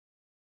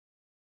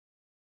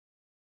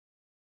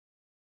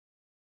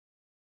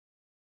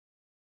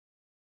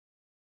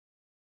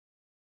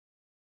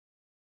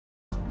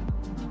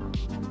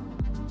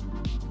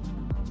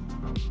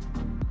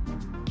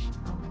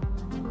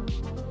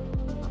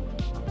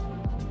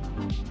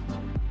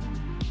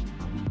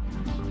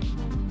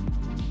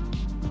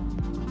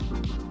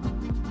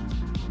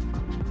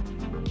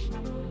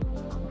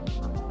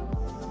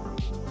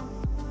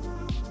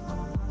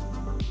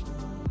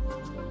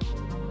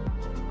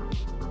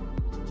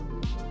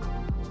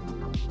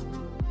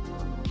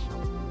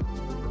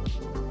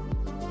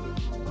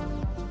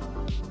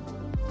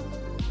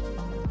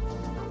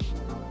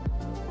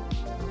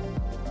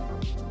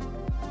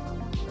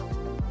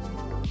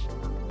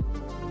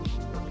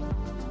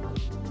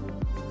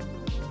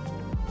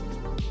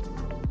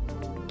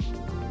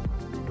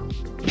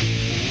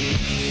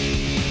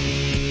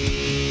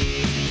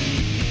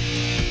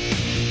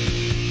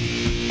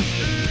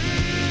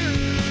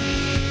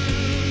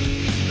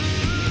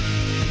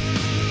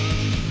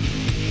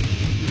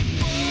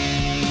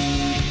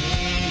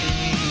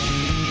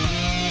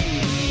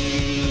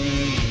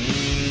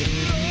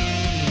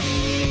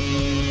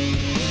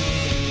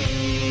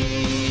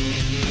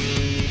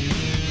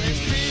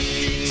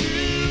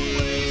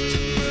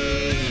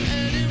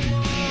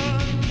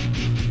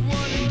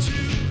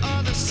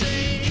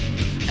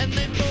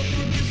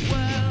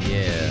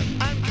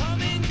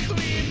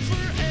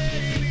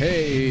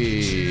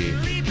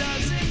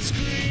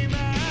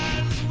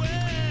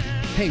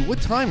Hey,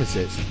 what time is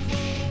it?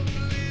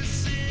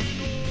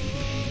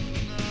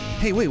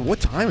 Hey, wait, what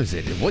time is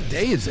it? What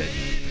day is it?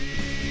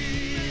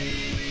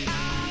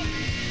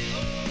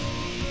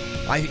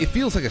 It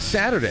feels like a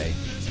Saturday.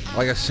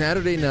 Like a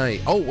Saturday night.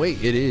 Oh,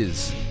 wait, it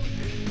is.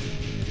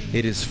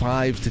 It is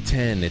 5 to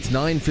 10. It's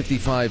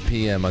 9:55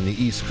 p.m. on the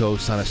East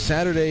Coast on a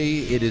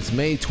Saturday. It is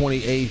May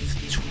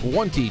 28th,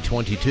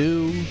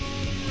 2022.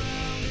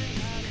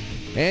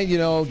 And, you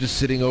know, just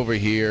sitting over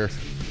here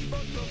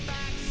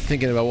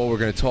thinking about what we're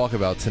going to talk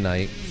about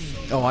tonight.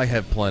 Oh, I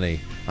have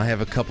plenty. I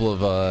have a couple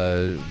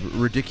of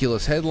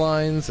ridiculous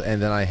headlines, and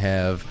then I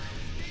have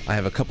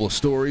a couple of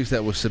stories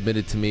that were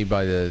submitted to me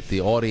by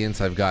the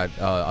audience. I've got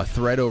a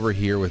thread over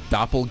here with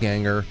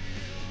doppelganger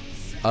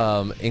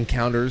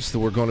encounters that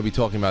we're going to be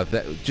talking about.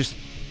 We're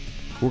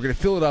going to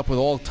fill it up with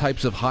all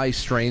types of high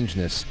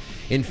strangeness.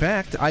 In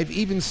fact, I've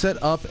even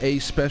set up a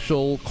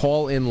special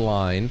call-in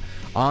line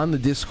on the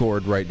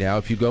Discord right now.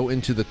 If you go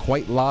into the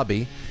Quite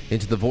lobby,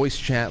 into the voice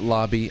chat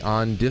lobby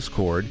on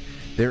Discord,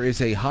 there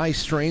is a high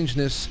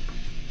strangeness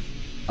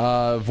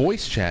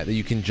voice chat that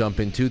you can jump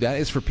into. That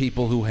is for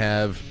people who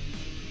have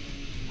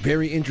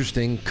very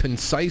interesting,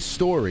 concise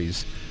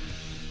stories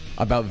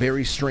about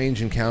very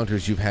strange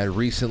encounters you've had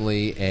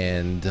recently,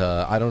 and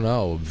I don't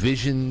know,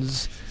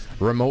 visions,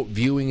 remote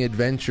viewing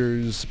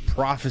adventures,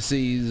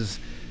 prophecies,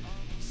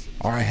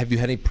 or have you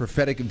had any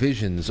prophetic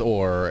visions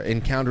or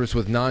encounters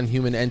with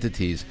non-human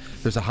entities?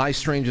 There's a high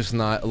strangeness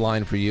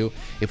line for you.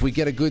 If we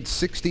get a good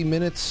 60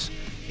 minutes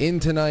in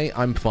tonight,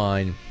 I'm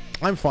fine.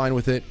 I'm fine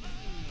with it.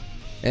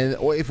 And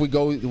if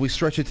we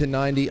stretch it to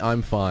 90,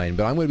 I'm fine.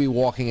 But I'm going to be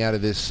walking out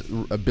of this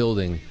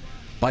building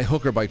by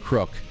hook or by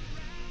crook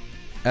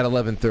at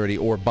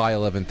 11:30 or by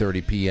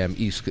 11:30 p.m.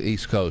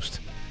 East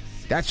Coast.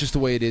 That's just the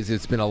way it is.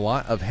 It's been a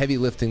lot of heavy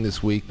lifting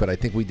this week, but I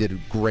think we did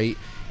great,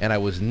 and I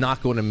was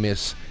not going to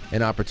miss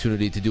an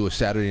opportunity to do a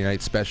Saturday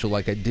night special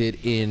like I did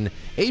in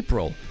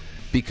April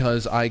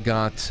because I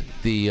got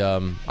the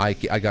I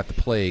got the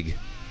plague.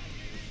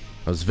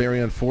 I was very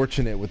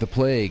unfortunate with the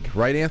plague,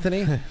 right,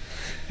 Anthony?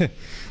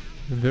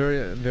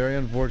 Very, very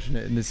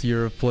unfortunate in this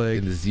year of plague.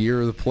 In this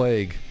year of the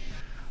plague.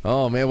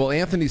 Oh man, well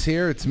Anthony's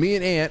here. It's me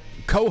and Ant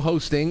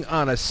co-hosting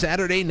on a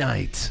Saturday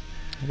night.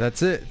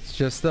 That's it. It's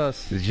just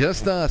us. It's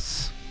just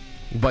us.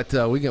 But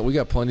we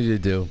got plenty to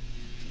do.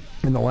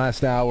 In the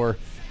last hour,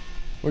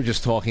 we're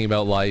just talking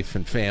about life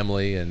and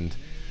family, and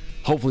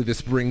hopefully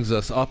this brings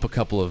us up a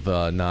couple of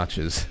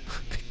notches.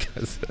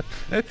 Because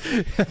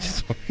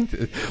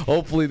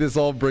hopefully this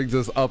all brings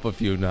us up a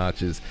few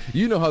notches.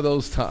 You know how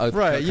those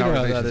right? You know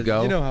how that is.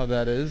 Go. You know how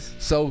that is.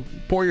 So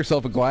pour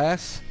yourself a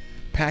glass,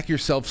 pack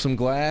yourself some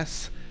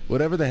glass,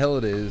 whatever the hell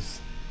it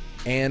is,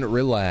 and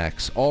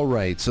relax. All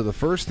right. So the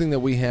first thing that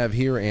we have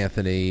here,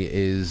 Anthony,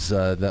 is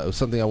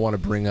something I want to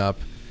bring up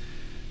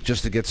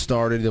just to get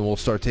started, and we'll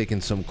start taking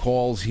some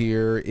calls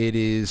here. It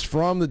is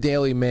from the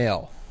Daily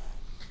Mail.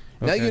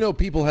 Okay. Now, you know,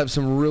 people have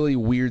some really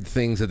weird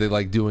things that they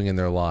like doing in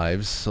their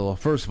lives. So,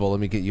 first of all, let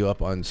me get you up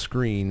on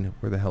screen.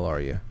 Where the hell are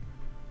you?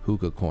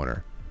 Hookah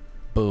Corner.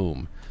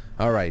 Boom.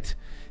 All right.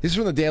 This is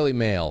from the Daily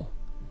Mail.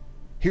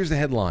 Here's the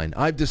headline.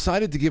 I've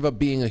decided to give up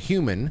being a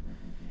human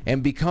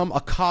and become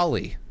a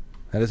collie.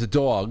 That is a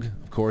dog.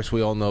 Of course,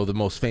 we all know the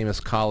most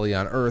famous collie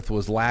on Earth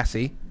was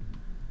Lassie.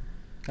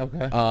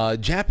 Okay.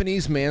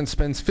 Japanese man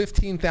spends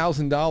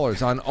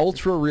 $15,000 on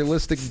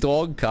ultra-realistic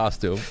dog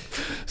costume,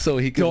 so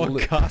he can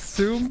dog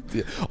costume.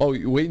 Oh,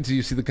 wait until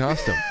you see the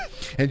costume,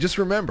 and just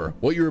remember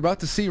what you're about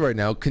to see right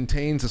now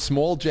contains a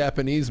small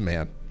Japanese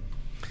man,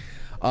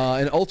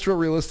 an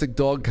ultra-realistic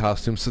dog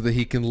costume, so that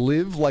he can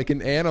live like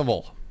an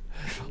animal.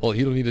 Well,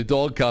 you don't need a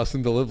dog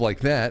costume to live like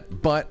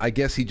that. But I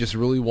guess he just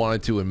really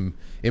wanted to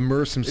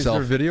immerse Is himself.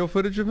 there video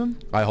footage of him?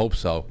 I hope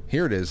so.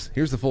 Here it is.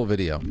 Here's the full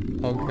video.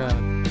 Oh,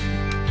 God.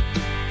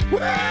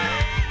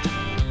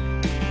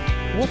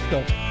 What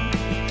the?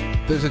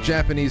 There's a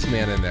Japanese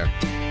man in there.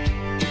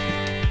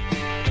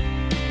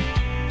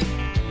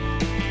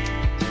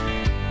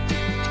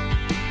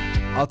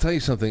 I'll tell you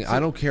something. I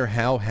don't care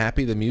how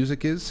happy the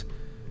music is.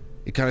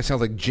 It kind of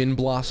sounds like gin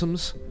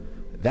blossoms.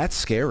 That's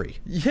scary.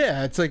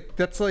 Yeah, it's like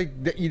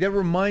that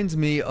reminds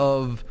me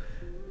of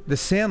The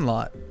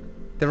Sandlot.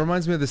 That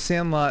reminds me of The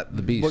Sandlot.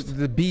 The Beast.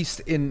 The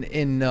Beast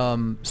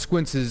in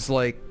Squints's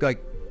like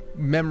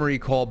memory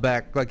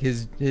callback, like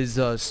his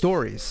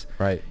stories.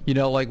 Right. You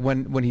know, like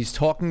when he's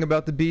talking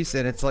about the Beast,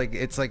 and it's like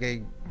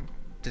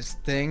this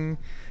thing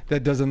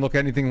that doesn't look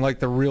anything like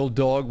the real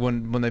dog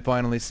when they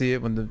finally see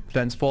it when the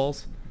fence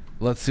falls.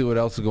 Let's see what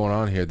else is going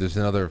on here. There's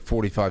another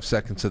 45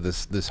 seconds of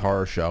this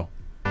horror show.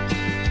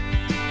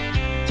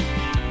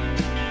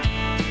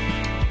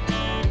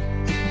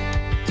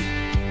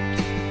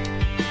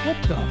 What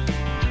the?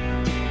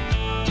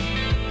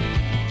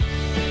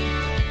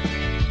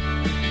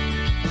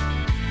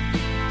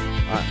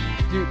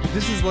 Dude,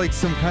 this is like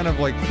some kind of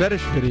like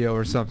fetish video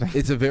or something.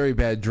 It's a very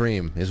bad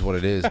dream, is what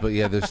it is. But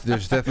yeah, there's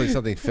definitely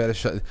something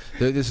fetish.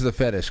 This is a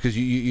fetish because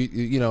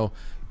you know,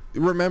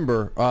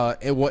 remember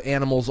what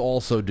animals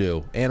also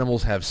do.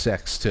 Animals have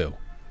sex too.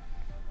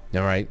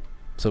 All right.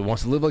 So he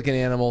wants to live like an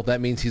animal.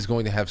 That means he's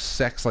going to have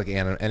sex like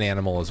an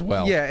animal as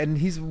well. Yeah, and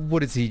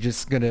what is he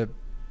just gonna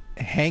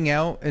hang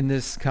out in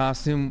this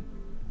costume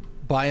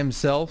by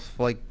himself?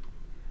 Like,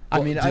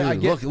 Well, I mean, dude, I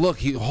get, look.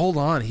 Hold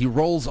on. He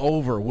rolls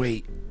over.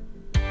 Wait.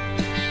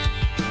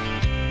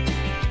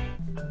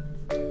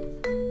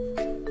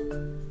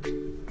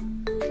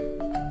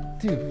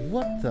 dude,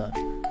 what the?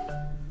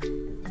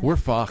 We're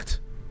fucked.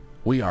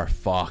 We are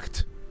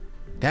fucked.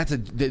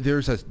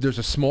 There's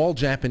a small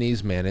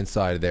Japanese man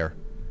inside there.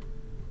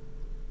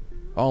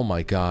 Oh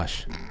my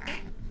gosh.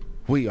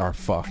 We are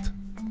fucked.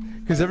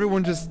 Because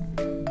everyone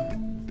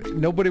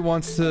nobody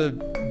wants to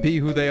be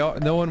who they are.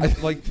 No one,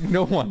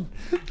 no one.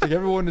 Like,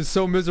 everyone is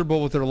so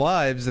miserable with their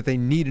lives that they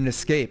need an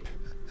escape.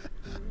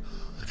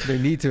 They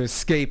need to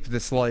escape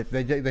this life.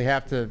 They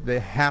have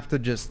to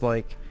just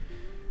like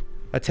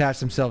attach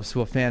themselves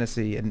to a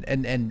fantasy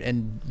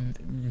and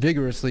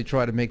vigorously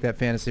try to make that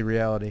fantasy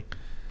reality.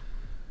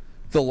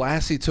 The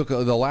Lassie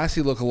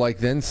lookalike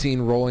then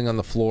seen rolling on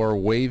the floor,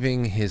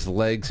 waving his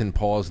legs and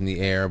paws in the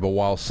air. But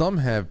while some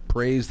have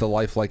praised the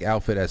lifelike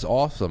outfit as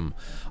awesome,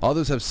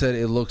 others have said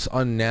it looks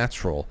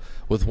unnatural.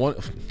 With one,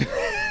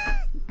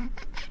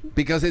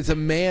 because it's a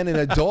man in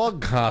a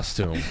dog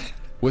costume.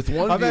 With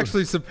one,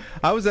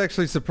 I was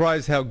actually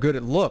surprised how good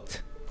it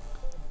looked.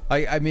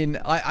 I mean,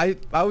 I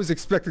was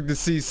expecting to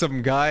see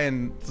some guy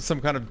in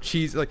some kind of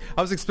cheese. Like,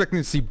 I was expecting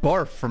to see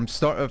Barf from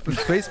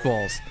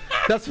Spaceballs.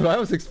 That's what I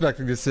was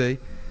expecting to see.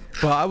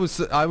 But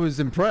I was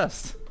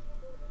impressed.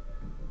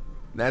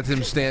 That's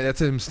him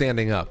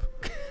standing up.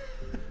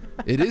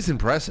 It is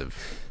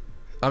impressive.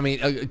 I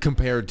mean,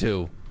 compared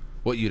to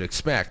what you'd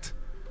expect.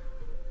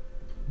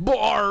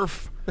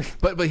 Barf.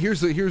 But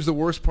here's the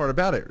worst part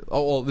about it.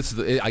 Oh, well,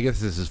 I guess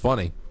this is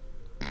funny.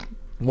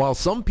 While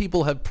some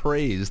people have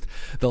praised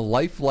the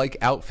lifelike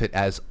outfit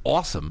as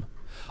awesome,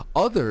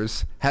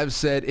 others have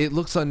said it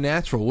looks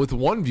unnatural, with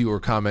one viewer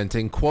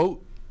commenting,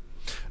 quote,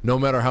 "No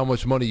matter how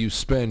much money you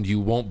spend, you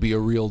won't be a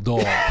real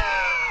dog."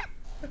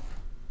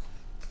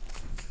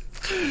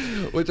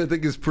 Which I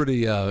think is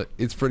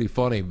it's pretty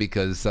funny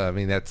because, I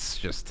mean, that's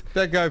just...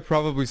 That guy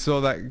probably saw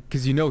that,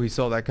 because he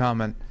saw that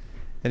comment,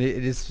 and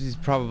he's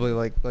probably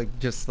like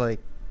just like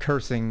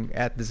cursing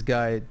at this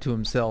guy to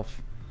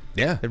himself.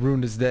 Yeah. It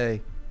ruined his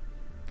day.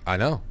 I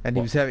know. And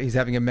he's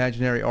having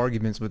imaginary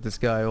arguments with this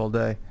guy all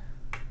day.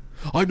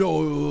 I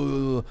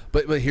know,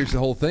 but here's the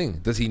whole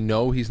thing. Does he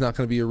know he's not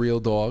going to be a real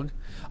dog?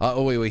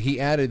 Wait. He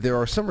added, there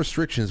are some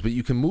restrictions, but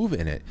you can move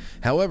in it.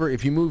 However,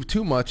 if you move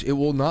too much, it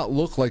will not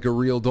look like a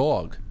real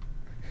dog.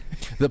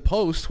 The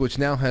post, which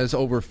now has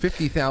over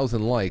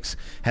 50,000 likes,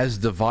 has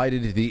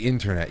divided the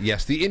internet.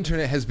 Yes, the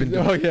internet has been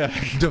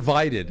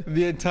divided.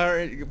 The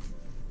entire...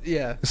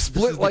 Yeah,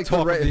 split like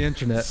the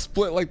internet.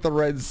 Split like the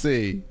Red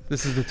Sea.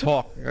 This is the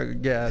talk.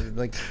 Yeah,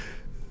 like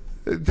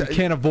you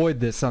can't avoid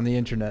this on the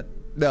internet.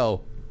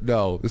 No.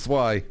 That's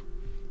why.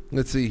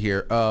 Let's see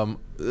here.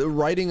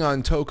 Writing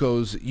on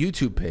Toko's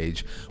YouTube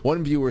page,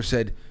 one viewer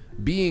said,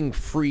 "Being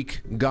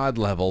freak god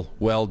level,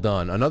 well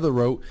done." Another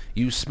wrote,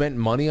 "You spent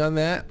money on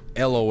that?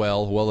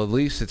 LOL. Well, at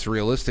least it's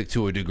realistic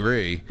to a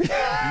degree."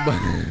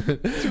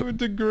 To a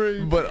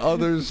degree. But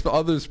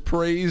others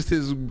praised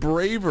his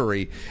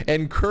bravery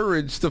and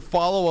courage to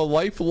follow a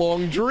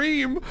lifelong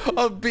dream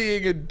of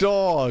being a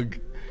dog.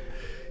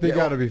 They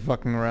gotta be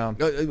fucking around.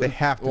 They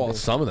have to. Well,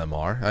 some of them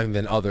are. And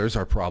then others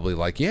are probably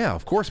like, yeah,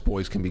 of course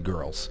boys can be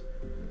girls.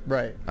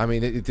 Right. I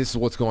mean, this is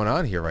what's going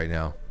on here right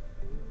now.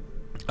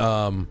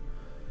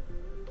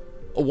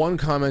 One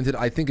commented,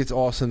 "I think it's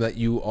awesome that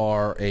you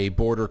are a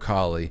border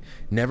collie.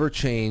 Never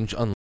change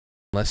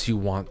unless you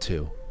want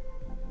to."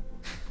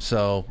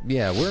 So,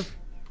 yeah,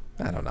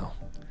 I don't know.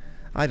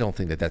 I don't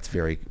think that that's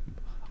very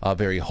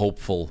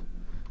hopeful.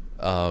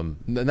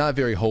 Not a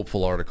very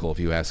hopeful article, if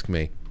you ask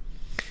me.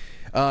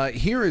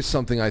 Here is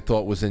something I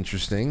thought was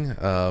interesting,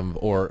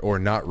 or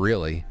not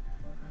really.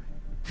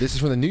 This is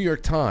from the New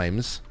York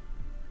Times,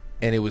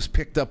 and it was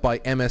picked up by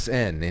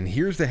MSN. And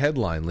here's the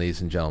headline,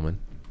 ladies and gentlemen.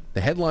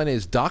 The headline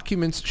is,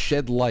 Documents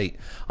Shed Light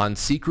on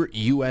Secret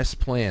U.S.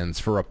 Plans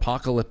for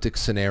Apocalyptic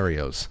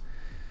Scenarios.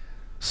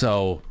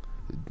 So,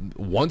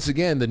 once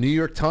again, the New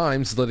York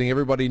Times letting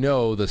everybody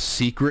know the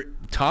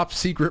top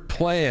secret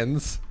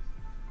plans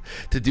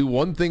to do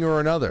one thing or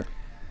another.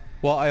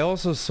 Well, I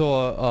also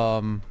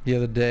saw the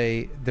other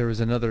day there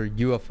was another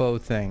UFO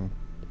thing.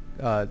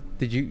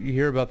 Did you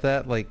hear about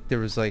that? Like, there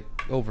was like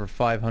over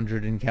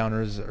 500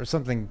 encounters or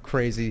something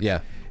crazy.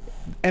 Yeah.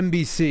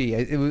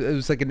 NBC. It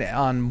was like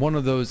on one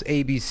of those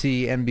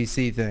ABC,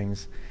 NBC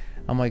things.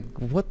 I'm like,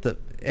 what the?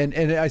 And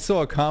I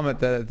saw a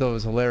comment that I thought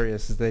was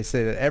hilarious. Is they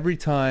say that every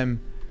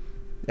time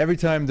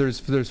there's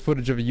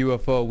footage of a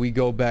UFO, we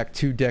go back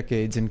 2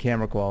 decades in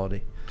camera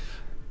quality.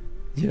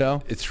 You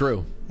know? It's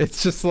true.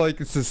 It's just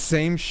like, it's the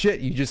same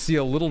shit. You just see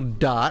a little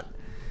dot,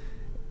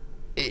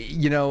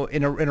 you know,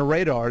 in a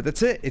radar.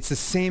 That's it. It's the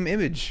same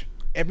image.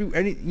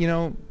 Any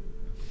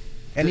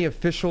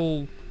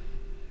official.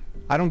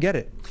 I don't get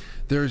it.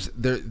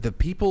 The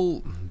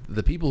people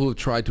who have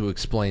tried to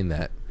explain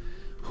that,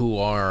 who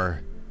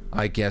are,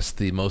 I guess,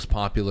 the most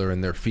popular in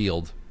their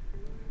field.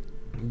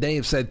 They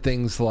have said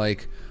things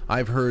like,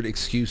 I've heard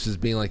excuses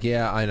being like,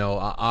 yeah, I know,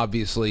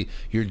 obviously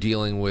you're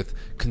dealing with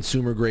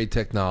consumer-grade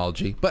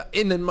technology. But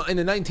in the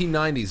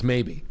 1990s,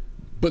 maybe.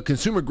 But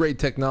consumer-grade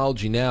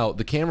technology now,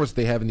 the cameras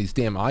they have in these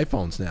damn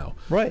iPhones now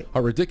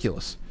are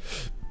ridiculous.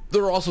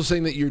 They're also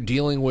saying that you're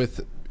dealing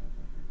with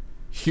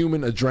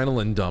human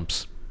adrenaline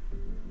dumps.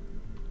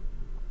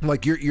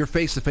 Like, you're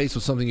face-to-face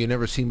with something you've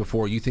never seen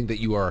before. You think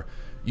that you are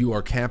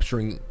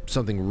capturing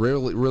something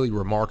really, really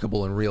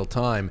remarkable in real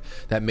time,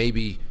 that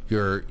maybe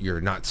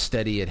you're not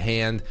steady at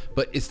hand,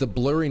 but it's the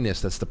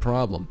blurriness that's the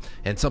problem.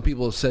 And some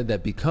people have said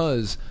that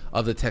because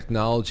of the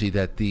technology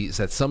that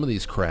some of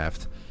these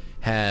craft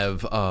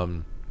have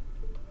are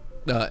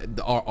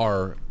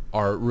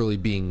really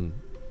being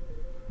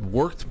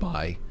worked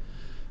by,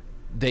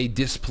 they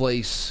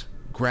displace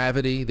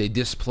gravity, they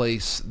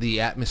displace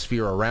the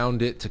atmosphere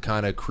around it to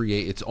kind of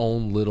create its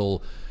own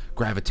little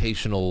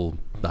gravitational,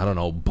 I don't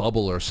know,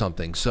 bubble or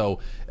something. So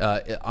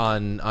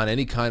on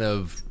any kind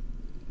of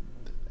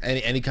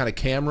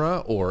camera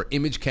or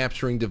image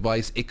capturing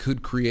device, it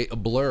could create a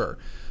blur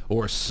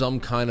or some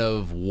kind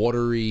of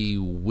watery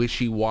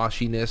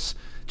wishy-washiness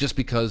just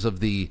because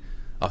of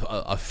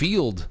a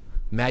field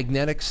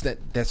magnetics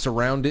that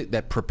surround it,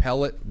 that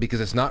propel it,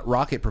 because it's not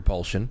rocket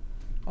propulsion.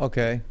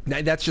 Okay.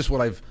 That's just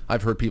what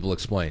I've heard people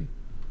explain.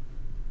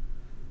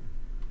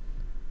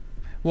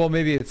 Well,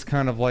 maybe it's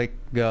kind of like,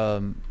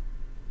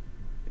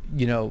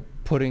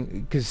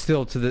 putting, because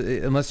still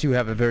unless you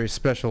have a very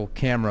special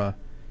camera,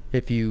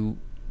 if you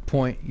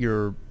point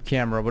your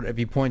camera, if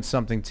you point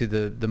something to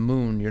the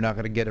moon, you're not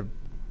going to get a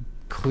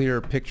clear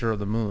picture of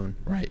the moon.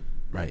 Right.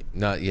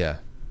 Not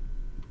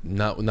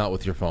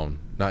with your phone.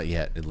 Not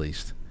yet, at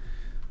least.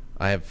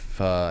 I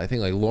have, I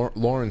think, like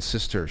Lauren's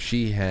sister,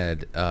 she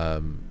had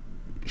a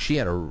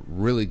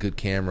really good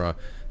camera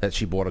that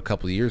she bought a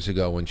couple of years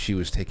ago when she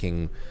was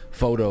taking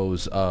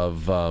photos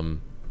of,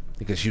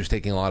 because she was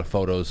taking a lot of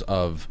photos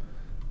of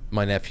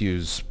my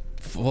nephew's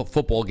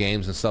football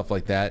games and stuff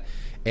like that.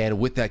 And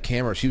with that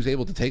camera, she was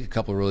able to take a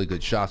couple of really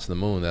good shots of the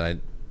moon that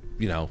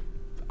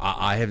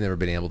I have never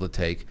been able to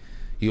take.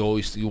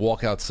 You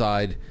walk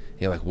outside,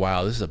 and you're like,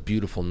 wow, this is a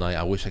beautiful night.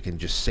 I wish I could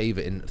just save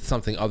it in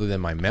something other than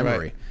my memory.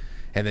 Right.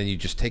 And then you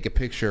just take a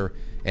picture,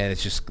 and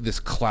it's just this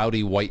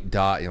cloudy white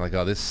dot. And you're like,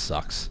 oh, this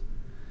sucks.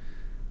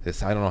 I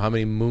don't know how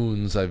many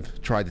moons I've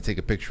tried to take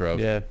a picture of.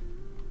 Yeah.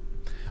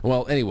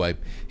 Well, anyway,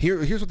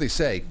 here's what they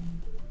say.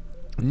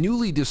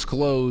 Newly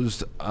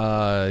disclosed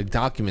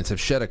documents have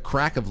shed a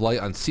crack of light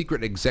on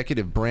secret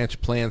executive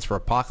branch plans for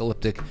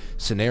apocalyptic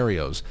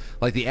scenarios,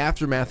 like the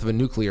aftermath of a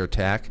nuclear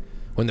attack,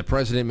 when the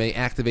president may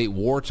activate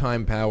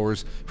wartime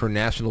powers for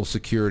national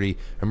security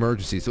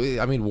emergencies. So,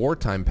 I mean,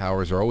 wartime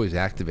powers are always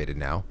activated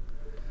now.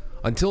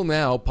 Until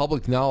now,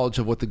 public knowledge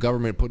of what the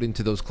government put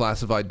into those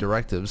classified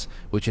directives,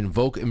 which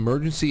invoke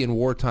emergency and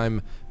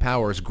wartime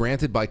powers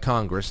granted by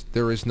Congress —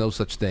 there is no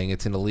such thing,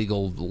 it's an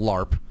illegal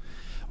LARP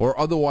 — or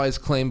otherwise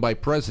claimed by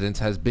presidents,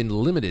 has been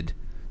limited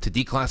to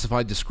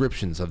declassified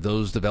descriptions of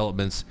those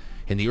developments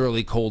in the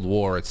early Cold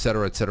War,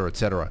 etc., etc.,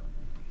 etc.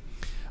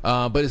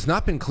 But it's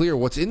not been clear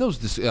what's in those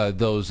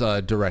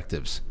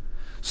directives.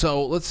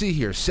 So let's see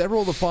here. Several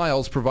of the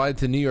files provided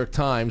to the New York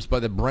Times by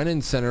the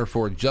Brennan Center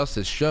for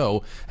Justice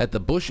show that the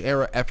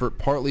Bush-era effort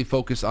partly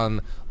focused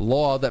on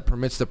law that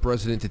permits the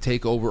president to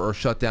take over or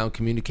shut down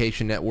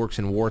communication networks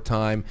in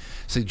wartime,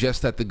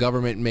 suggests that the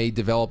government may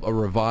develop a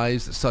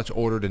revised such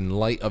order in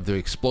light of the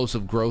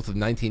explosive growth of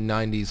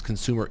 1990s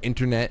consumer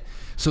internet.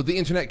 So the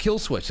internet kill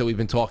switch that we've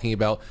been talking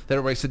about, that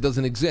everybody said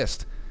doesn't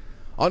exist.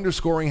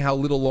 Underscoring how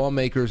little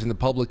lawmakers and the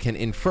public can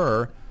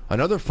infer,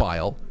 another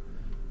file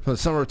from the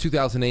summer of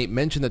 2008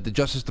 mentioned that the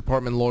Justice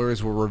Department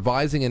lawyers were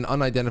revising an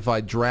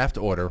unidentified draft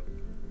order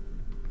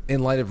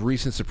in light of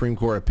recent Supreme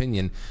Court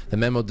opinion. The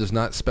memo does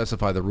not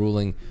specify the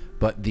ruling,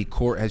 but the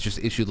court has just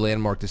issued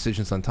landmark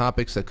decisions on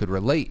topics that could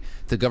relate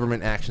to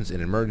government actions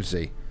in an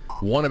emergency.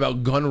 One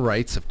about gun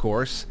rights, of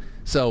course.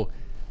 So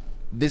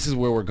this is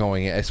where we're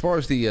going. As far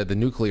as the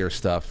nuclear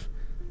stuff,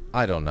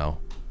 I don't know.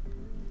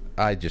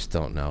 I just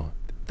don't know.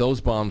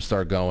 Those bombs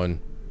start going.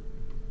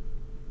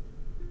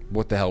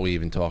 What the hell are we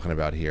even talking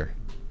about here?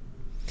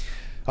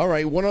 All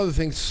right, one other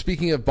thing.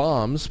 Speaking of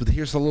bombs, but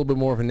here's a little bit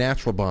more of a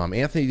natural bomb.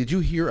 Anthony, did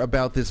you hear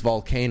about this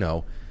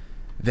volcano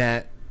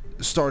that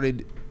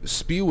started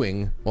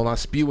spewing, well, not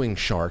spewing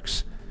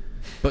sharks,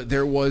 but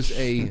there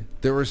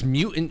was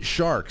mutant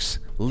sharks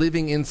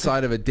living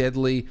inside of a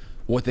deadly,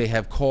 what they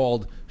have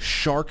called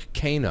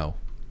Sharkcano?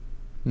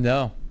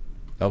 No.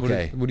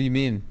 Okay. What do you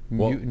mean,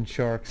 mutant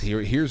sharks?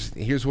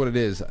 Here's what it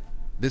is.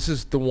 This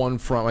is the one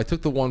from, I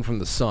took the one from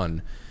The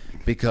Sun,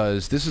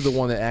 because this is the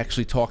one that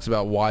actually talks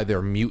about why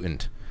they're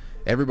mutant.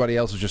 Everybody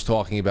else is just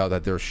talking about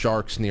that there are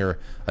sharks near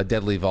a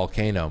deadly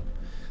volcano.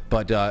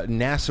 But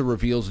NASA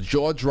reveals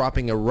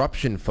jaw-dropping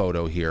eruption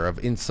photo here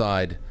of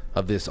inside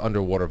of this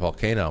underwater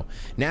volcano.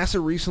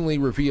 NASA recently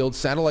revealed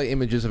satellite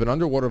images of an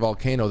underwater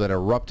volcano that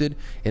erupted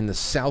in the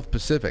South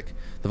Pacific.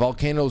 The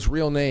volcano's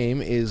real name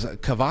is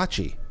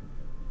Cavachi.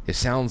 It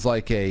sounds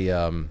like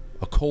a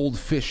cold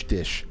fish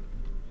dish.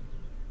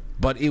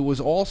 But it was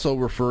also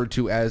referred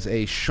to as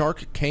a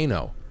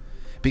sharkcano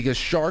because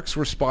sharks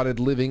were spotted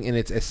living in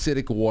its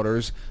acidic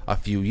waters a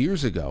few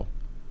years ago.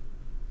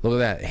 Look at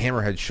that,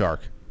 hammerhead shark.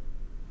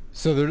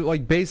 So they're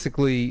like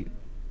basically,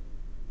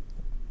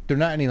 they're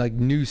not any like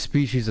new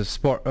species of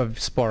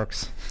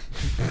sparks.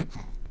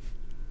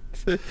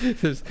 They're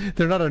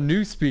not a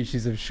new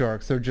species of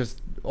sharks. They're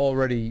just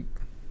already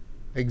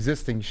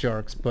existing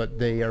sharks, but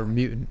they are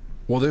mutant.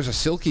 Well, there's a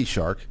silky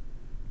shark.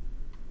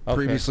 Okay.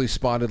 Previously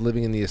spotted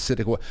living in the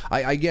acidic water.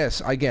 I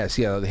guess,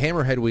 yeah. The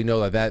hammerhead, we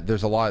know that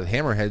there's a lot of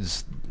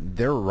hammerheads.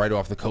 They're right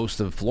off the coast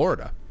of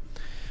Florida.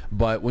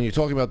 But when you're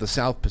talking about the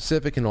South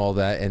Pacific and all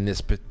that, and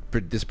this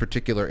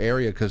particular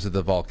area because of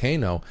the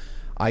volcano,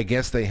 I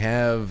guess they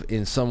have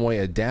in some way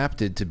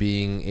adapted to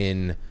being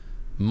in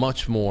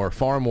far more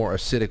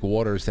acidic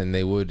waters than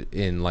they would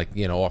in, like,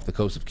 off the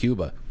coast of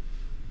Cuba.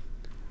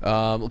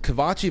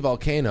 Cavachi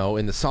volcano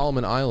in the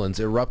Solomon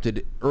Islands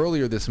erupted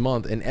earlier this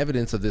month, and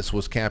evidence of this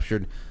was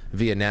captured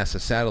via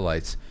NASA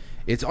satellites.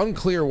 It's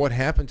unclear what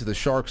happened to the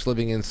sharks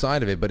living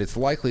inside of it, but it's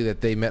likely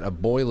that they met a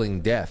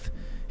boiling death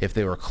if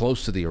they were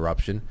close to the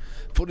eruption.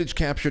 Footage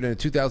captured in a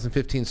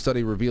 2015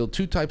 study revealed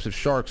two types of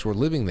sharks were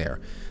living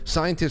there.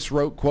 Scientists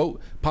wrote, quote,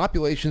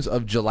 populations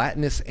of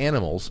gelatinous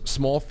animals,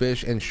 small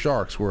fish, and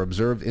sharks were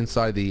observed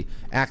inside the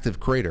active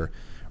crater,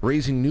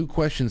 raising new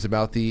questions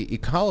about the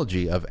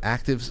ecology of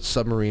active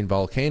submarine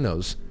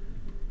volcanoes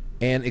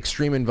and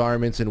extreme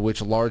environments in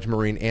which large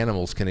marine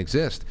animals can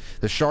exist.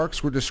 The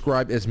sharks were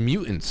described as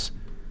mutants,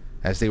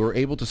 as they were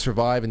able to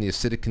survive in the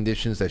acidic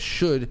conditions that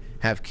should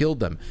have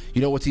killed them.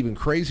 You know what's even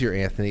crazier,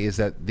 Anthony, is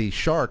that the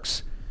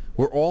sharks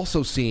were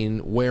also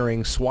seen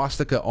wearing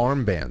swastika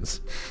armbands.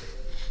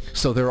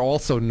 So they're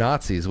also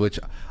Nazis, which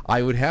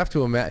I would have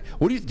to imagine.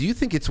 Do you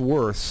think it's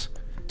worse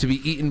to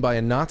be eaten by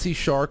a Nazi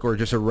shark or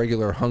just a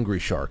regular hungry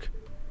shark?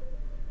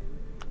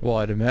 Well,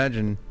 I'd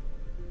imagine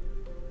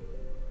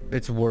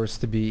it's worse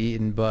to be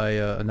eaten by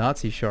a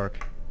Nazi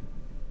shark.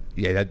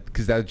 Yeah,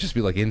 because that would just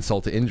be like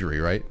insult to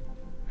injury, right?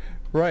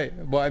 Right.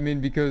 Well, I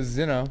mean, because,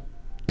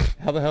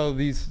 how the hell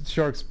these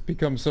sharks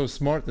become so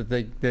smart that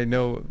they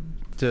know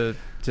to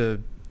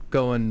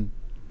go and,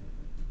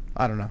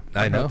 I don't know.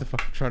 I know what the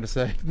fuck I'm trying to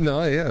say.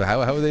 No, yeah.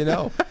 How would they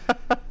know?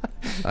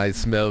 I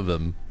smell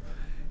them.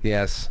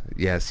 Yes.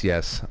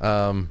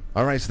 All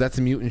right, so that's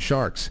the mutant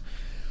sharks.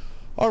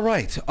 All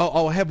right.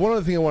 I'll have one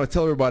other thing I want to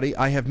tell everybody.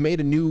 I have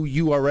made a new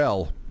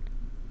URL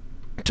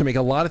to make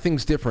a lot of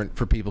things different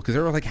for people, because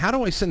they were like, how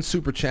do I send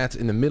super chats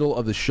in the middle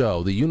of the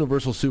show, the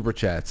universal super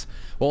chats?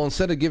 Well,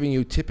 instead of giving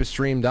you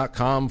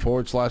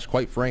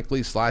tipistream.com/quite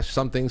frankly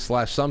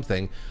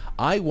 /something/something,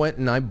 I went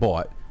and I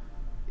bought,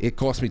 it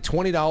cost me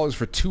 $20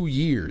 for 2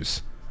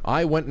 years.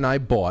 I went and I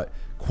bought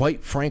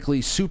quite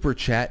frankly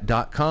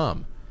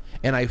superchat.com.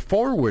 And I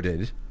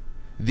forwarded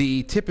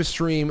the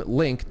Tipistream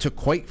link to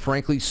quite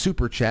frankly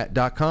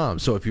superchat.com.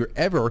 So if you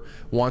ever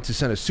want to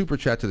send a super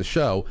chat to the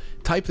show,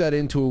 type that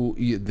into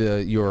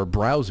your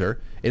browser,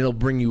 and it'll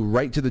bring you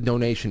right to the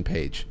donation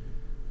page.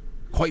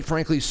 Quite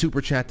frankly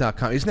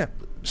superchat.com. Isn't that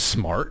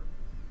smart?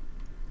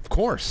 Of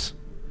course.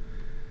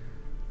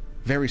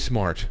 Very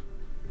smart.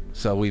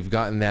 So we've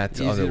gotten that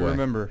easy other to way.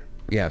 Remember.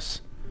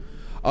 Yes.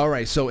 All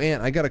right, so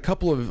Ant, I got a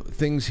couple of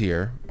things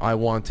here. I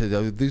want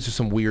to. These are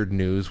some weird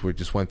news. We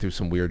just went through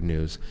some weird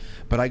news,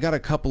 but I got a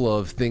couple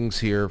of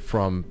things here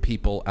from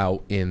people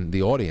out in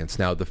the audience.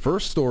 Now, the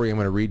first story I'm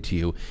going to read to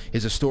you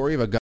is a story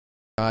of a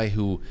guy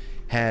who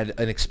had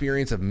an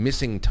experience of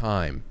missing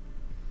time.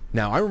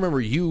 Now, I remember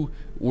you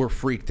were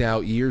freaked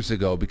out years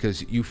ago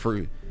because you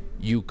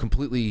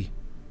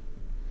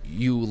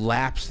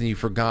lapsed and you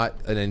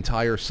forgot an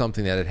entire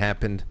something that had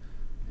happened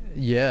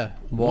Yeah.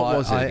 Well, What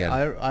was it again?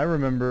 I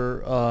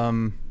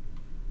remember.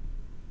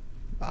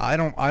 I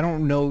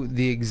don't know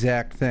the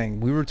exact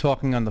thing. We were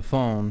talking on the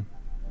phone.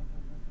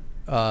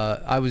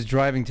 I was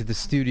driving to the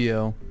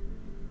studio,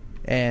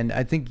 and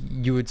I think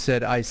you had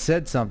said I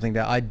said something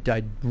that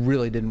I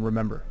really didn't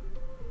remember.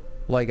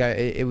 Like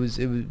it was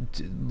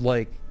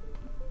like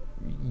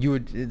you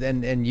would,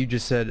 and you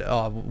just said,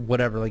 oh,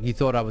 whatever, like you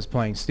thought I was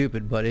playing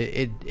stupid, but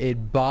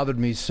it bothered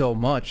me so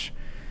much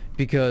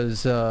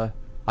because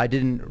I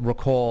didn't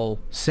recall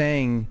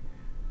saying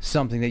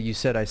something that you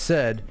said I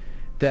said,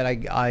 that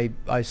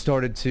I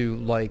started to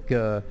like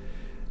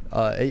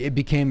it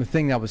became a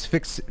thing that I was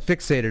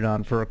fixated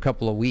on for a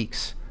couple of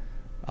weeks,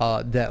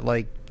 that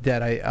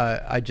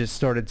I just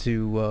started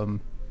to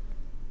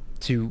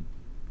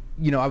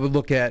I would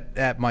look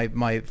at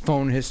my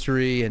phone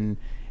history and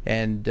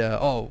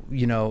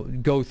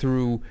go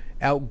through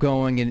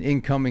outgoing and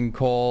incoming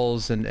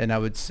calls, and I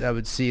would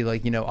see,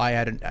 like,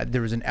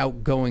 there was an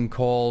outgoing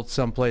call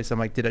someplace. I'm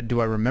like, do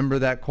I remember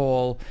that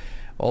call?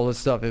 All this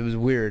stuff. It was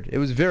weird. It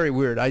was very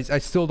weird. I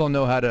still don't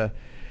know how to.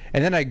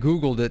 And then I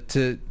Googled it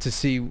to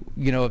see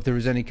if there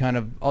was any kind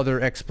of other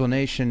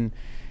explanation,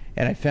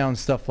 and I found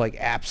stuff like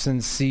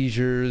absence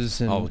seizures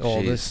and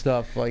all this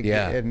stuff. Like,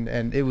 yeah.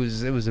 And it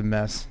was a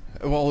mess.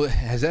 Well,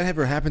 has that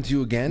ever happened to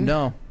you again?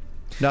 No,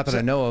 not that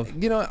I know of.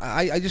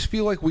 I just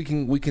feel like we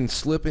can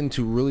slip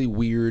into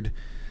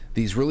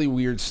these really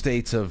weird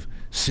states of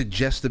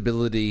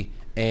suggestibility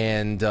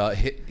and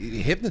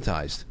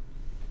hypnotized.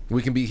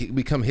 We can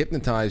become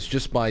hypnotized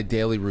just by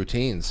daily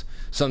routines.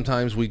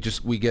 Sometimes we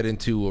get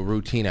into a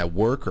routine at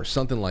work or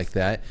something like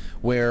that,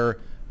 where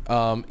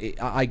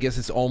I guess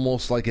it's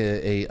almost like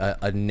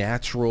a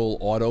natural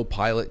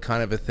autopilot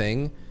kind of a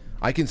thing.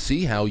 I can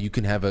see how you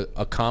can have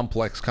a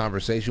complex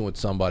conversation with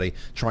somebody,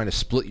 trying to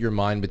split your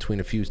mind between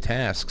a few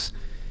tasks,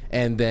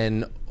 and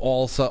then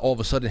all of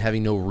a sudden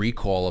having no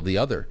recall of the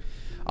other.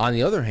 On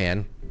the other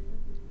hand,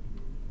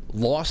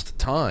 lost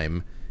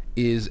time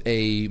is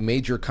a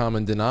major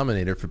common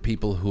denominator for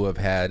people who have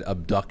had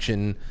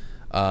abduction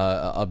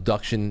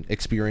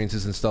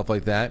experiences and stuff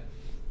like that.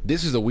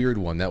 This is a weird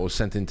one that was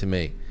sent in to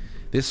me.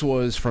 This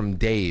was from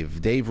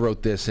Dave. Dave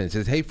wrote this and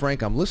says, "Hey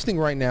Frank, I'm listening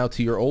right now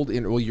to your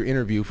your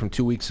interview from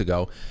 2 weeks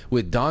ago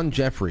with Don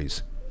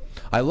Jeffries.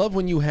 I love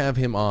when you have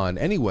him on.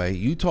 Anyway,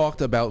 you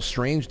talked about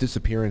strange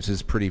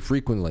disappearances pretty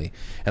frequently,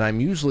 and I'm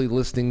usually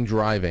listening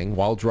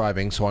while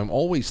driving, so I'm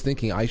always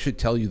thinking I should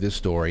tell you this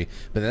story,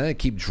 but then I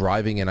keep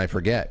driving and I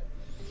forget.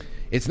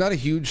 It's not a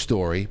huge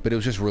story, but it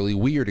was just a really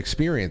weird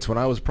experience. When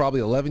I was probably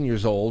 11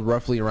 years old,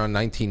 roughly around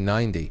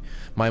 1990,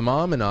 my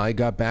mom and I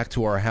got back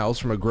to our house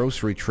from a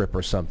grocery trip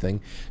or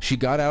something. She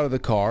got out of the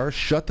car,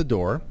 shut the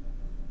door.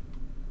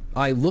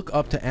 I look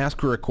up to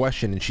ask her a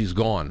question, and she's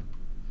gone.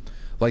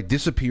 Like,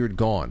 disappeared,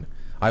 gone.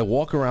 I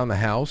walk around the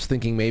house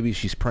thinking maybe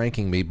she's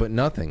pranking me, but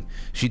nothing.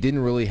 She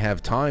didn't really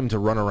have time to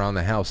run around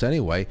the house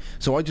anyway,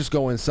 so I just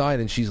go inside,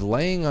 and she's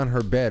laying on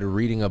her bed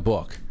reading a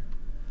book.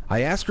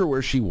 I ask her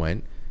where she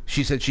went.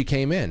 She said she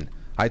came in.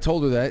 I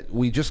told her that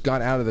we just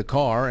got out of the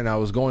car and I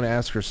was going to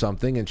ask her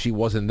something and she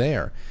wasn't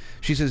there.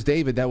 She says,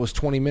 David, that was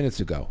 20 minutes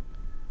ago.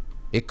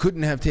 It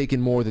couldn't have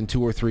taken more than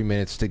 2 or 3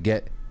 minutes to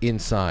get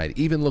inside,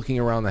 even looking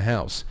around the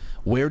house.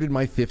 Where did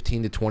my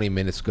 15 to 20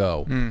 minutes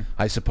go?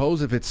 I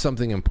suppose if it's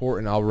something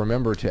important, I'll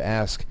remember to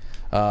ask,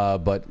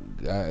 but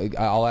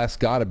I'll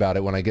ask God about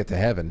it when I get to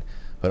heaven.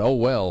 But oh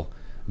well,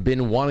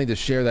 been wanting to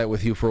share that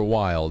with you for a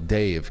while.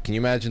 Dave, can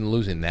you imagine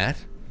losing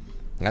that?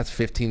 That's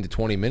 15 to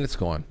 20 minutes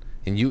gone.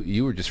 And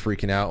you were just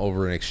freaking out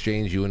over an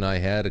exchange you and I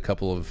had, a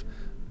couple of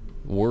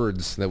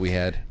words that we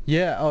had.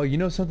 Yeah.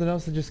 Oh, something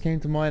else that just came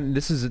to mind?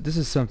 This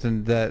is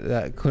something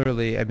that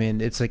clearly, I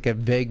mean, it's like a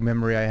vague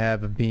memory I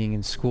have of being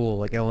in school,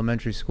 like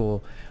elementary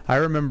school. I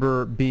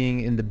remember being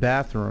in the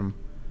bathroom,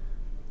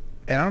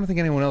 and I don't think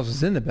anyone else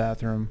was in the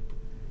bathroom.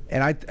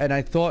 And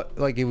I thought,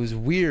 like, it was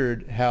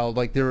weird how,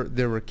 like, there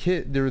were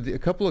a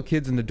couple of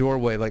kids in the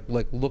doorway, like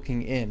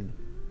looking in.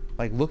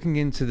 Like looking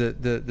into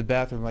the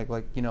bathroom, like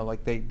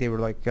they were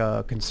like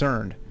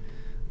concerned,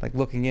 like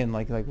looking in,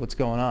 like what's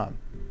going on.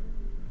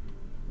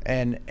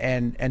 And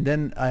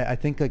then I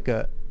think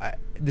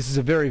this is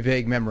a very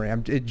vague memory.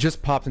 It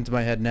just popped into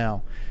my head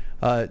now.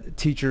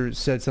 Teacher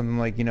said something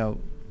like,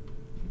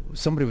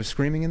 somebody was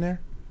screaming in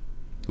there.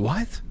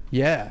 What?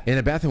 Yeah. In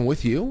a bathroom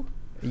with you?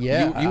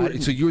 Yeah.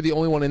 So you were the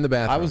only one in the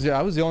bathroom?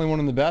 I was the only one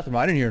in the bathroom.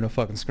 I didn't hear no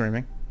fucking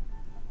screaming.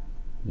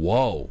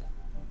 Whoa.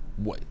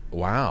 What?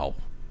 Wow.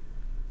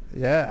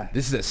 Yeah.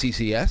 This is at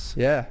CCS?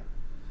 Yeah.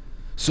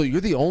 So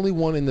you're the only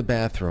one in the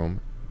bathroom.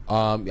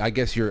 I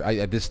guess you're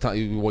at this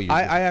time.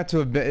 I had to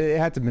have been. It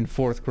had to have been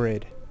 4th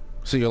grade.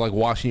 So you're like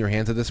washing your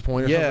hands at this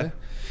point, or something?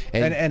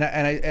 And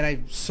I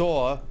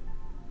saw,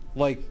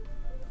 like,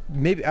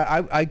 maybe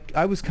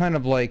I was kind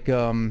of like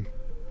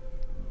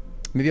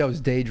maybe I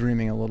was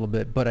daydreaming a little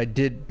bit, but I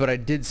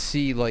did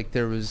see, like,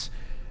 there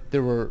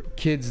were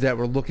kids that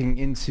were looking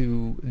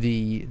into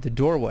the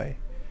doorway.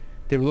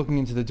 They were looking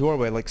into the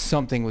doorway like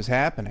something was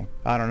happening.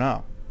 I don't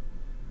know.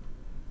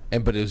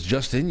 But it was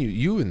just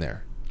you in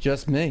there.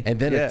 Just me. And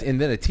then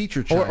and then a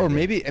teacher chimed or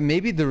in.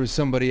 maybe there was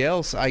somebody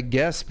else, I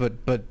guess, but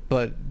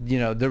you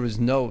know, there was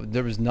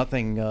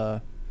nothing,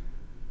 there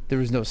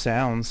was no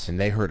sounds. And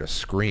they heard a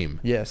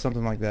scream. Yeah,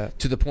 something like that.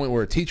 To the point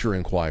where a teacher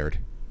inquired.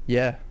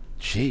 Yeah.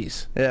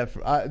 Jeez. Yeah,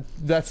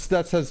 that's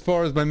as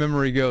far as my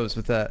memory goes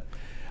with that.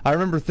 I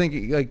remember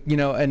thinking, like, you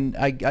know, and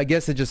I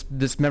guess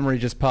this memory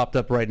just popped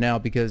up right now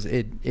because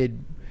it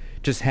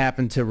just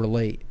happened to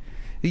relate.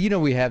 You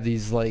know, we have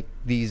these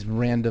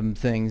random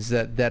things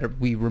that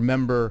we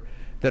remember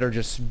that are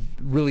just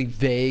really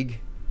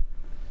vague.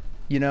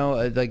 You know,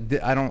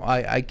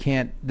 I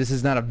can't. This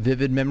is not a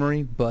vivid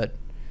memory, but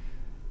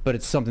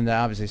it's something that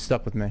obviously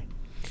stuck with me.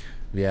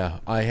 Yeah,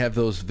 I have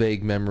those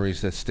vague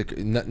memories that stick.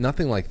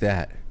 Nothing like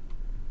that,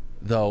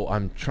 though.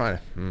 I'm trying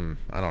to.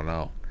 I don't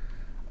know.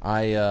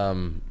 I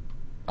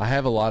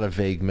have a lot of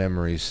vague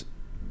memories.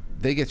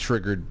 They get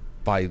triggered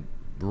by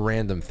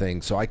random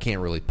things, so I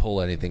can't really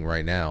pull anything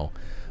right now.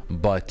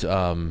 But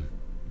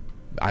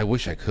I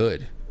wish I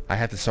could. I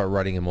have to start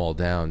writing them all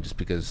down just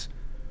because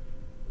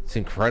it's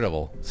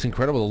incredible. It's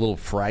incredible the little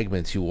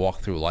fragments you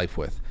walk through life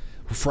with.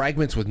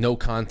 Fragments with no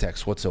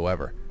context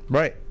whatsoever.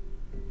 Right.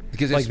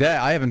 Because like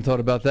that, I haven't thought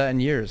about that in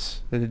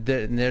years.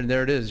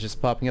 There it is,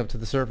 just popping up to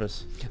the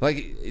surface.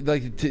 Like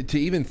to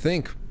even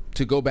think,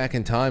 to go back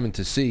in time and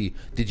to see,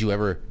 did you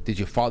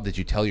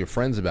tell your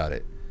friends about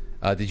it?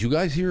 Did you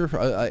guys hear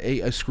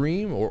a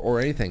scream or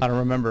anything? I don't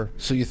remember.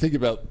 So you think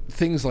about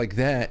things like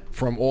that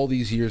from all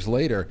these years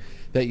later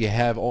that you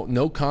have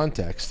no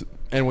context,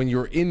 and when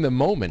you're in the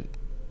moment,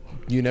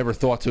 you never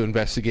thought to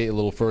investigate a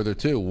little further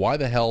too. Why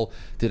the hell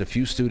did a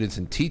few students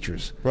and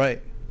teachers,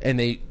 right, and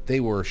they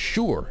were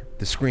sure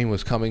the scream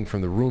was coming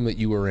from the room that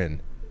you were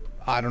in?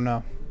 I don't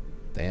know.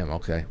 Damn.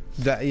 Okay.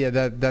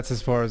 That's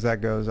as far as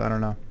that goes. I don't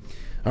know.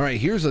 All right.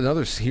 Here's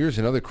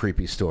another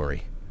creepy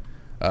story.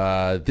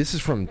 This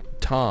is from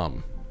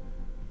Tom.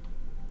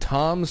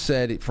 Tom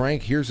said,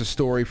 Frank, here's a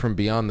story from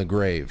beyond the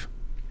grave.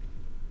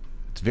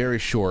 It's very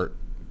short,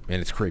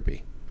 and it's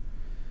creepy.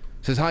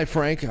 Says, hi,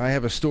 Frank. I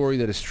have a story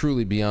that is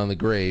truly beyond the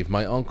grave.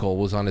 My uncle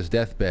was on his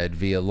deathbed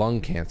via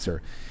lung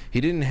cancer.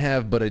 He didn't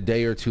have but a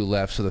day or two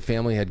left, so the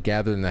family had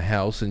gathered in the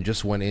house and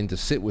just went in to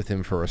sit with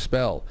him for a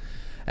spell.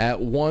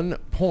 At one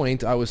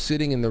point, I was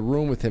sitting in the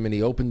room with him, and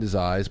he opened his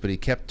eyes, but he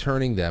kept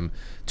turning them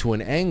to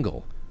an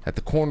angle at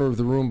the corner of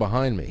the room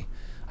behind me.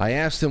 I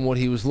asked him what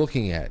he was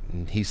looking at,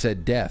 and he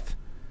said death.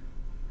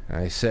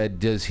 I said,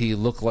 does he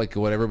look like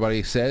what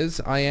everybody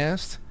says? I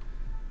asked.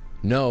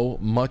 No,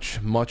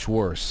 much, much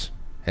worse.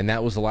 And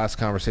that was the last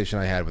conversation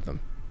I had with him.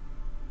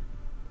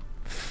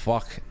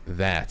 Fuck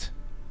that.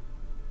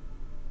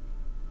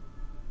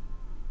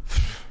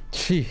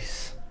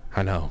 Jeez.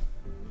 I know.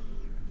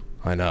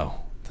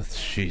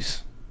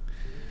 Jeez.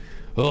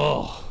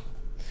 Oh.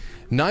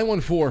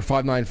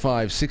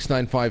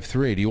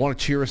 914-595-6953. Do you want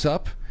to cheer us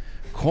up?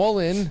 Call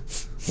in.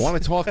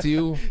 Want to talk to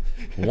you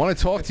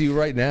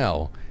right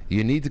now.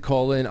 You need to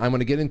call in. I'm going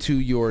to get into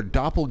your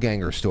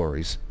doppelganger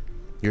stories.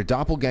 Your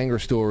doppelganger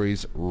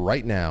stories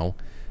right now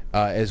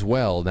as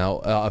well.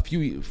 Now, a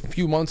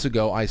few months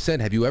ago, I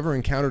said, have you ever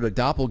encountered a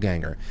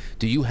doppelganger?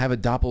 Do you have a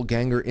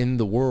doppelganger in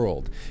the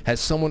world? Has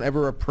someone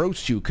ever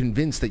approached you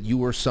convinced that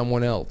you are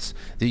someone else?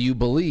 Do you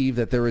believe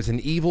that there is an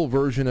evil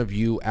version of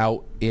you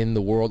out in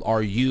the world?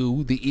 Are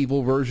you the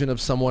evil version of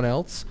someone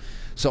else?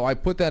 So I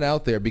put that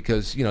out there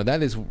because, you know,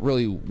 that is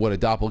really what a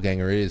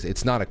doppelganger is.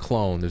 It's not a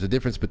clone. There's a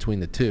difference between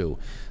the two.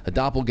 A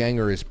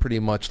doppelganger is pretty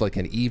much like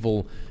an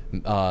evil,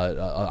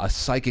 a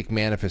psychic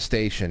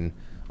manifestation,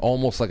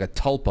 almost like a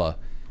tulpa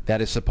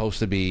that is supposed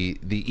to be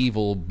the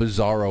evil,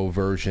 bizarro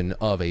version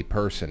of a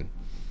person.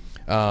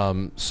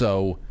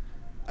 So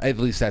at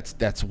least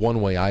that's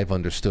one way I've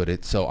understood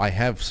it. So I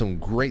have some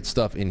great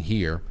stuff in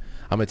here.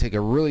 I'm going to take a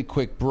really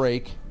quick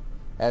break,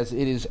 as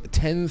it is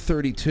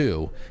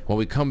 10:32. When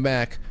we come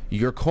back,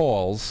 your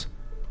calls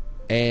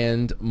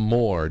and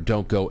more.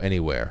 Don't go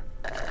anywhere.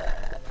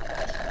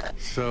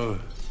 So,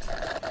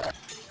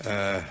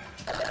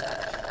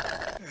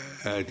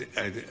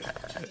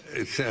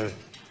 it's a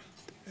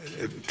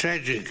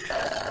tragic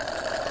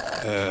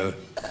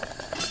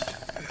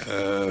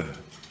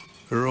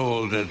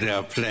role that they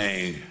are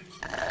playing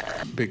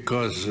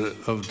because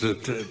of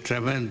the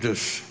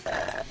tremendous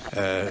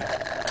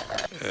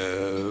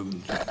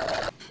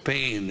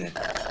pain.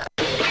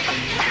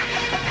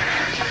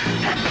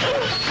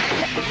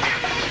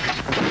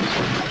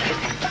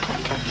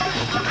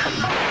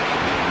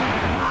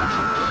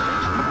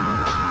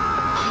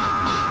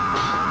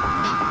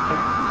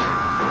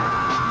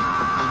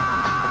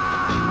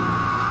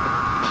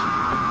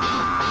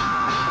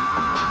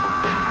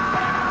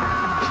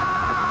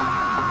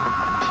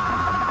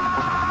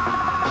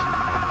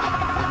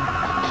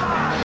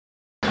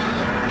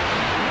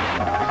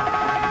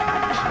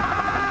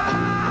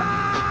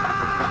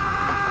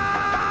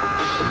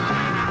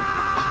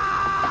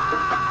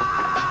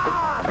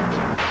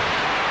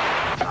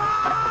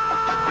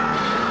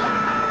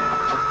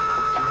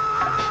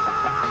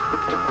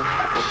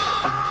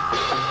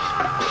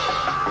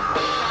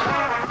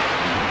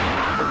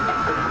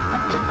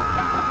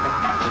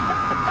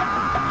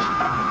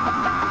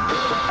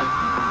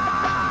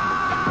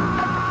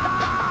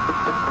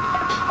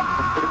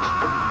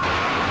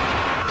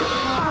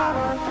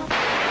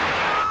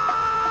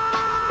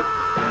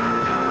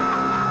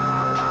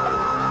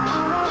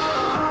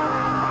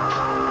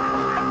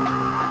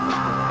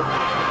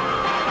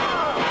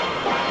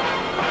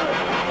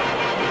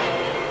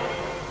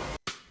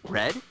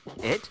 Read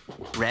it,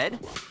 read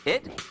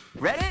it,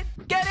 read it,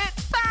 get it?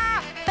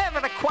 Ah! Head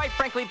over to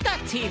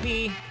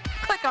quitefrankly.tv.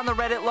 Click on the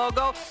Reddit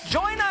logo,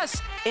 join us,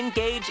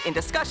 engage in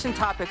discussion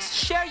topics,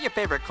 share your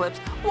favorite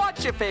clips,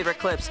 watch your favorite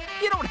clips.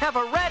 You don't have a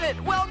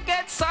Reddit? Well,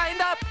 get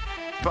signed up.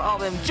 For all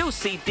them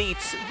juicy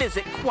deets,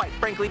 visit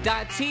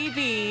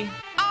quitefrankly.tv.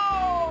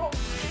 Oh!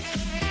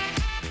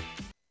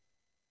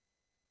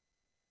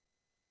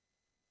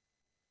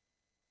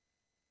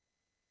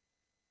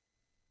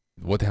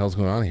 What the hell's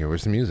going on here?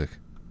 Where's the music?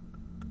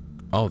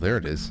 Oh, there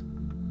it is.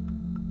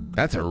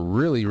 That's a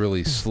really,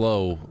 really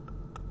slow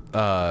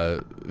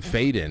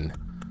fade in.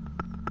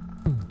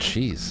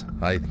 Jeez,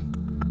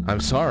 I'm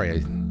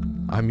sorry.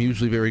 I'm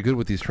usually very good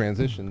with these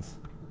transitions.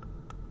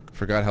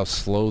 Forgot how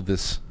slow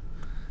this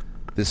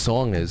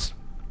song is.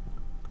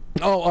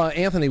 Oh,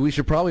 Anthony, we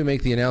should probably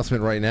make the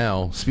announcement right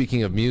now.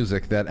 Speaking of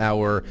music, that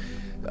our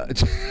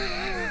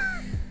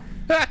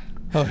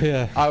Oh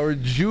yeah. our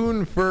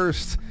June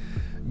 1st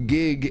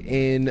gig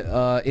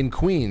in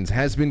Queens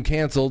has been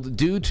canceled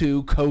due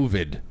to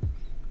COVID.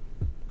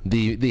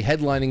 The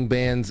headlining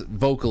band's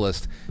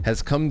vocalist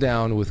has come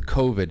down with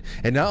COVID,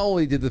 and not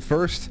only did the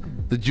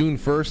June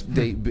 1st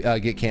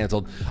date get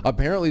canceled,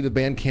 apparently the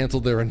band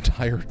canceled their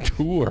entire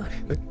tour,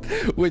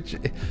 which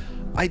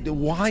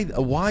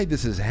why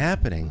this is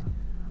happening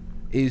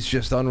is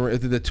just unreal.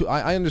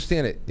 I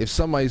understand it. If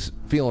somebody's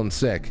feeling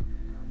sick,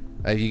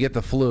 you get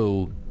the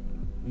flu,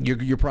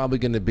 you're probably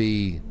going to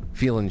be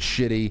feeling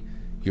shitty.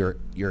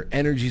 Your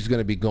energy's going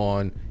to be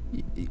gone.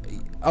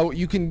 Oh,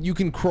 you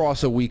can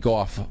cross a week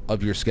off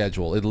of your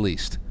schedule at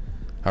least.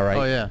 All right.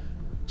 Oh yeah.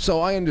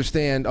 So I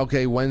understand.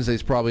 Okay,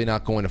 Wednesday's probably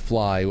not going to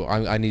fly.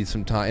 I need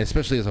some time,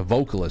 especially as a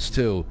vocalist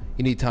too.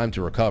 You need time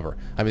to recover.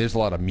 I mean, there's a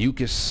lot of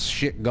mucus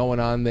shit going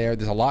on there.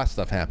 There's a lot of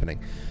stuff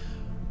happening.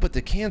 But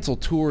to cancel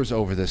tours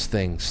over this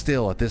thing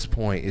still at this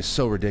point is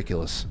so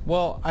ridiculous.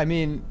 Well, I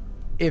mean,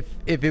 if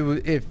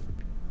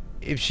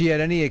she had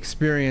any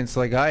experience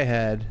like I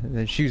had,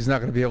 then she was not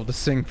going to be able to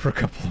sing for a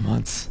couple of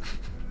months.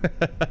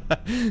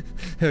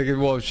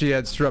 Well, she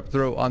had strep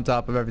throat on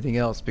top of everything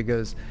else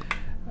because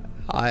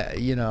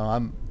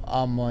I'm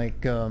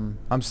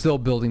still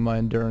building my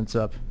endurance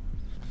up.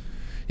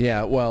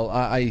 Yeah, well,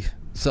 I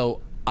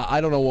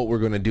don't know what we're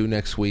going to do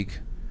next week,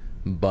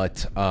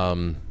 but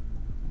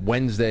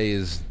Wednesday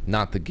is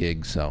not the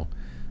gig, so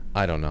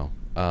I don't know.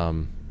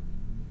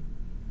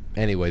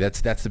 Anyway,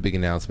 that's the big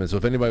announcement. So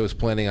if anybody was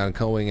planning on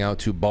going out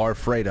to Bar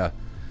Freda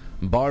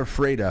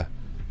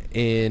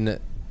in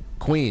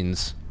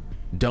Queens,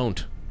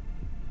 don't.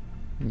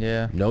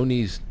 Yeah. No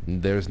need.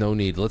 There's no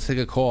need. Let's take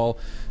a call.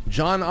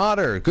 John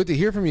Otter, good to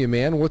hear from you,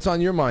 man. What's on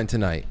your mind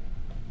tonight?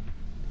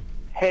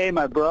 Hey,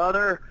 my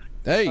brother.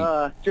 Hey.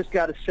 Just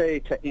got to say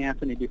to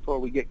Anthony before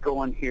we get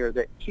going here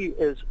that he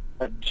is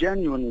a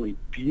genuinely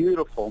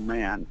beautiful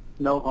man.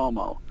 No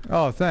homo.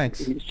 Oh, thanks.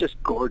 He's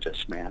just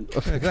gorgeous, man.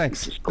 Hey,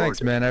 thanks. He's just gorgeous.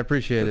 Thanks, man. I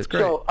appreciate it.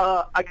 Great. So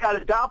I got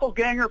a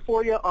doppelganger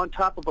for you on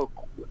top of a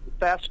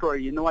fast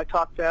story. You know I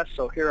talk fast,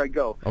 so here I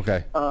go.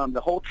 Okay.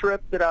 The whole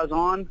trip that I was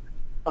on,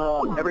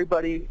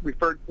 everybody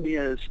referred to me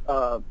as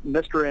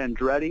Mr.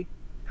 Andretti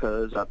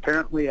because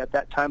apparently at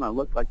that time I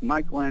looked like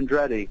Michael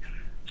Andretti,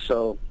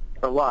 so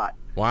a lot.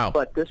 Wow.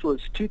 But this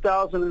was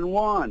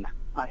 2001.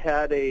 I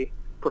had a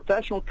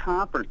professional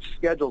conference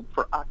scheduled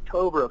for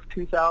October of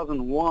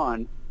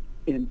 2001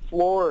 in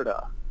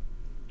Florida.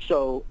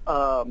 So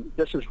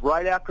this is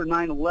right after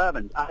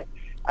 9/11. I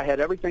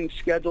had everything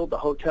scheduled, the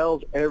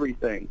hotels,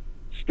 everything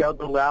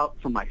scheduled out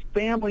for my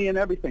family and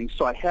everything.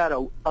 So I had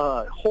a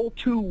whole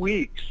 2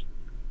 weeks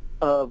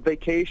of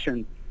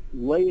vacation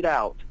laid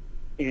out,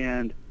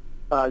 and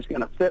I was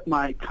going to fit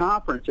my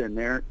conference in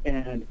there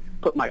and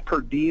put my per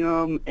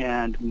diem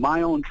and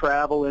my own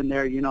travel in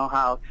there. You know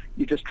how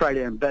you just try to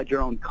embed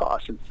your own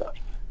costs and stuff.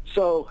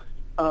 So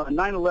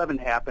 9/11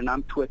 happened.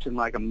 I'm twitching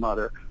like a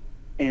mother.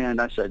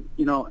 And I said,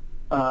 damn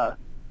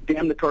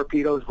the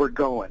torpedoes, we're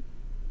going.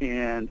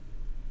 And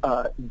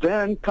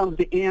then comes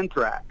the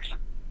anthrax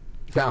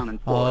down in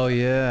Florida. Oh,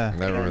 yeah.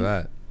 I remember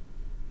that.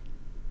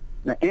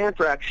 The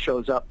anthrax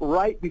shows up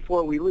right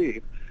before we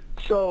leave.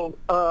 So,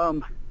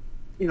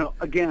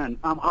 again,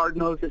 I'm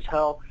hard-nosed as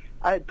hell.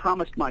 I had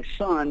promised my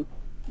son,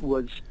 he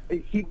was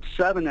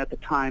 7 at the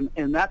time,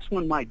 and that's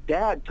when my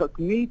dad took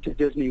me to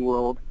Disney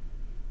World,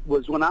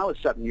 was when I was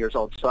 7 years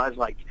old. So I was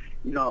like,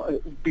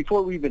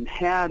 before we even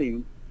had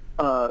him,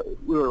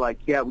 we were like,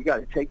 yeah, we got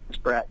to take this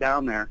brat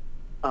down there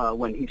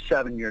when he's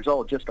 7 years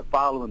old just to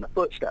follow in the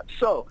footsteps.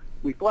 So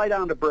we fly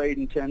down to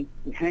Bradenton,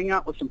 we hang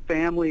out with some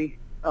family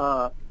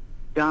down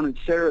in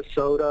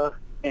Sarasota,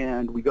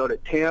 and we go to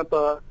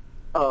Tampa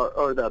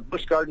or the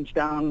Busch Gardens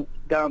down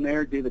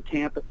there, do the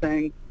Tampa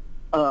thing.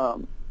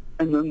 And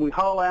then we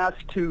haul ass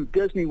to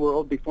Disney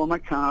World before my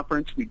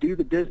conference. We do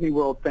the Disney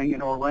World thing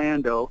in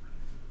Orlando.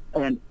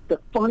 And the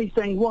funny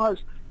thing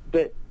was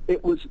that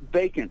it was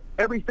vacant.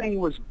 Everything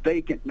was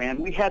vacant, man.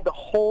 We had the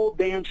whole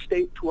damn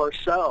state to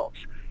ourselves.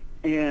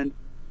 And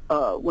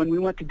when we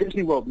went to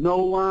Disney World, no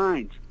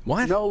lines.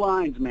 What? No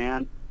lines,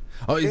 man.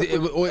 Oh,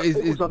 It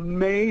was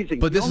amazing.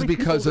 But this the is only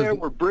because people of there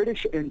were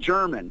British and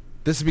German.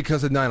 This is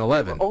because of There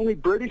 9/11. were only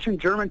British and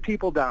German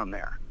people down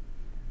there.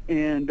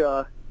 And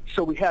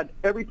so we had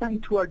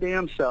everything to our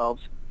damn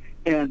selves.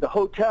 And the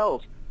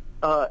hotels,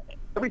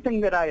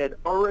 everything that I had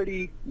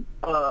already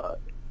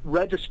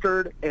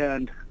registered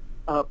and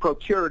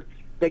procured,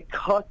 they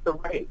cut the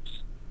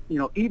rates. You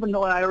know, even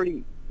though I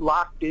already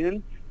locked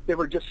in, they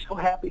were just so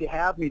happy to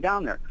have me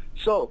down there.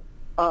 So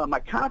my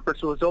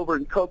conference was over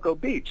in Cocoa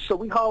Beach. So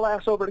we haul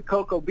ass over to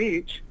Cocoa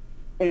Beach,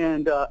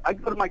 and I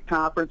go to my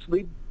conference,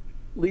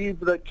 leave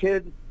the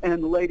kid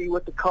and the lady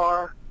with the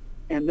car,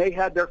 and they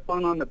had their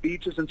fun on the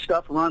beaches and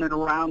stuff, running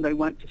around. They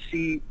went to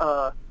see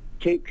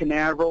Cape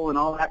Canaveral and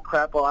all that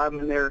crap while I'm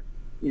in there,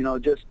 you know,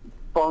 just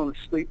falling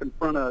asleep in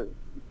front of a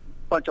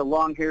bunch of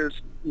long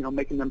hairs, you know,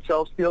 making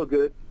themselves feel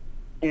good.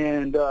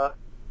 And,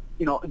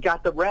 you know,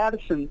 got the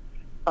Radisson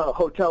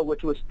hotel,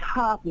 which was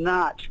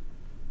top-notch,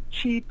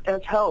 cheap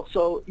as hell.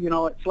 So, you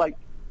know, it's like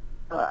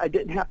I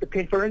didn't have to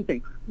pay for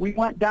anything. We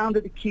went down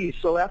to the Keys.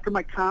 So after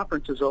my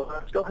conference was over,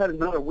 I still had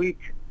another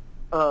week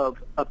of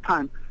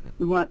time.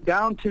 We went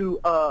down to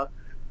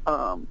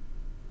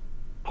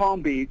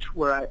Palm Beach,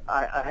 where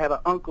I have an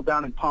uncle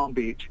down in Palm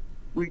Beach.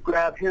 We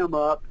grab him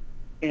up,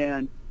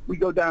 and we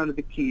go down to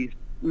the Keys.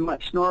 We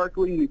went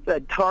snorkeling. We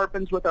fed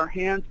tarpons with our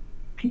hands.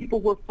 People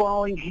were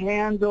falling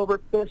hands over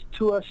fist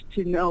to us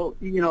to know,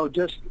 you know,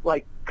 just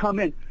like come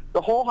in.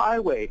 The whole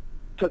highway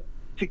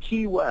to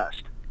Key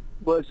West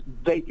was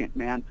vacant,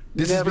 man.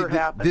 Never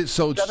happened.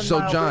 So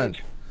John,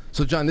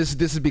 this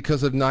is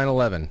because of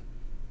 9/11.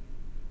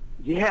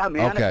 Yeah,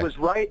 man. Okay. It was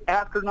right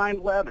after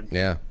 9/11.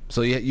 Yeah.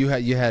 So you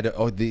had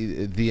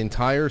the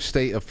entire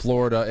state of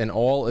Florida and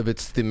all of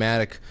its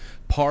thematic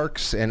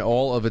parks and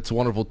all of its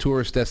wonderful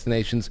tourist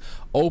destinations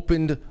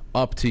opened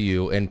up to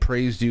you and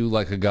praised you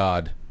like a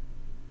god.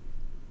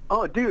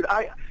 Oh, dude,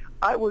 I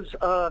was,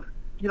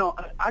 you know,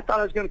 I thought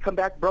I was going to come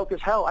back broke as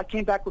hell. I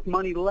came back with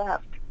money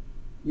left.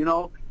 You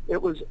know,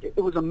 it was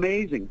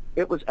amazing.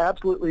 It was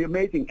absolutely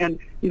amazing. And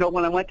you know,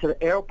 when I went to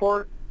the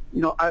airport,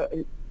 you know,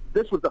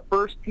 this was the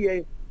first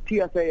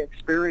TSA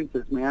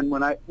experiences, man.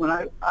 When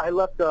I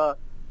left the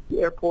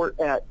airport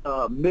at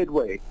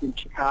Midway in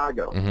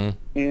Chicago,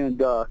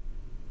 and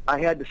I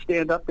had to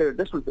stand up there.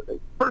 This was the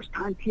first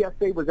time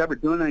TSA was ever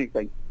doing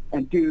anything.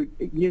 And dude,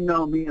 you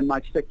know me and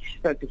my sick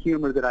sense of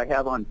humor that I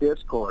have on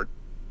Discord.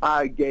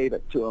 I gave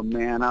it to him,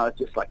 man. I was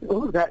just like,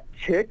 oh, that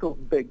tickles,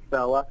 big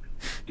fella.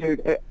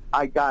 Dude,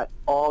 I got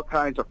all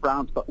kinds of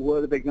frowns, but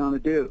what are they going to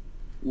do?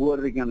 What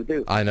are they going to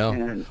do? I know.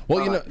 And,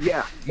 well, you know,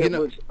 yeah, it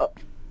was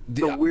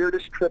the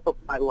weirdest trip of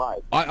my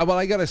life. Well,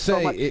 I got to say,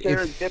 so much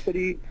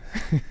serendipity.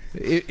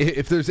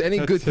 If there's any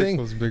good thing,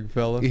 big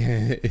fella.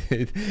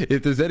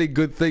 if there's any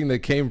good thing that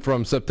came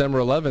from September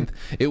 11th,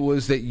 it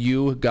was that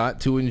you got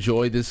to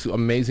enjoy this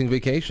amazing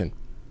vacation.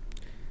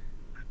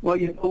 Well,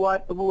 you know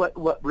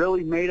what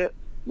really made it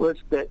was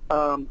that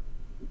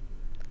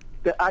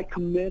that I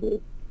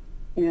committed,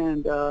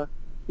 and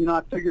you know,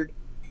 I figured,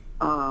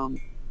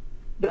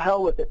 the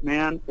hell with it,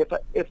 man.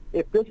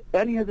 If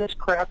any of this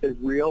crap is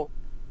real,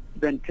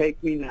 then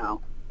take me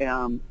now.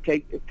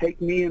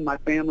 Take me and my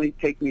family.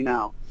 Take me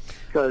now,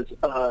 because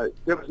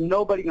there was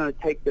nobody going to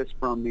take this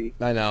from me.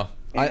 I know.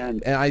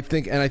 And I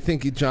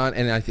think John,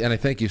 and I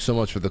thank you so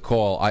much for the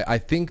call. I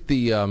think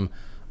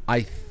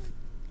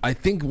I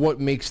think what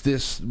makes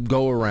this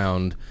go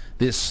around,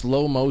 this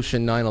slow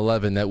motion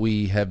 9/11 that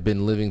we have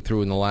been living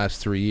through in the last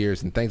 3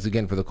 years, and thanks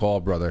again for the call,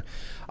 brother.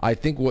 I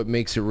think what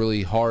makes it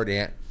really hard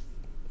at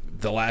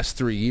the last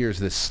 3 years,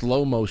 this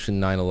slow motion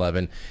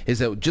 9/11, is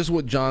that just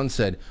what John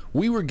said.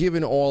 We were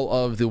given all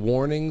of the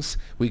warnings.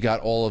 We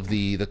got all of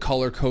the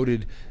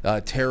color-coded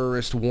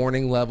terrorist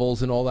warning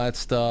levels and all that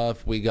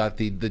stuff. We got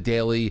the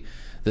daily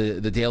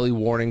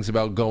warnings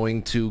about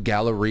going to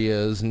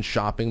gallerias and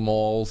shopping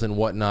malls and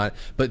whatnot,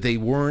 but they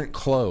weren't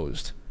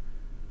closed.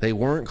 They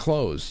weren't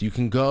closed. You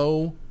can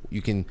go.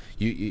 You can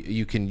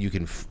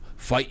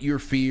fight your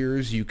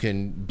fears. You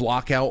can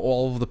block out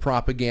all of the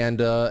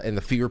propaganda and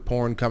the fear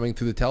porn coming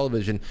through the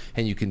television,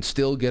 and you can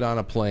still get on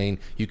a plane.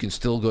 You can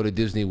still go to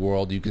Disney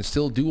World. You can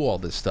still do all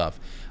this stuff.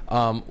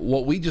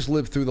 What we just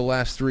lived through the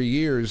last 3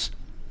 years,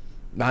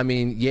 I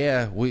mean,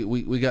 yeah,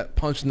 we got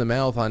punched in the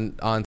mouth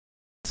on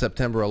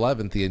September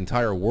 11th. The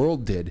entire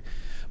world did.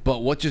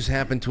 But what just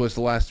happened to us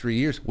the last 3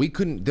 years? We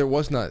couldn't. There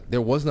was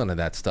none of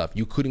that stuff.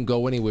 You couldn't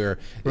go anywhere.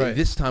 Right.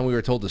 This time we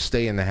were told to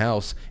stay in the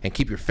house and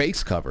keep your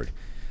face covered.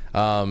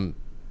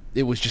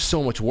 It was just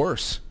so much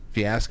worse, if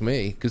you ask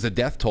me, because the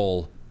death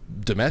toll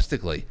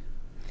domestically.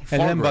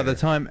 And then by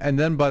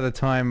the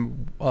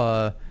time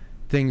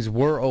things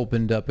were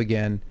opened up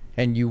again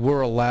and you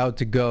were allowed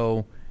to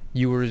go,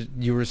 you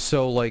were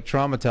so like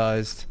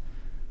traumatized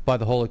by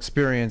the whole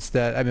experience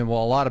that, I mean,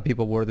 well, a lot of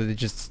people were, that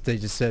they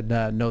just said,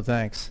 nah, no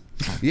thanks.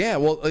 Yeah,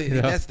 well,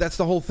 that's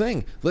the whole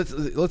thing.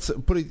 Let's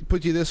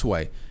put you this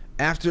way.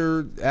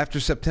 After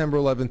September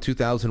 11,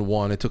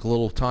 2001, it took a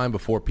little time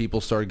before people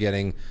started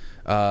getting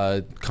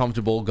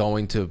comfortable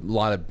going to a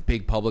lot of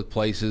big public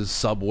places,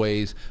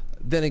 subways.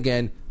 Then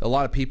again, a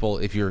lot of people,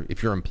 if you're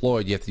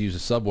employed, you have to use a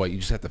subway. You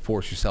just have to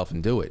force yourself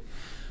and do it.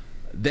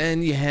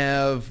 Then you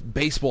have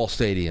baseball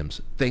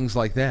stadiums, things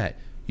like that.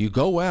 You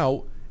go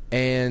out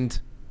and,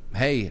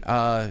 hey,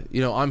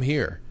 I'm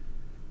here.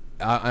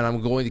 And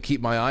I'm going to keep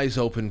my eyes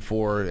open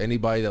for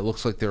anybody that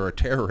looks like they're a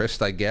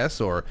terrorist, I guess,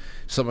 or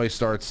somebody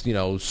starts,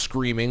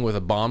 screaming with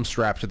a bomb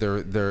strapped to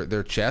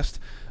their chest.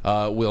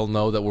 We'll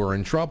know that we're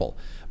in trouble.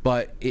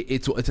 But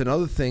it's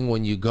another thing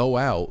when you go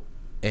out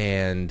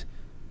and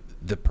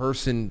the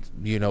person,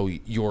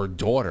 your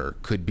daughter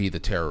could be the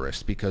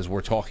terrorist because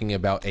we're talking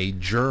about a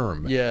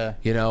germ. Yeah.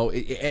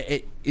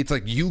 It's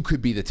like you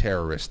could be the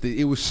terrorist.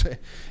 It was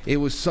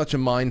such a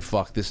mind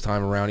fuck this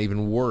time around,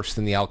 even worse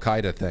than the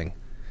Al-Qaeda thing.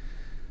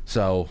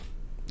 So,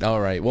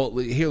 all right. Well,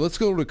 here, let's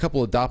go to a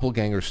couple of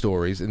doppelganger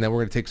stories, and then we're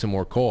going to take some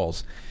more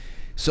calls.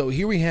 So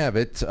here we have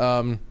it.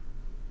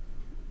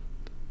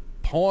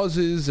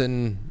 Pauses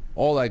and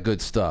all that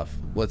good stuff.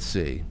 Let's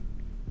see.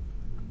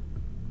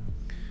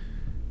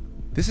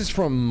 This is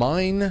from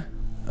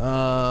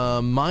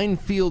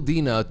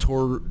Minefieldina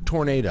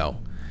Tornado.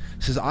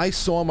 It says, I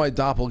saw my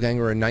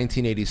doppelganger in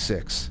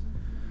 1986.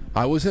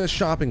 I was in a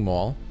shopping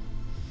mall,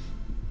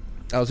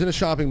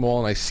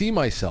 and I see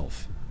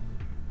myself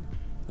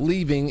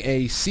leaving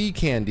a sea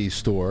candy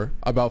store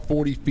about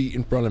 40 feet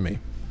in front of me.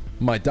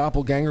 My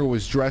doppelganger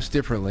was dressed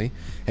differently,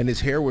 and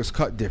his hair was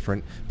cut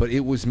different, but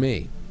it was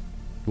me.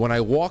 When I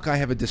walk, I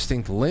have a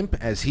distinct limp,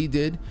 as he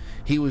did.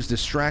 He was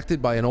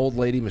distracted by an old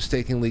lady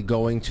mistakenly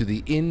going to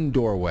the inn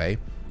doorway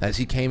as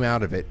he came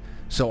out of it,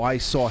 so I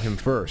saw him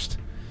first.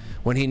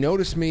 When he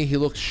noticed me, he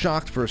looked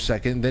shocked for a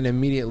second, then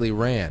immediately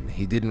ran.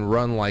 He didn't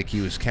run like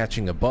he was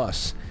catching a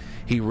bus.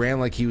 He ran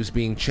like he was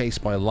being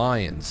chased by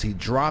lions. He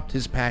dropped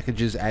his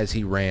packages as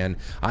he ran.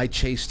 I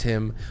chased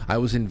him. I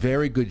was in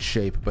very good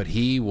shape, but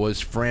he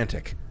was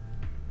frantic.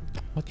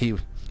 He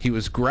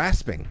was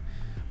grasping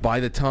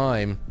by the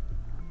time...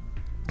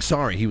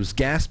 Sorry, he was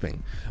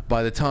gasping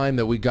by the time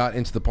that we got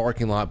into the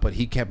parking lot, but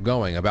he kept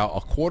going. About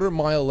a quarter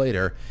mile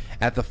later,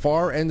 at the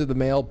far end of the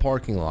mall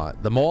parking lot,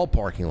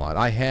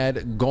 I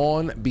had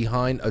gone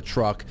behind a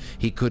truck.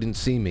 He couldn't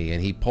see me,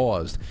 and he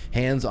paused,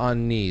 hands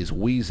on knees,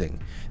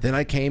 wheezing. Then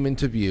I came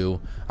into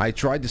view. I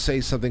tried to say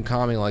something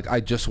calming like,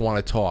 I just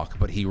want to talk,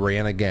 but he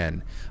ran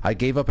again. I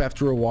gave up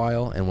after a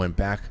while and went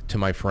back to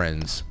my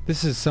friends.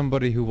 This is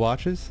somebody who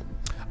watches?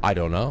 I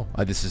don't know.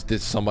 This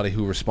is somebody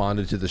who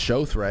responded to the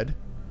show thread.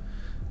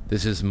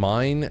 This is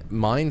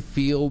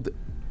minefield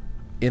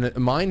in a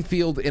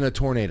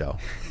tornado.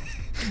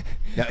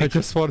 Now, I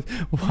just want.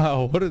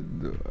 Wow, what a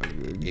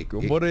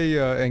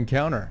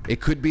encounter! It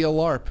could be a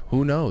LARP.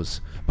 Who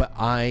knows? But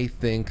I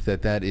think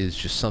that is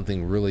just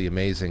something really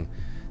amazing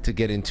to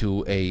get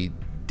into a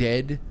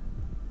dead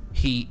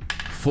heat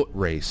foot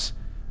race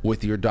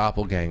with your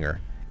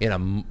doppelganger in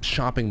a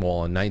shopping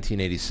mall in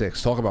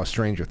 1986. Talk about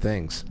Stranger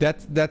Things.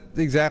 That's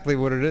exactly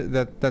what it is.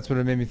 That's what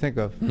it made me think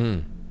of.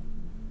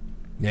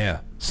 Yeah,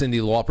 Cyndi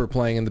Lauper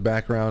playing in the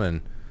background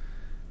and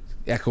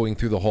echoing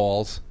through the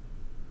halls.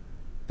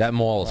 That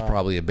mall is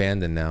probably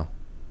abandoned now.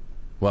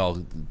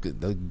 Well,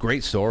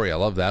 great story. I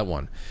love that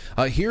one.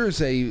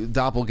 Here's a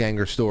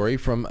doppelganger story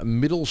from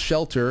Middle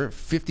Shelter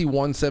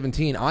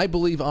 5117. I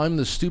believe I'm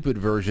the stupid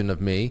version of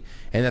me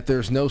and that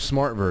there's no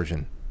smart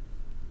version.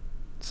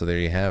 So there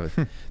you have it.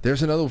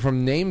 There's another one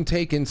from Name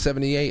Taken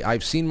 78.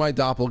 I've seen my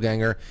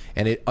doppelganger,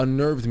 and it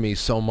unnerved me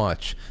so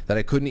much that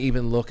I couldn't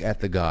even look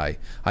at the guy.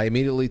 I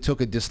immediately took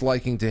a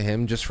disliking to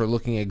him just for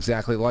looking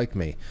exactly like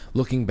me.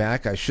 Looking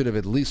back, I should have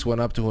at least went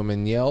up to him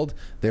and yelled,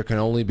 "There can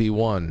only be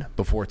one,"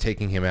 before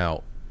taking him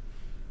out.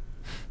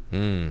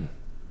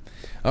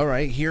 All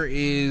right, here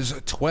is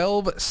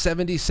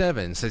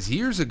 1277. Says,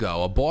 years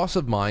ago, a boss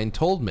of mine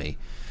told me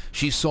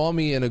she saw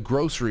me in a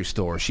grocery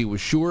store. She was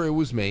sure it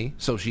was me,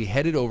 so she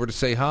headed over to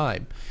say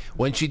hi.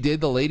 When she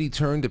did, the lady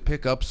turned to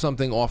pick up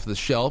something off the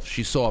shelf.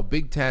 She saw a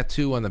big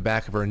tattoo on the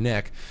back of her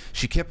neck.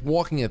 She kept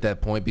walking at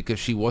that point because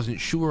she wasn't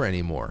sure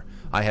anymore.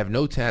 I have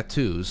no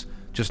tattoos,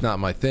 just not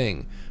my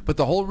thing. But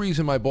the whole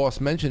reason my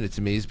boss mentioned it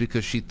to me is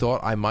because she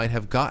thought I might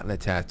have gotten a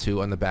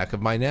tattoo on the back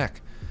of my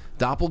neck.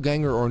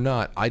 Doppelganger or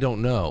not, I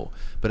don't know.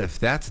 But if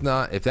that's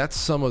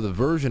some other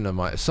version of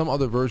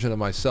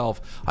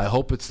myself, I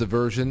hope it's the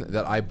version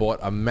that I bought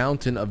a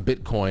mountain of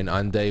Bitcoin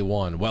on day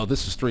one. Well,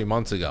 this is 3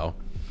 months ago.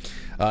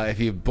 If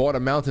you bought a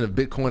mountain of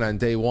Bitcoin on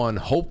day one,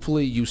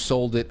 hopefully you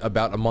sold it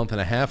about a month and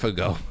a half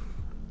ago,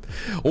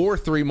 or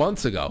 3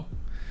 months ago,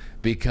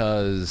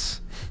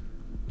 because,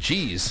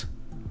 geez.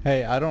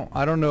 Hey, I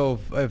don't know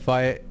if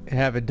I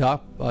have a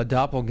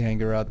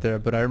doppelganger out there,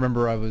 but I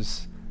remember I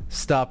was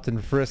stopped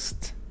and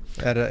frisked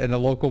in a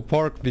local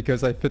park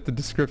because I fit the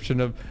description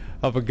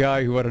of a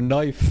guy who had a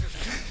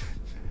knife.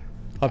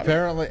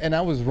 Apparently, and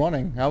I was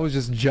running. I was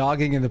just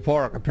jogging in the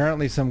park.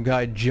 Apparently some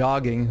guy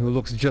jogging who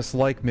looks just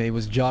like me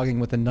was jogging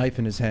with a knife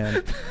in his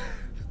hand.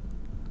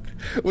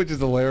 Which is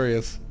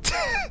hilarious.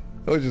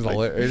 It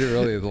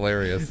really is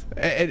hilarious.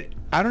 And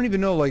I don't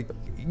even know,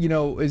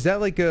 is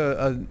that like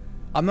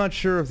I'm not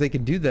sure if they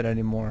can do that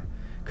anymore.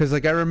 Because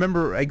I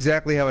remember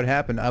exactly how it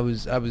happened. I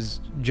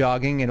was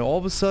jogging, and all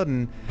of a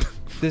sudden,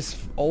 this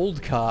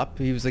old cop.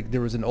 He was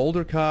there was an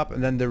older cop,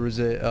 and then there was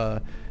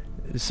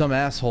some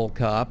asshole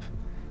cop,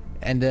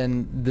 and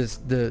then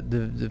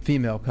the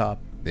female cop.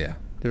 Yeah.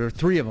 There were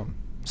 3 of them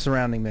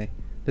surrounding me.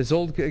 This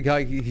old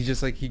guy, he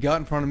just like, he got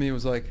in front of me and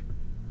was like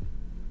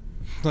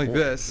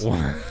this.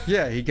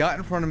 Yeah, he got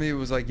in front of me. It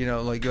was like, you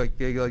know, like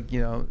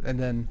you know, and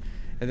then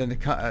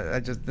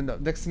the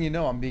next thing you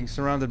know, I'm being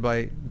surrounded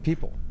by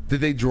people.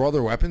 Did they draw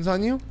their weapons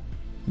on you?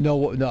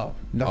 No,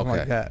 nothing Okay.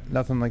 like that.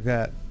 Nothing like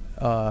that.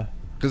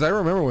 Because I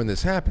remember when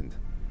this happened.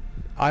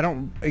 I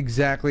don't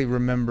exactly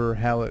remember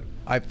how it.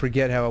 I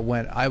forget how it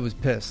went. I was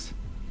pissed.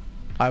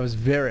 I was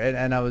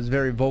and I was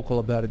very vocal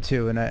about it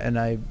too. And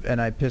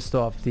I pissed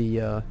off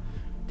the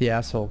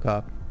asshole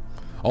cop.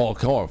 Oh,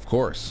 of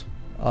course.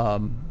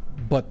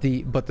 But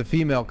the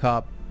female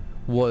cop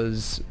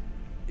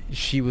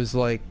she was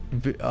like,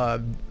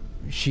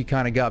 she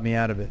kind of got me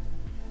out of it.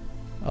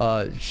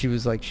 She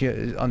was like,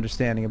 she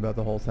understanding about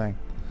the whole thing,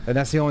 and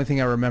that's the only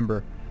thing I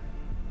remember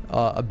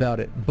about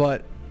it.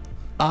 But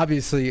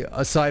obviously,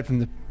 aside from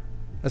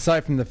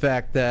the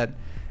fact that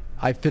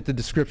I fit the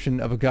description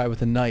of a guy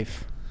with a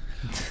knife.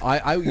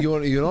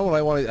 You know what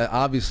I want to,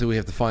 obviously we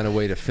have to find a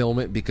way to film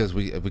it because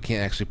we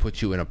can't actually put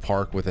you in a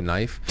park with a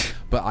knife,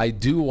 but I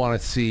do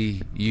want to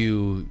see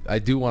you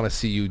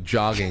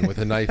jogging with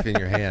a knife in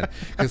your hand,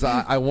 because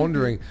I'm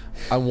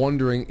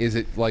wondering is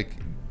it like,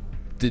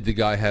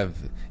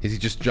 is he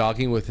just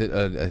jogging with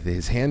it,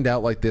 his hand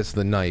out like this,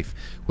 the knife,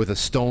 with a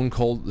stone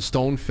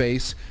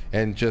face,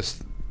 and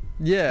just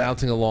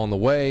bouncing along the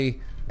way?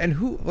 And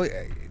who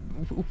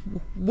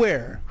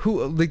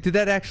did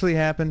that actually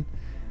happen?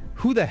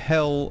 Who the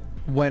hell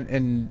went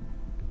and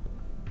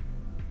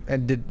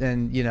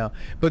you know?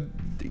 But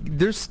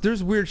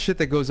there's weird shit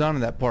that goes on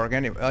in that park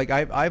anyway. Like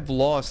I've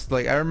lost,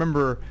 like, I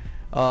remember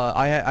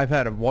I've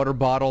had a water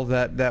bottle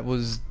that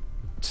was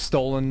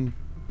stolen.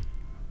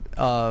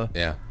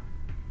 Yeah.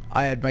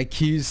 I had my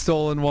keys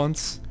stolen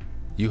once.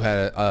 You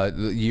had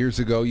years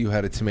ago. You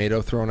had a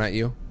tomato thrown at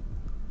you.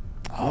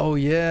 Oh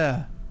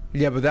yeah,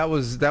 but that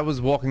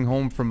was walking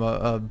home from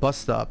a bus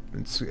stop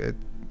at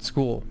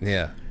school.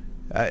 Yeah.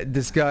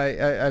 This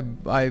guy,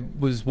 I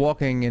was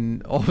walking,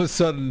 and all of a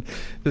sudden,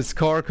 this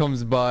car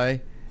comes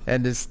by,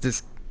 and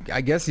this I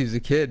guess he was a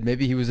kid.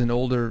 Maybe he was an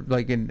older,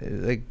 like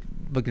an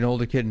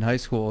older kid in high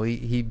school.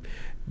 He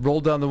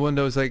rolled down the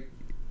window. It's like,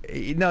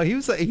 no,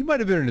 he might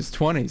have been in his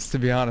 20s, to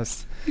be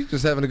honest. He's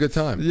just having a good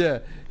time. Yeah,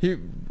 he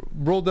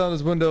rolled down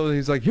his window, and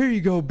he's like, "Here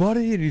you go,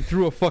 buddy," and he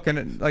threw a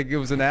fucking, like it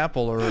was an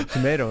apple or a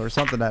tomato or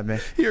something at me.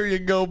 Here you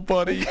go,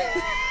 buddy.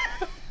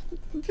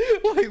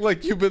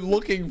 like you've been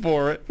looking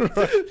for it.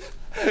 Right.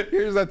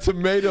 Here's that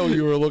tomato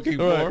you were looking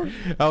for. Right.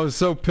 I was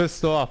so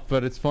pissed off,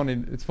 but it's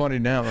funny. It's funny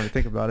now when I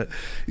think about it.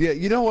 Yeah,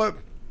 you know what?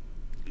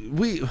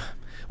 We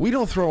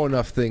don't throw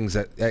enough things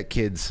at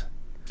kids.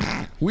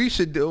 We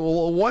should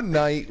one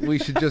night we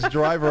should just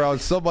drive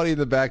around, somebody in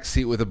the back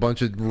seat with a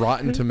bunch of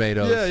rotten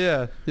tomatoes.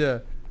 Yeah.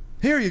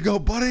 Here you go,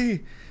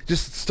 buddy.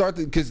 Just start,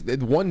 because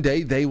one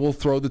day they will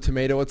throw the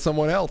tomato at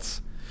someone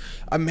else.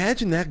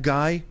 Imagine that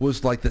guy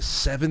was like the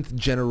seventh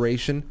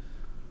generation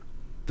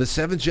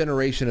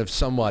of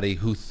somebody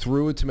who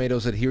threw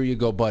tomatoes at "Here you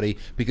go, buddy,"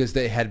 because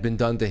they had been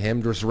done to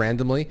him just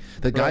randomly.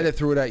 The guy that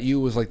threw it at you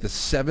was like the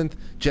 7th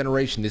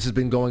generation. This has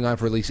been going on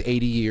for at least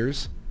 80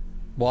 years.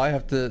 Well, I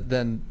have to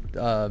then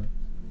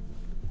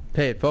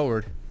pay it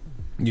forward.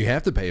 You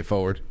have to pay it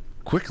forward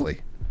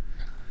quickly,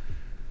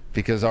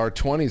 because our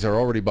 20s are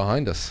already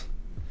behind us.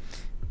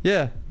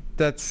 Yeah,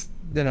 that's,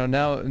 you know,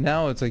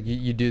 now it's like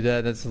you do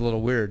that. That's a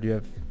little weird. You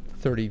have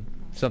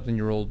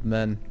 30-something-year-old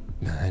men.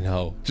 I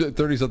know.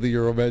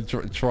 30-something-year-old men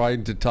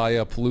trying to tie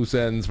up loose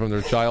ends from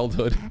their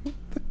childhood.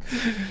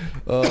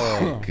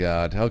 Oh,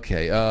 God.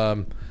 Okay.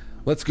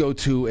 Let's go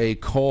to a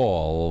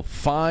call.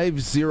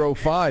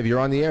 505. You're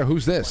on the air.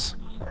 Who's this?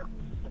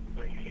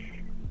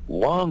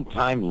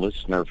 Long-time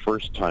listener,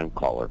 first-time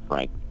caller,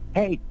 Frank.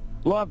 Hey,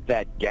 loved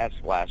that guest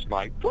last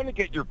night. Want to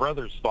get your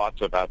brother's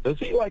thoughts about this.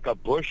 Is he like a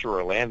bush or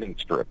a landing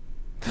strip?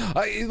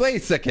 Wait a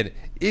second.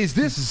 Is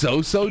this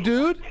Zoso,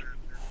 dude?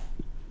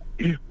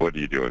 What are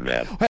you doing,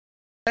 man?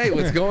 Hey,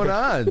 what's going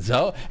on?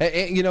 So,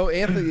 you know,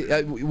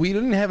 Anthony, we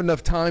didn't have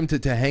enough time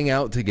to hang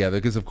out together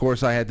because, of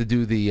course, I had to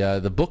do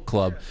the book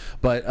club.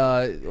 But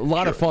a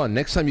lot of fun.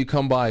 Next time you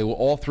come by,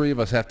 all three of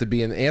us have to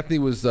be in. Anthony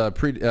was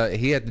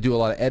he had to do a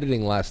lot of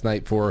editing last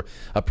night for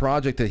a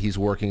project that he's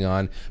working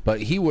on.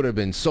 But he would have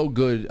been so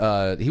good.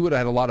 He would have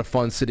had a lot of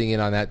fun sitting in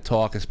on that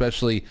talk,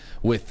 especially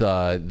with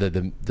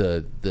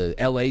the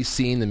L.A.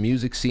 scene, the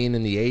music scene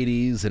in the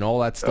 '80s, and all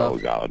that stuff. Oh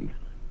God.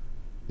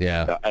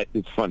 Yeah.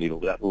 It's funny.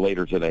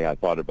 Later today, I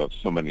thought about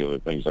so many other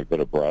things I could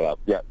have brought up.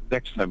 Yeah,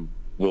 next time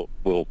we'll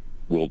do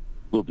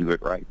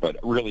it right. But I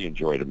really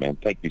enjoyed it, man.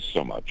 Thank you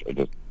so much. I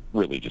just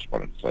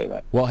wanted to say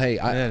that. Well, hey,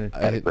 I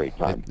had a great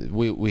time.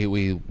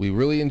 We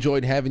really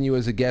enjoyed having you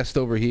as a guest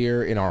over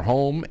here in our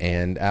home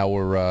and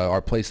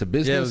our place of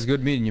business. Yeah, it was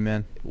good meeting you,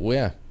 man.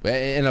 Yeah,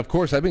 and of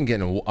course, I've been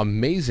getting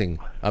amazing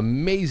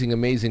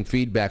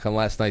feedback on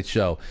last night's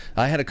show.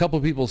 I had a couple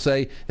of people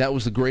say that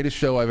was the greatest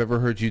show I've ever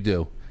heard you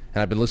do.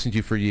 And I've been listening to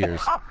you for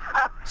years.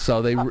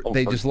 So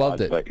they just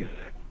loved it.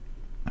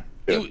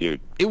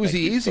 It was the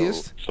thank you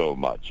easiest. so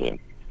much. And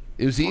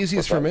It was the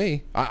easiest for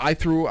me. I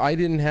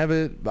didn't have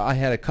it. I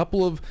had a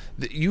couple of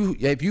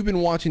if you've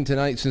been watching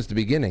tonight since the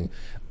beginning,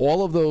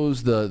 all of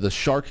those the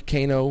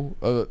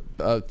Sharkcano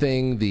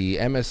thing, the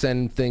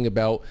MSN thing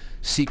about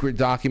secret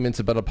documents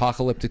about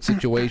apocalyptic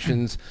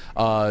situations,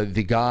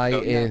 the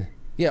guy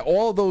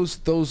all of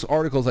those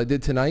articles I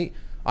did tonight,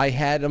 I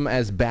had them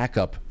as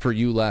backup for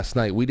you last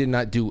night. We did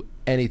not do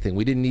anything.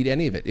 We didn't need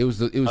any of it. It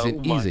was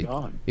easy.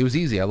 God. It was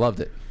easy. I loved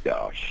it.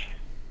 Gosh.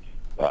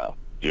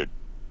 Dude,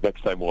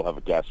 next time we'll have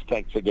a guest.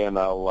 Thanks again.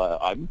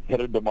 I'm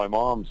headed to my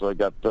mom's. I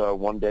got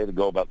one day to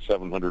go about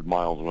 700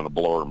 miles. I'm going to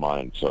blow her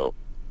mind. So,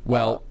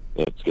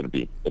 it's going to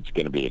be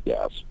a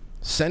gas.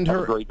 Send Have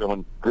her. a great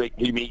one. Great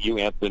to meet you,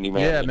 Anthony.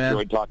 Man, Yeah, man.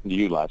 Enjoyed talking to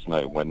you last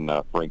night when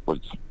Frank was.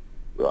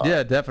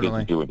 Yeah,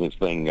 definitely. Doing his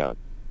thing.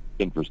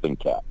 Interesting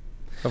cat.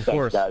 Of Thanks,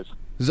 course. guys.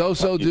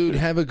 Zoso, You dude, too.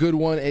 have a good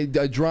one.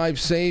 Drive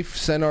safe.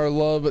 Send our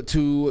love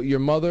to your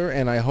mother,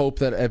 and I hope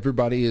that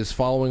everybody is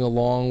following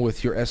along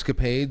with your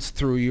escapades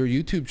through your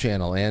YouTube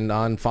channel and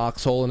on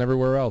Foxhole and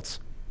everywhere else.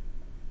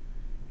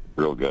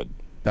 Real good.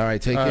 All right,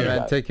 take All right, care.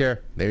 man, take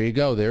care. There you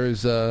go.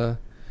 There's the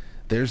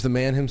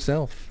man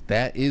himself.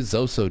 That is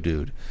Zoso,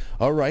 dude.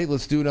 All right,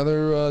 let's do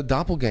another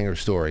doppelganger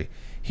story.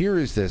 Here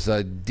is this. Where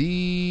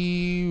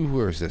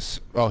is this?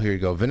 Oh, here you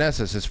go.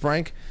 Vanessa says,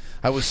 Frank,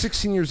 I was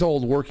 16 years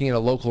old working at a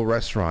local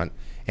restaurant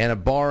and a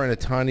bar in a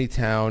tiny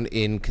town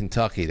in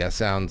Kentucky.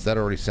 That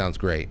already sounds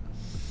great.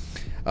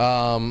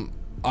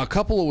 A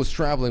couple was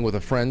traveling with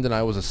a friend, and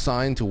I was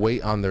assigned to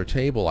wait on their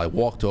table. I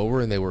walked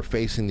over, and they were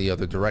facing the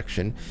other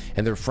direction,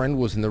 and their friend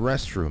was in the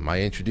restroom.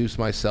 I introduced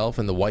myself,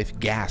 and the wife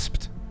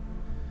gasped.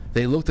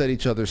 They looked at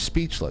each other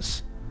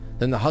speechless.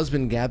 Then the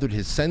husband gathered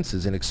his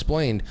senses and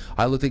explained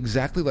I looked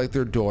exactly like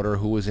their daughter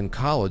who was in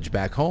college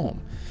back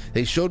home.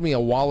 They showed me a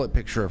wallet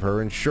picture of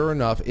her, and sure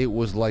enough, it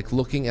was like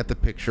looking at the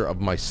picture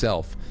of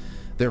myself.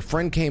 Their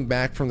friend came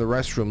back from the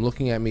restroom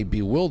looking at me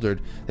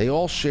bewildered. They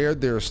all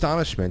shared their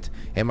astonishment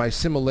and my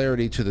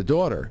similarity to the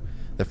daughter.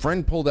 The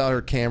friend pulled out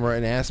her camera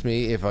and asked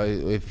me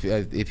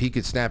if he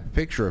could snap a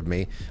picture of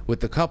me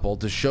with the couple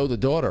to show the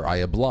daughter. I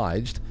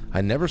obliged.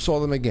 I never saw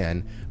them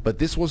again, but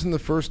this wasn't the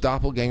first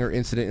doppelganger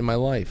incident in my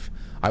life.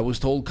 I was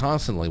told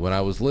constantly when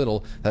I was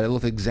little that I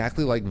looked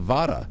exactly like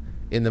Vada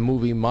in the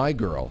movie My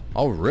Girl.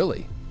 Oh,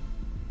 really?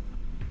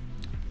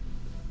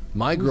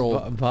 My Girl.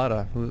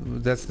 Vada.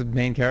 That's the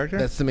main character?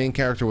 That's the main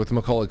character with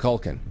Macaulay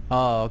Culkin.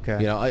 Oh, okay.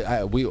 You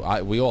know,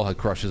 we all had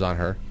crushes on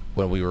her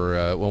when we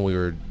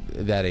were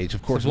that age.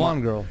 Of course, It's a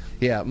blonde girl.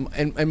 Yeah,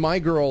 and My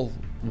Girl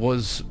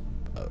was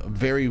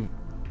very.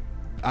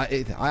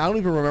 I don't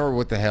even remember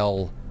what the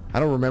hell. I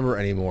don't remember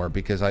anymore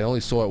because I only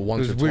saw it It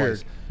once was or weird.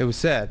 twice. It was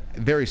sad.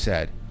 Very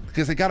sad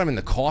because they got him in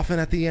the coffin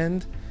at the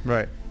end.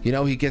 Right. You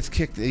know, he gets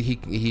kicked.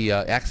 He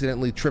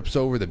accidentally trips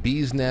over the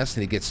bee's nest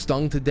and he gets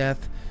stung to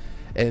death.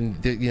 And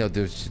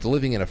there's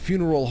living in a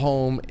funeral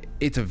home.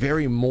 It's a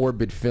very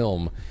morbid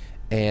film,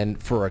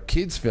 and for a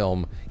kids'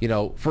 film,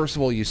 first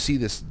of all, you see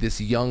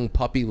this young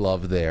puppy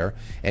love there,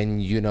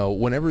 and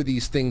whenever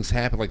these things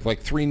happen, like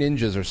Three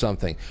Ninjas or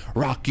something,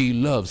 Rocky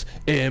loves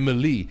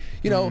Emily.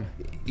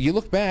 You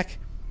look back.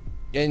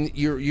 And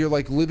you're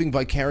like living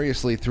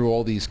vicariously through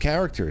all these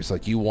characters.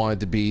 Like you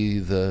wanted to be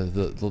the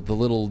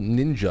little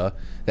ninja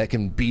that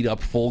can beat up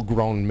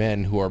full-grown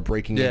men who are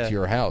breaking into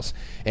your house.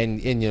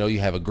 And you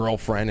have a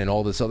girlfriend and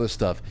all this other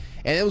stuff.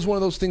 And it was one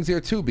of those things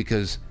there too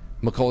because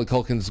Macaulay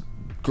Culkin's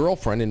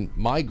girlfriend and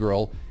My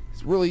Girl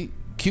is a really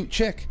cute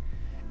chick.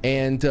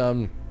 And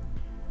then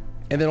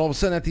all of a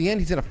sudden at the end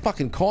he's in a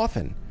fucking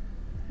coffin.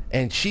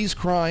 And she's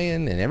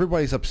crying and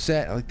everybody's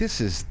upset. Like this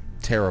is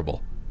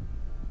terrible.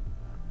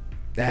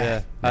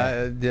 Yeah.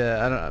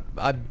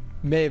 I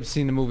may have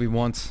seen the movie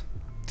once.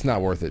 It's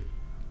not worth it.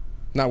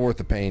 Not worth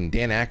the pain.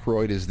 Dan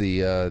Aykroyd is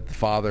the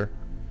father.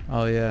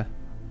 Oh, yeah.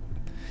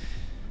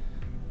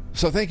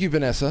 So thank you,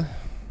 Vanessa.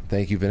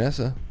 Thank you,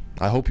 Vanessa.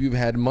 I hope you've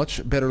had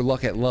much better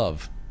luck at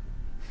love.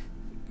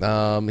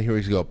 Here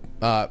we go.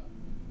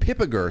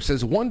 Pippiger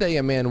says, one day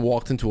a man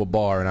walked into a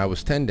bar and I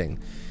was tending.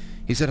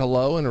 He said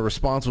hello and the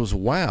response was,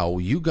 wow,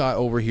 you got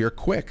over here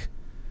quick.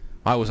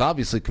 I was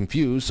obviously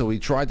confused, so he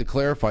tried to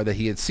clarify that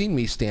he had seen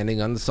me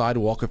standing on the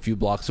sidewalk a few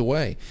blocks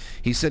away.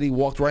 He said he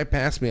walked right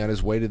past me on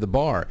his way to the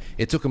bar.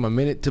 It took him a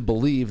minute to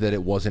believe that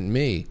it wasn't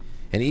me.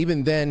 And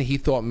even then, he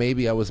thought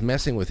maybe I was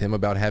messing with him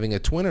about having a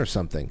twin or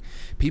something.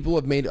 People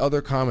have made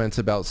other comments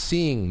about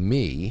seeing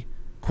me,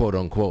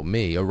 quote-unquote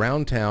me,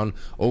 around town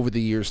over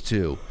the years,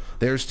 too.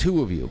 There's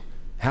two of you.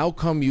 How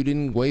come you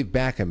didn't wave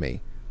back at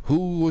me?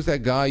 Who was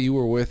that guy you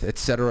were with,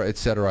 etc.,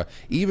 etc.,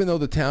 even though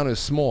the town is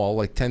small,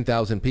 like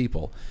 10,000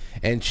 people,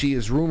 and she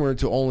is rumored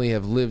to only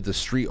have lived a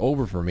street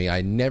over from me.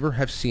 I never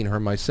have seen her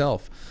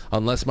myself,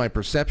 unless my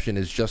perception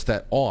is just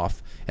that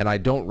off, and I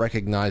don't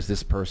recognize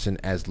this person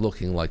as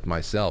looking like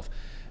myself.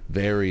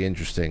 Very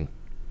interesting.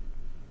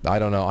 I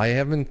don't know. I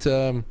haven't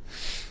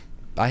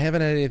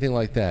had anything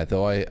like that,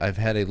 though. I've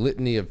had a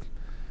litany of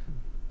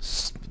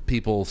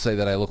people say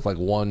that I look like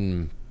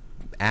one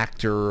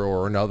actor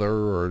or another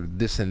or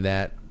this and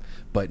that.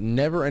 But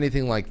never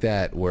anything like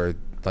that where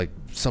like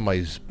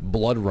somebody's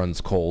blood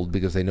runs cold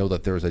because they know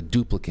that there's a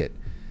duplicate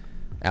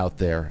out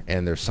there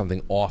and there's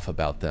something off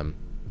about them.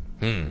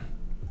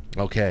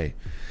 Okay.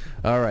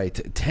 All right.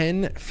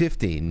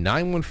 1050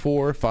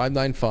 914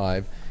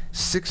 595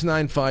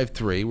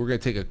 6953. We're going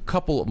to take a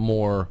couple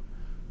more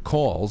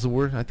calls,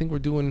 and I think we're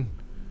doing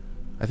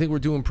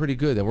pretty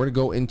good. And we're going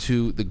to go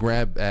into the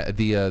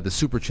the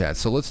super chat.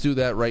 So let's do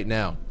that right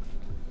now.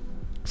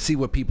 See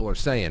what people are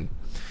saying.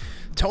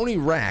 Tony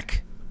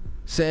Rack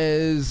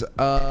says,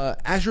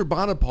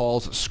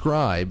 Ashurbanipal's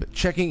scribe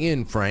checking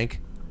in, Frank.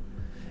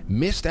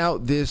 Missed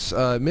out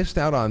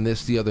on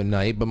this the other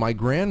night, but my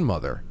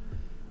grandmother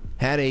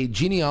had a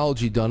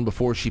genealogy done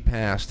before she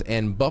passed,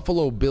 and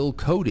Buffalo Bill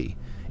Cody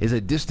is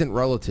a distant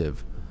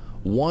relative.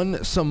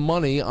 Won some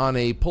money on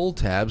a pull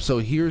tab, so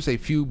here's a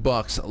few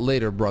bucks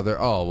later, brother.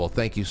 Oh, well,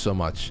 thank you so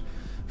much.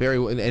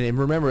 And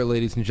remember,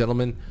 ladies and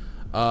gentlemen,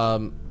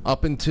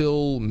 up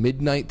until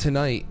midnight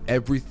tonight,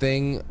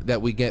 everything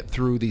that we get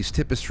through these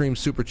Tipistream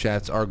Super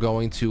Chats are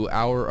going to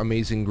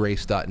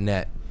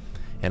ouramazinggrace.net,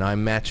 and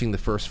I'm matching the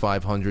first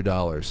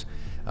 $500.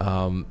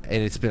 And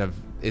it's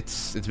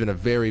been a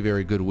very,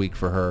 very good week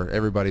for her.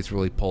 Everybody's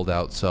really pulled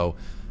out, so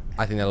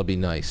I think that'll be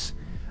nice.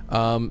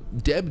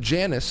 Deb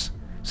Janice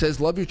says,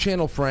 love your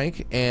channel,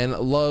 Frank, and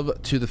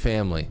love to the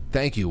family.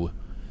 Thank you.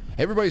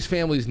 Everybody's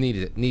families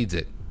needs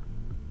it.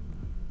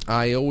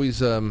 I always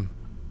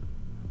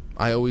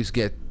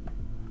get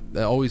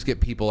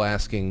people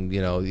asking,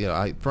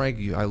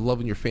 Frank, I love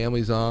when your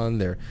family's on.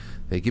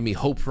 They give me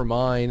hope for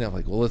mine. I'm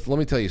like, well, let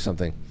me tell you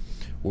something.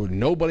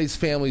 Nobody's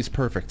family is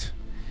perfect,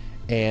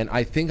 and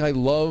I think I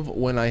love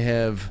when I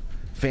have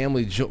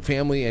family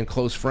and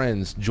close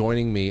friends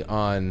joining me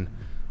on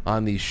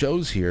these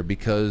shows here,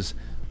 because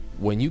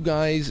when you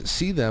guys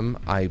see them,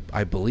 I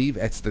believe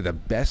it's the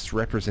best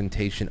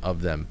representation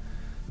of them.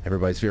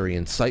 Everybody's very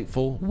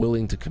insightful,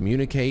 willing to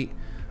communicate.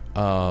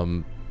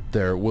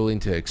 They're willing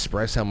to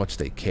express how much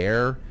they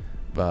care,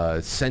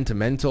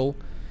 sentimental.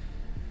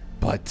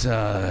 But,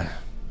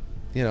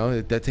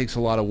 that takes a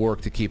lot of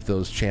work to keep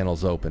those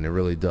channels open. It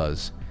really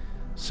does.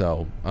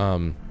 So,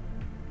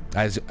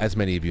 as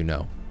many of you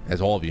know,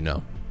 as all of you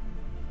know.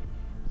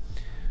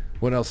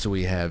 What else do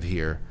we have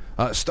here?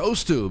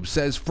 Stostube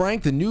says,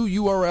 Frank, the new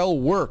URL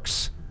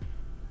works.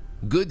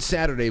 Good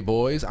Saturday,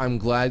 boys. I'm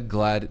glad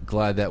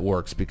that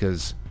works,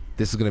 because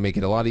this is going to make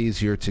it a lot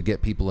easier to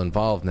get people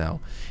involved now.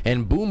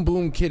 And Boom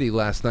Boom Kitty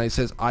last night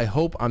says, I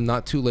hope I'm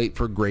not too late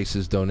for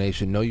Grace's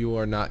donation. No, you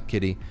are not,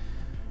 Kitty.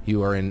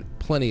 You are in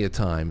plenty of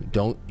time.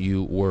 Don't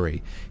you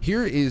worry.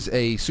 Here is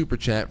a super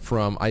chat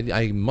from, I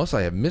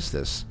have missed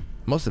this.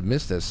 Must have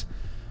missed this.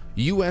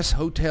 U.S.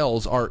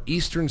 hotels are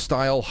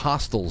Eastern-style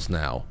hostels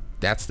now.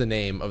 That's the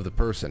name of the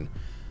person,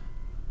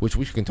 which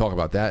we can talk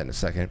about that in a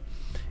second.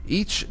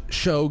 Each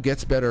show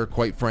gets better,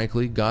 quite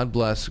frankly. God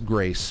bless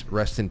Grace.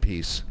 Rest in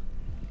peace.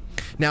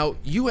 Now,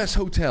 U.S.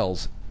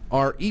 hotels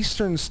are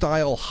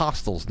Eastern-style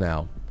hostels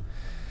now.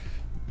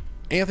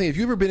 Anthony, have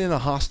you ever been in a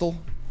hostel?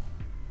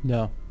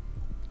 No.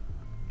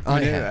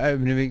 I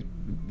mean,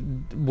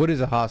 what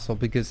is a hostel?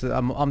 Because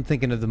I'm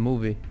thinking of the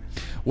movie.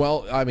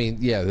 Well, I mean,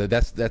 yeah,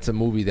 that's a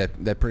movie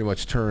that pretty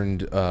much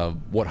turned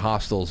what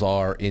hostels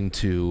are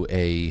into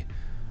a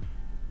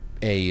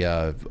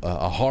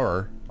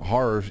horror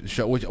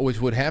show,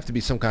 which would have to be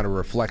some kind of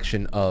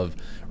reflection of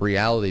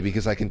reality,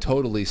 because I can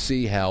totally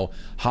see how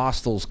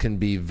hostels can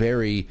be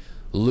very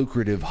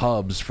lucrative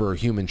hubs for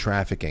human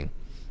trafficking,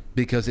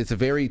 because it's a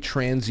very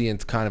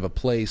transient kind of a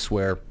place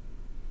where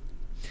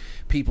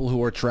people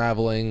who are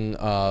traveling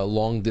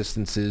long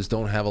distances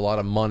don't have a lot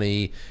of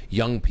money,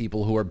 young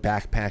people who are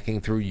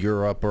backpacking through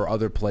Europe or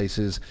other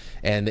places,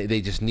 and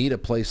they just need a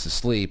place to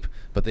sleep,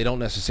 but they don't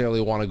necessarily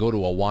want to go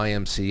to a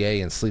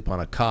YMCA and sleep on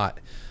a cot.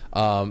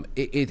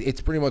 It's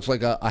pretty much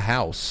like a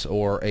house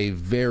or a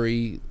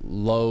very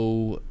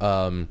low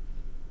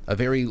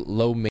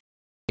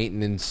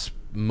maintenance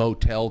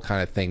motel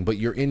kind of thing, but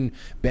you're in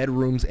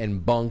bedrooms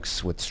and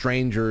bunks with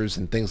strangers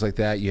and things like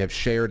that. You have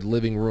shared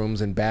living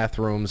rooms and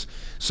bathrooms,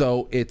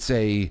 so it's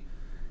a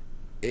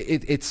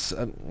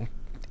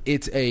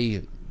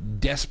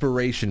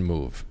desperation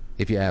move,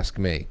 if you ask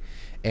me.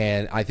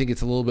 And I think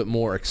it's a little bit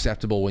more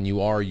acceptable when you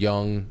are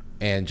young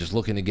and just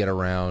looking to get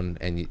around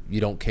and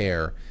you don't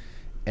care,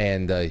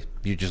 and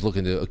you're just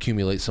looking to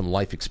accumulate some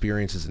life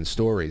experiences and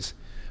stories.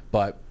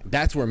 But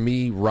that's where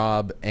me,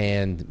 Rob,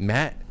 and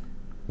Matt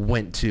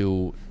went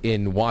to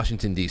in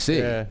Washington, D.C.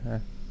 Yeah.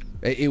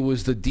 It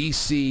was the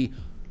D.C.,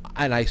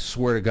 and I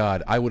swear to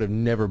God, I would have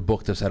never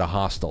booked us at a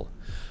hostel.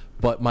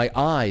 But my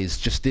eyes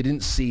just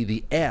didn't see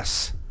the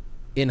S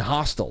in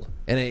hostel.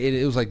 And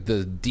it was like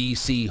the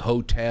D.C.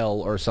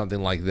 hotel or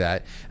something like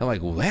that. I'm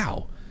like,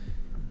 wow,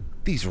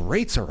 these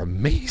rates are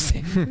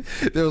amazing.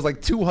 There was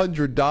like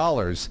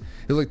 $200.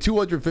 It was like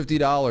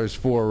 $250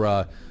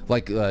 for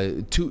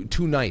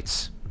two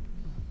nights.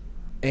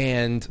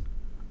 And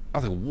I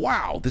was like,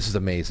 wow, this is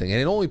amazing.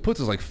 And it only puts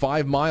us like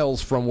 5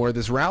 miles from where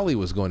this rally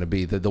was going to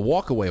be, the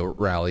walkaway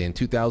rally in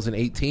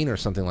 2018 or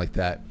something like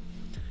that.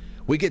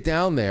 We get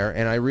down there,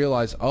 and I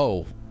realize,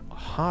 oh,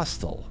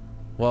 hostel.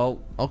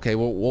 Well, okay.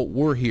 Well,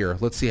 we're here.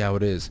 Let's see how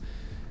it is.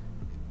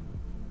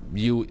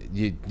 You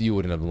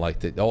wouldn't have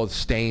liked it. All the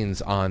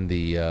stains on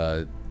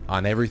the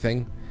on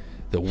everything.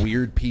 The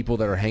weird people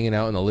that are hanging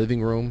out in the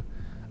living room.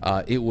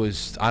 It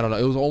was, I don't know.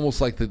 It was almost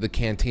like the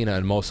cantina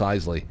in Mos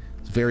Eisley.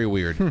 It's very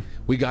weird.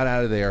 We got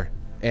out of there,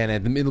 and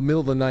at the middle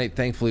of the night,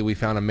 thankfully, we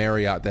found a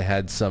Marriott that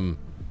had some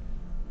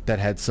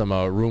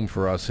room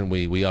for us, and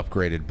we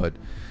upgraded. But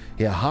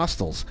yeah,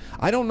 hostels.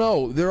 I don't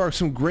know. There are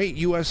some great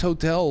U.S.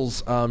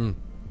 hotels.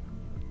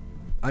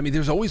 I mean,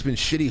 there's always been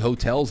shitty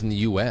hotels in the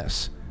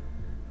U.S.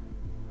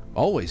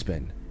 Always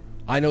been.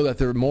 I know that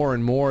there are more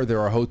and more.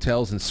 There are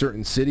hotels in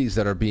certain cities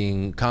that are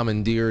being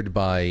commandeered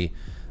by,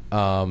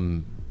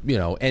 NGOs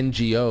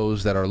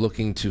that are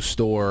looking to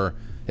store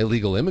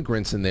illegal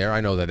immigrants in there. I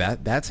know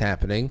that's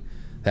happening.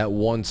 That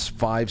once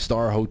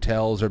 5-star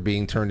hotels are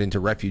being turned into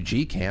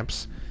refugee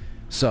camps.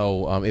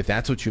 So if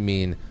that's what you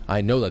mean,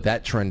 I know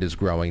that trend is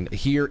growing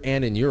here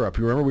and in Europe.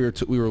 You remember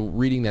we were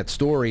reading that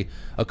story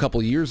a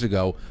couple years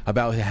ago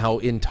about how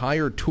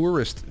entire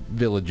tourist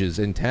villages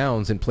and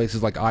towns in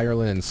places like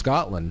Ireland and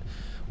Scotland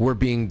were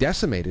being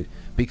decimated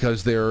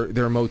because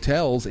their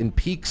motels in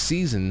peak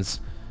tourist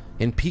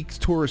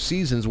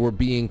seasons were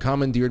being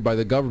commandeered by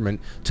the government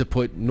to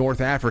put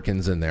North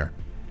Africans in there.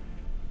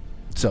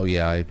 So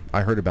yeah,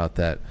 I heard about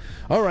that.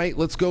 All right,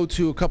 let's go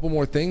to a couple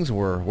more things.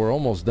 We're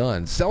almost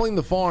done. Selling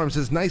the Farm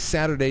says, nice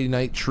Saturday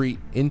night treat.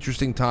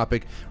 Interesting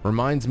topic.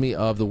 Reminds me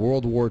of the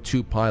World War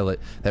II pilot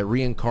that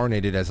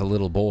reincarnated as a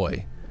little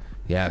boy.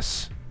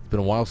 Yes, it's been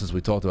a while since we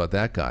talked about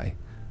that guy.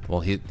 Well,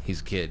 he's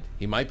a kid.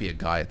 He might be a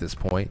guy at this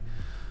point.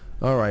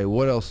 All right,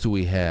 what else do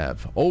we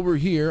have? Over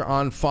here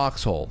on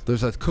Foxhole,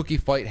 there's a cookie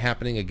fight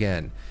happening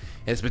again.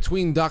 It's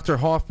between Dr.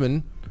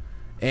 Hoffman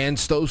and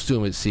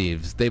Stostube, it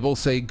seems. They both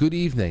say, good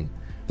evening.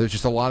 There's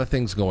just a lot of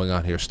things going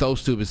on here.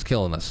 Stostube is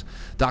killing us.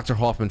 Dr.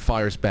 Hoffman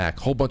fires back.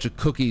 Whole bunch of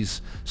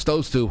cookies.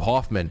 Stostube,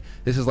 Hoffman.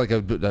 This is like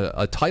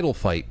a title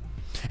fight.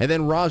 And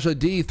then Raja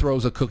D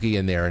throws a cookie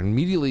in there and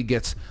immediately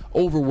gets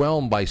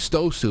overwhelmed by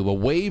Stostube. A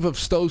wave of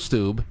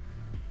Stostube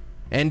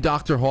and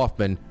Dr.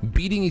 Hoffman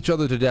beating each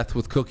other to death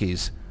with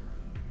cookies.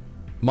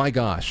 My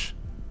gosh.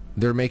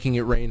 They're making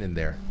it rain in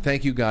there.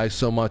 Thank you guys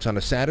so much on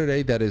a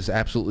Saturday. That is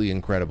absolutely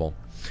incredible.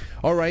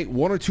 All right,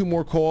 one or two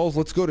more calls.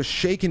 Let's go to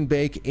Shake and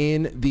Bake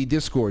in the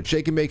Discord.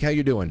 Shake and Bake, how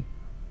you doing?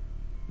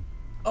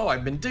 Oh,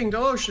 I've been dinged.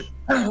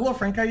 Hello,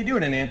 Frank. How you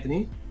doing? And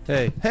Anthony.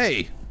 Hey.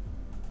 Hey.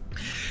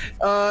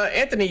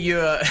 Anthony, you.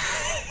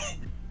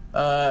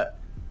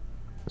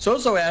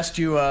 Sozo asked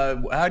you,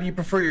 how do you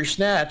prefer your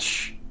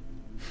snatch?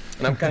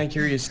 And I'm kind of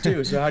curious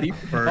too. So how do you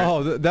prefer it?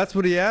 Oh, that's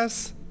what he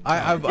asked?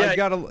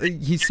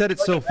 He said it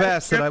so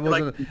fast that I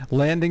wasn't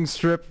landing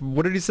strip.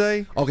 What did he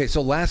say? Okay,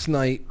 so last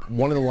night,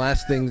 one of the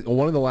last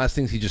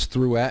things he just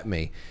threw at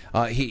me.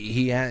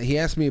 He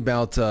asked me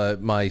about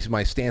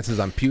my stances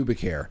on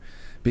pubic hair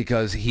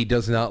because he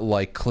does not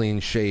like clean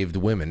shaved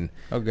women.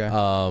 Okay.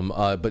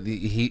 But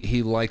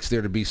he likes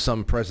there to be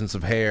some presence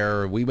of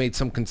hair. We made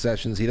some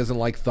concessions. He doesn't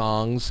like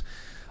thongs.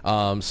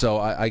 So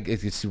I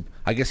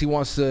guess he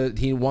wants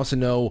to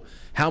know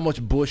how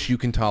much bush you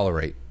can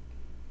tolerate.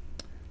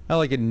 I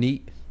like it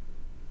neat.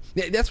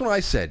 Yeah, that's what I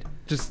said.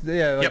 Just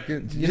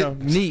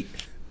neat.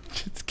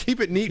 Just keep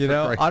it neat.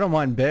 I don't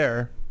mind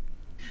bare.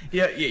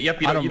 Yeah, yep.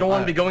 You don't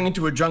want to be going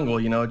into a jungle.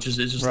 It's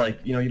just right.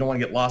 Like you don't want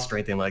to get lost or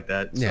anything like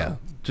that. So. Yeah,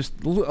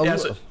 just a little.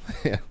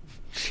 Yeah.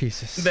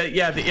 Jesus. But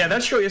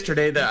that show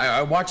yesterday that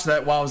I watched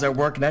that while I was at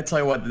work, and I tell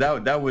you what,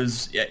 that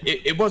was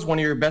it was one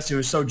of your best. It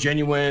was so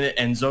genuine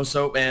and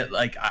so and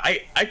like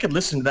I could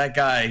listen to that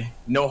guy,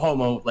 no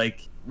homo,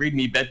 like read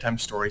me bedtime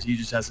stories. He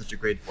just has such a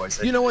great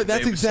voice. You know what?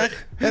 That's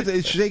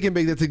Shake and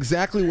Bake. That's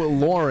exactly what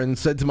Lauren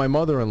said to my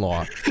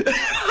mother-in-law.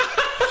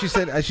 She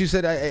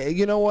said,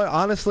 you know what?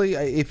 Honestly,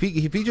 if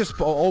he just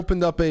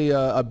opened up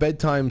a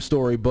bedtime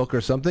story book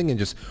or something and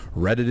just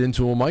read it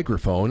into a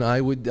microphone,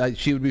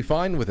 she would be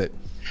fine with it.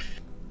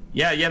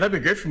 Yeah, that'd be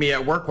great for me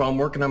at work while I'm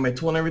working on my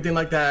tool and everything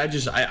like that.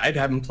 I'd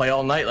have him play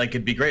all night. Like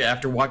it'd be great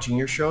after watching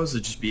your shows.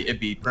 It'd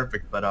be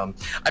perfect. But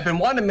I've been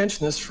wanting to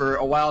mention this for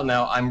a while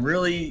now. I'm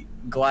really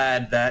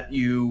glad that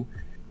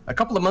a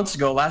couple of months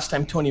ago, last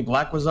time Tony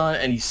Black was on,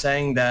 and he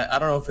sang that, I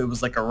don't know if it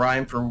was like a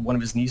rhyme for one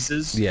of his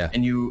nieces. Yeah.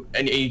 And you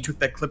took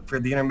that clip for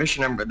the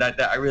intermission. That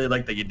I really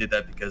like that you did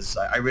that because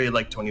I really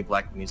like Tony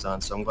Black when he's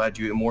on. So I'm glad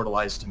you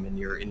immortalized him in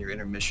your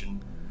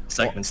intermission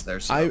segments there.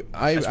 So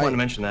I just wanted to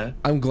mention that.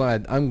 I'm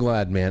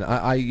glad, man.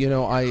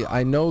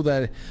 I know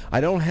that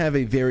I don't have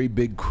a very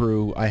big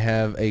crew. I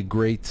have a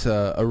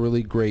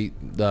really great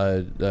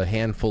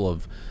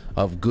handful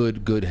of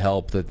good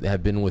help that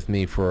have been with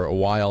me for a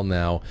while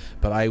now.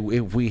 But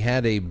if we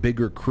had a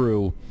bigger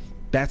crew,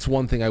 that's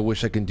one thing I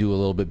wish I could do a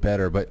little bit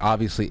better. But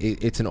obviously,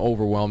 it's an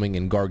overwhelming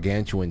and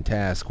gargantuan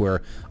task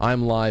where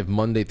I'm live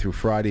Monday through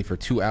Friday for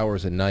 2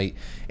 hours a night,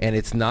 and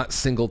it's not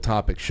single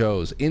topic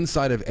shows.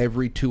 Inside of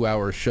every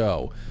 2-hour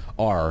show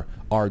are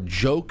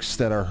jokes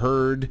that are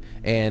heard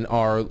and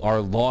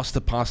are lost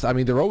to posterity. I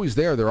mean, they're always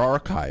there. They're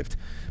archived,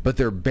 but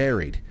they're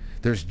buried.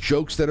 There's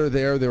jokes that are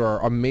there. There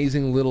are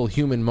amazing little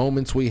human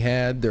moments we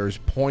had. There's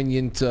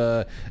poignant,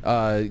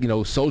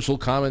 social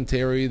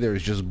commentary.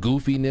 There's just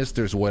goofiness.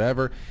 There's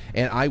whatever.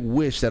 And I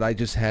wish that I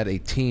just had a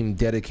team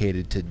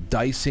dedicated to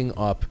dicing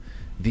up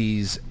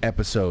these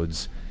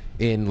episodes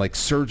in like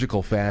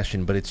surgical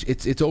fashion, but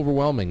it's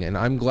overwhelming, and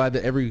I'm glad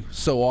that every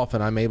so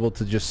often I'm able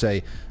to just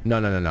say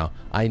no,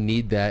 I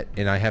need that,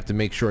 and I have to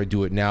make sure I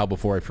do it now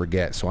before I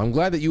forget. So I'm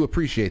glad that you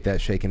appreciate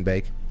that, Shake and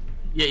Bake.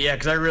 Yeah,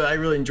 because I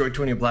really enjoy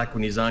Tony Black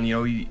when he's on. You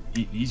know,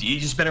 he's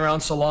just been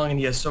around so long, and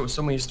he has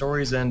so many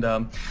stories. And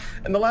the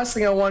last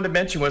thing I wanted to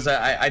mention was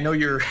I know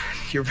you're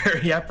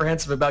very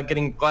apprehensive about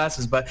getting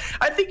glasses, but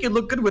I think you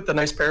look good with a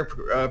nice pair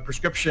of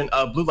prescription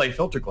blue light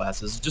filter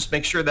glasses. Just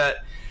make sure that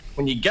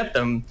when you get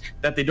them,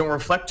 that they don't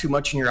reflect too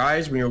much in your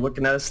eyes when you're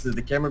looking at us through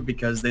the camera,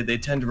 because they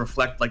tend to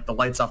reflect like the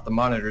lights off the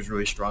monitors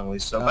really strongly.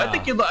 So I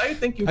think you look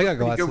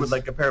pretty good with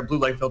like a pair of blue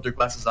light filter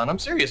glasses on. I'm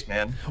serious,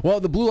 man.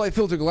 Well, the blue light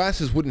filter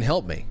glasses wouldn't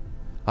help me.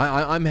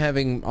 I'm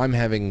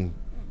having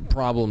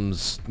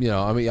problems. You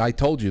know, I mean, I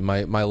told you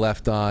my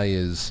left eye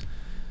is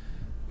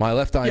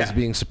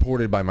being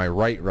supported by my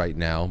right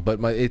now,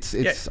 but it's.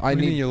 What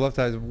do you mean your left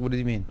eye? What do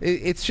you mean?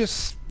 It's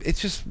just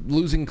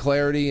losing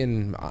clarity,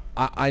 and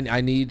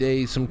I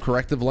need some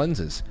corrective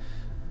lenses.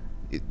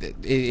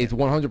 It's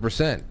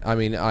 100%. I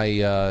mean,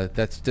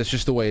 that's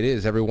just the way it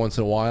is. Every once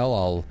in a while,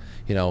 I'll,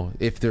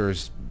 if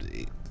there's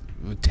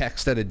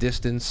text at a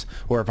distance,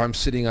 or if I'm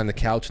sitting on the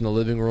couch in the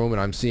living room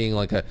and I'm seeing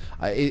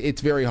it's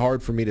very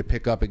hard for me to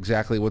pick up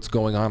exactly what's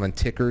going on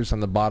tickers on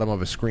the bottom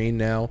of a screen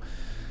now.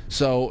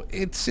 So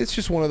it's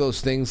just one of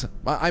those things.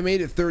 I made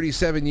it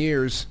 37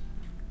 years.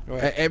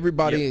 Right.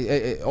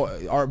 Everybody,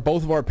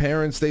 both of our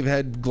parents, they've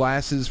had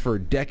glasses for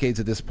decades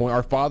at this point.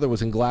 Our father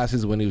was in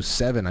glasses when he was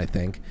 7, I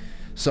think.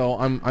 So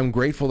I'm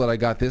grateful that I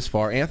got this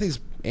far. Anthony's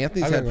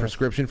had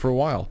prescription for a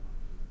while.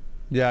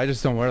 Yeah, I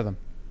just don't wear them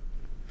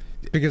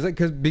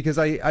because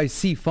I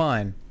see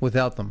fine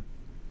without them.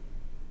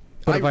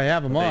 But if I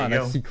have them on,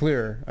 I see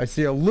clearer. I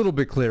see a little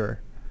bit clearer.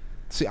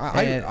 See,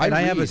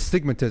 I have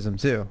astigmatism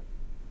too.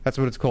 That's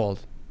what it's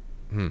called.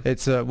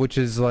 It's which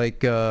is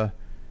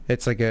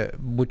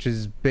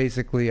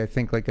basically, I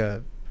think, like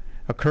a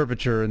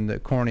curvature in the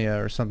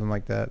cornea or something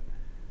like that,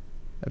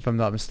 if I'm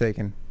not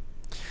mistaken.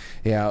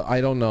 Yeah, I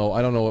don't know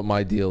what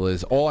my deal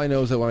is. All I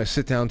know is that when I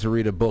sit down to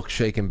read a book,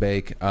 Shake and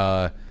Bake,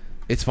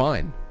 it's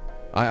fine.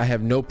 I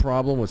have no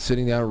problem with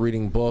sitting down and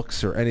reading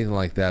books or anything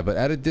like that. But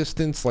at a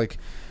distance, like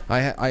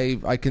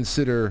I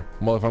consider,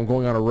 well, if I'm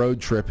going on a road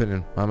trip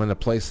and I'm in a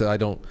place that I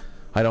don't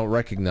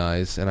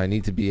recognize, and I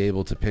need to be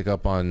able to pick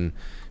up on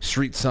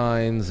street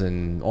signs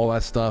and all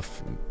that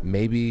stuff,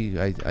 maybe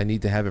I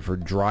need to have it for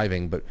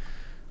driving, but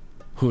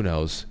who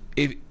knows?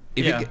 If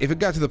it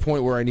got to the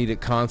point where I need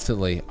it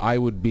constantly, I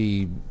would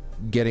be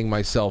getting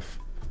myself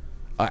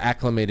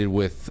acclimated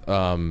with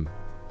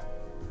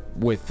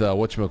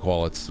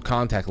whatchamacallits,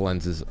 contact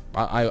lenses.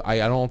 I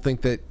don't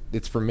think that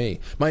it's for me.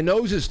 My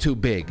nose is too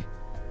big.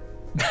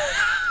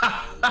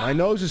 My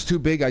nose is too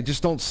big. I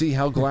just don't see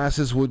how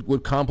glasses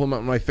would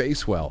complement my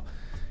face well,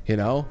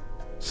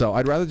 So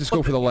I'd rather just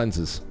go for the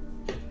lenses.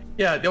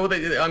 Yeah,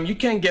 you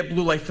can get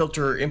blue light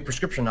filter in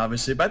prescription,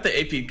 obviously, but the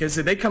AP, because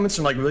they come in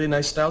some like really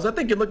nice styles. I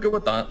think you look good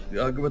with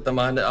them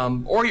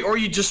on. Or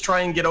you just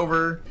try and get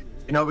over,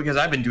 because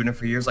I've been doing it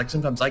for years. Like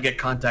sometimes I get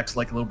contacts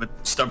like a little bit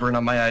stubborn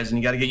on my eyes, and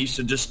you got to get used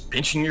to just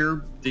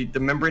pinching the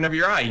membrane of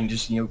your eye and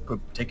just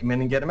take them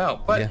in and get them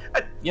out. But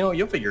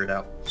you'll figure it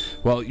out.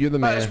 Well, you're the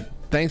man.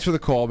 Thanks for the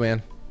call,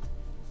 man.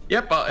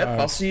 Yep,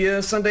 I'll see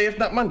you Sunday, if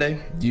not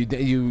Monday. You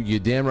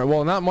damn right.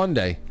 Well, not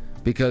Monday,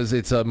 because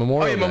it's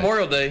Memorial Day.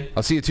 Memorial Day.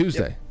 I'll see you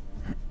Tuesday.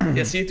 Yep.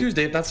 Yeah, see you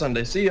Tuesday, if not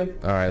Sunday. See you.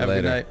 All right, Have later.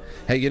 a good night.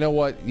 Hey, you know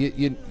what?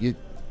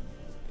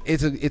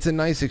 It's a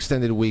nice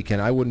extended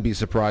weekend. I wouldn't be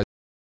surprised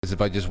if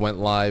I just went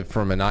live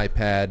from an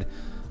iPad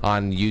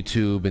on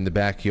YouTube in the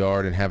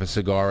backyard and have a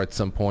cigar at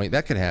some point.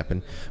 That could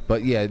happen.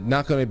 But yeah,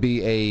 not going to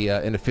be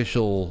an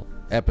official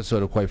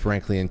episode of Quite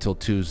Frankly until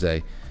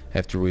Tuesday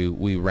after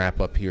we wrap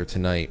up here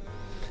tonight.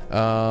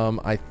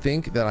 I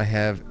think that I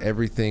have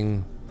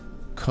everything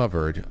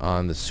covered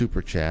on the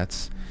Super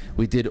Chats.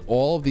 We did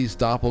all of these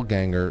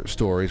doppelganger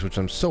stories, which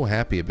I'm so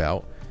happy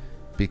about,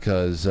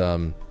 because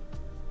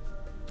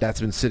that's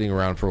been sitting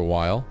around for a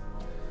while.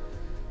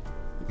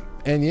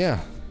 And yeah,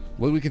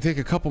 well, we can take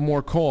a couple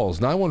more calls.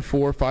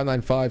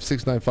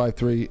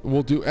 914-595-6953.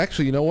 We'll do,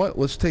 actually, you know what?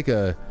 Let's take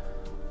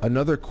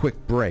another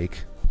quick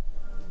break.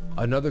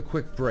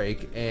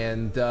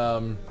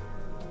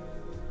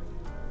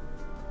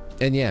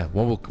 And yeah,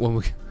 when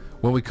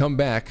we come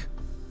back,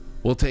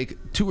 we'll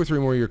take 2 or 3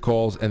 more of your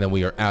calls, and then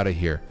we are out of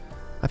here.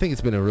 I think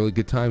it's been a really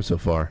good time so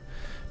far.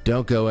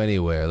 Don't go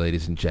anywhere,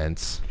 ladies and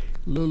gents.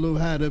 Lulu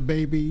had a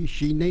baby,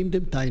 she named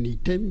him Tiny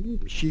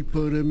Tim. She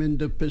put him in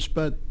the piss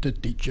butt to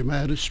teach him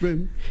how to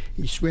swim.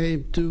 He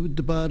swam to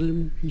the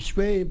bottom, he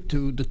swam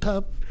to the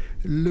top.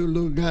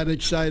 Lulu got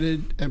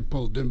excited and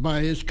pulled him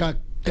by his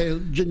cocktail.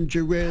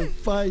 Ginger ale,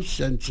 5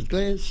 cents a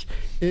glass.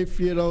 If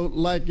you don't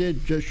like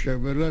it, just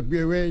shove it up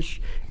your ass.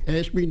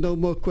 Ask me no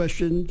more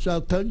questions,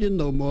 I'll tell you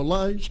no more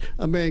lies.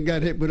 A man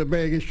got hit with a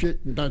bag of shit,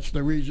 and that's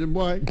the reason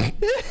why.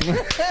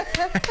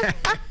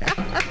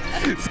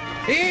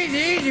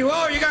 Easy.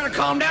 Whoa, you gotta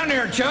calm down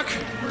there, Chuck.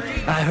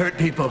 I hurt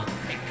people.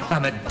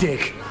 I'm a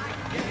dick.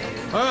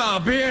 Well,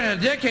 being a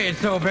dick ain't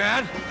so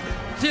bad.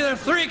 See, there's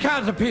 3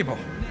 kinds of people.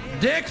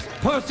 Dicks,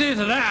 pussies,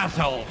 and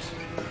assholes.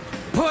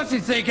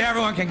 Pussies think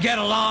everyone can get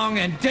along,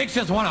 and dicks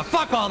just want to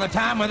fuck all the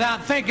time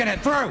without thinking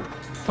it through.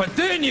 But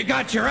then you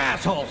got your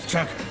assholes,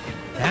 Chuck.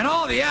 And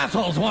all the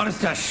assholes want is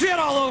to shit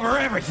all over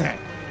everything.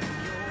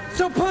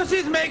 So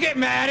pussies may get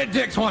mad at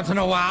dicks once in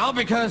a while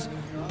because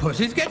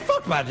pussies get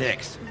fucked by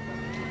dicks.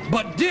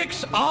 But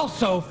dicks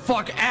also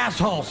fuck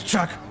assholes,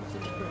 Chuck.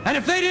 And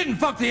if they didn't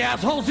fuck the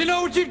assholes, you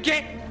know what you'd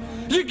get?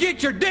 You'd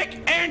get your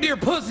dick and your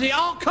pussy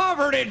all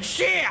covered in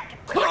shit.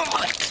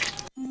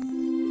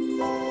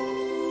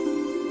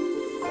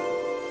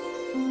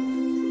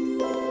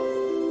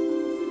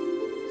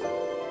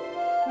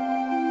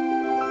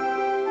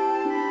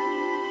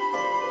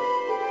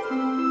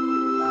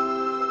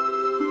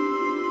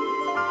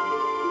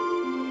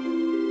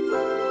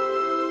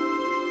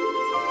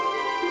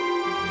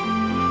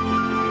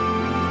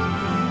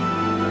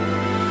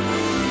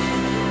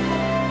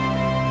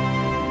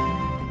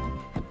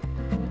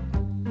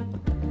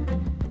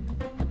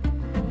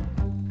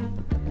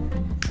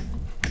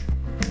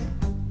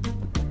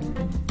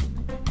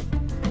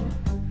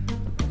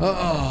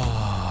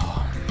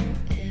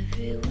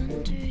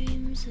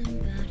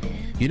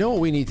 You know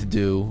what we need to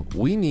do?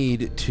 We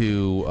need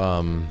to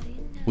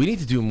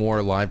do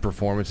more live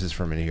performances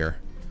from in here.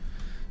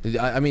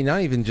 I mean,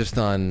 not even just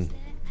on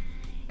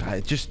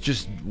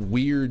just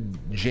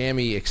weird,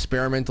 jammy,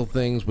 experimental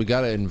things. We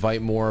got to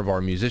invite more of our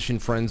musician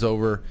friends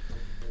over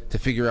to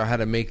figure out how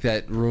to make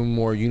that room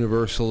more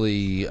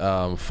universally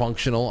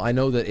functional. I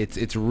know that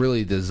it's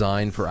really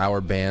designed for our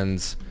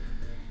band's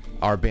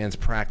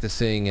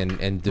practicing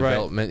and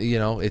development. Right. You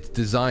know, it's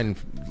designed,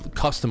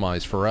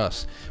 customized for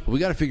us. But we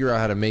got to figure out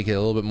how to make it a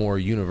little bit more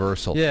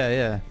universal.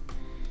 Yeah,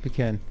 we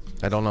can.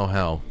 I don't know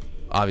how.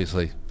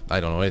 Obviously, I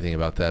don't know anything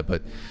about that.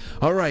 But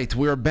all right,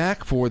 we're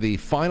back for the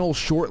final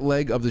short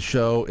leg of the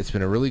show. It's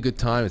been a really good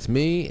time. It's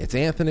me. It's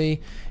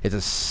Anthony. It's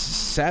a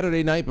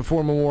Saturday night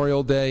before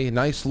Memorial Day.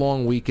 Nice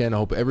long weekend. I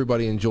hope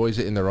everybody enjoys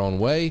it in their own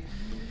way.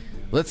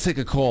 Let's take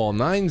a call.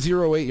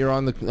 908. You're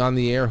on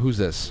the air. Who's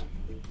this?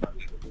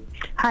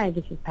 Hi,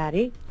 this is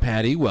Patty.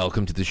 Patty,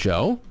 welcome to the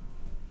show.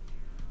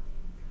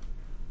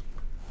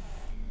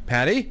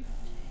 Patty?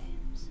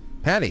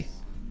 Patty?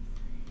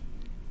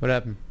 What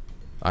happened?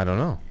 I don't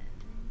know.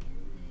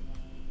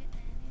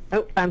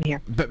 Oh, I'm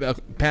here.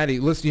 Patty,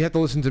 listen. You have to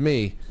listen to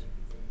me.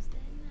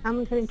 I'm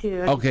listening to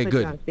you. Okay,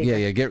 good.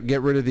 Yeah.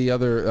 Get rid of the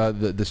other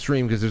the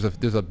stream because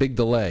there's a big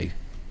delay.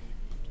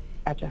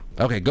 Gotcha.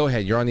 Okay, go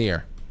ahead. You're on the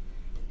air.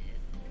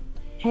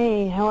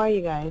 Hey, how are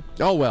you guys?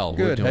 Oh well.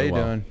 Good. How you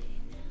doing?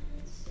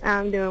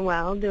 I'm doing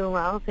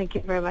well. Thank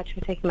you very much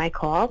for taking my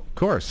call. Of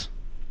course.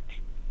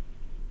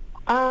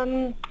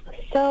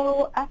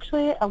 So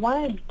actually, I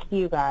wanted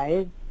you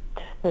guys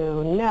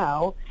to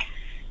know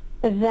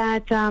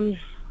that,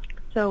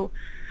 so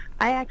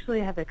I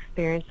actually have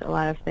experienced a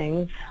lot of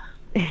things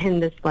in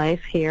this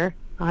life here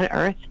on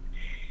Earth.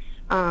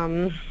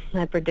 I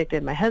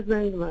predicted my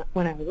husband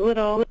when I was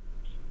little,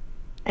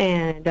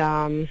 and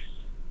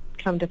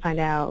come to find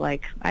out,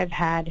 like, I've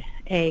had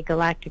a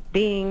galactic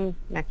being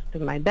next to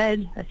my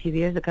bed a few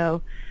years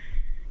ago,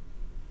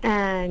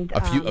 and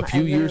a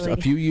few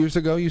years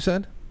ago, you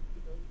said?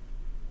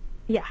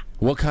 Yeah.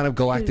 What kind of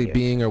galactic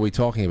being are we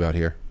talking about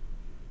here?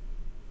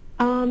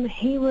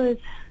 He was,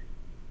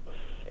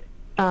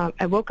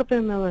 I woke up in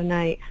the middle of the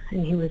night,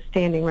 and he was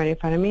standing right in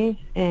front of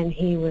me, and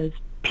he was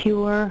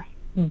pure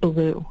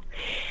blue.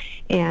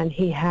 And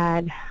he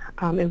had,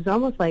 it was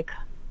almost like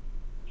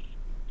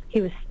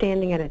he was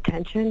standing at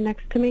attention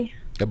next to me.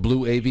 A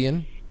blue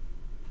avian?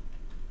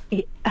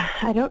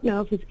 I don't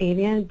know if it's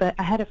avian, but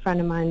I had a friend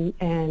of mine,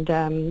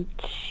 and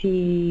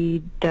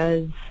she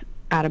does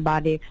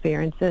out-of-body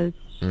experiences.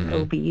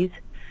 OBs.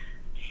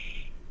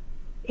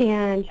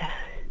 And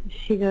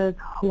she goes,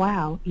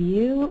 wow,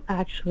 you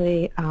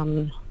actually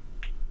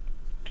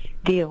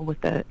deal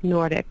with the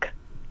Nordic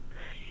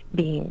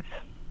beings.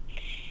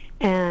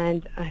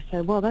 And I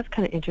said, well, that's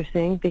kind of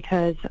interesting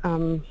because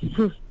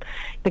the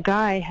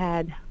guy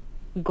had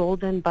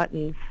golden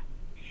buttons,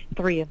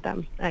 3 of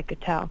them, I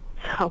could tell.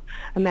 So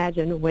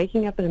imagine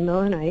waking up in the middle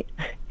of the night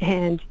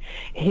and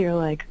you're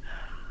like,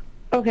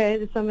 okay,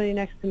 there's somebody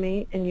next to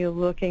me, and you're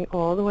looking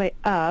all the way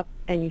up,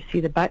 and you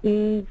see the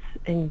buttons,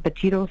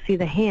 but you don't see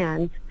the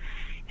hands.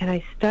 And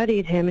I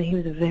studied him, and he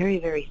was very,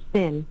 very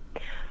thin.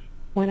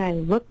 When I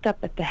looked up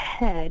at the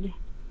head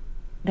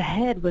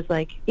was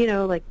like,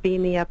 like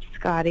beam me up,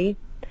 Scotty.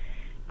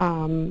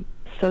 So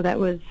that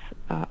was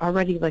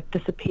already, like,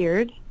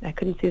 disappeared. I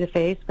couldn't see the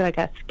face, but I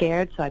got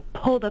scared, so I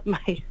pulled up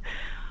my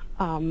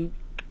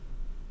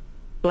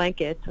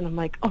blankets, and I'm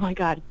like, oh, my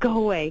God, go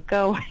away.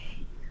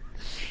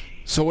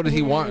 So what did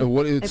he want?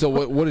 What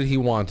did he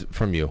want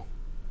from you?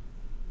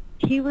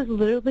 He was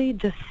literally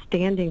just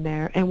standing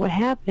there. And what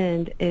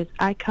happened is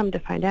I come to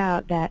find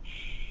out that,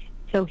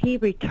 so he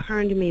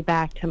returned me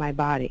back to my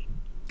body.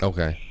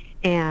 Okay.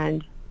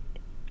 And,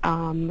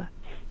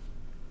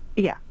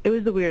 yeah, it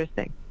was the weirdest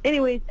thing.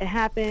 Anyways, it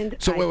happened.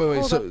 So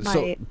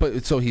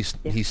wait. So he's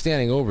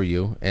standing over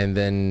you, and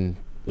then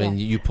when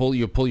you pull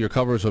your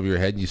covers over your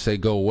head, you say,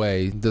 "Go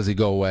away." Does he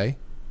go away?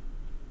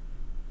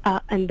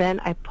 And then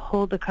I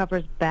pulled the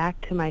covers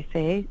back to my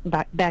face,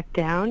 back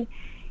down,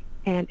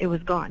 and it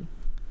was gone,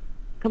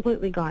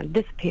 completely gone,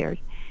 disappeared.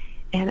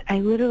 And I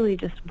literally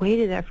just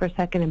waited there for a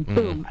second, and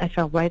boom, I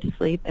fell right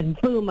asleep, and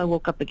boom, I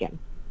woke up again.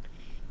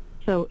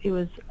 So it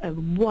was a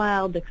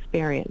wild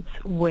experience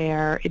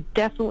where it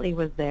definitely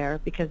was there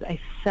because I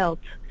felt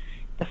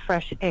the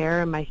fresh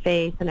air in my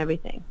face and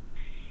everything.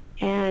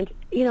 And,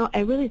 you know, I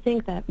really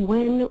think that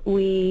when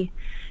we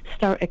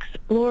start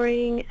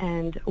exploring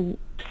and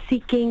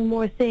seeking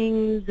more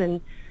things, and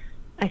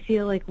I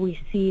feel like we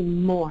see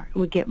more,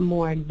 we get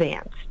more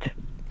advanced.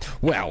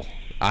 Well,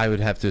 I would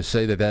have to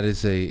say that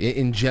is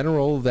in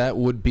general, that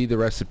would be the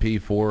recipe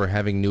for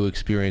having new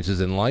experiences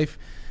in life,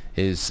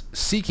 is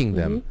seeking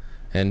them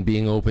and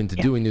being open to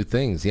doing new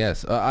things.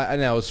 Yes.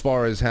 Now, as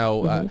far as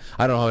how,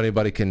 I don't know how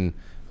anybody can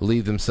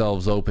leave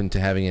themselves open to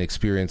having an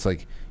experience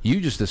like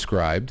you just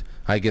described.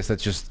 I guess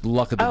that's just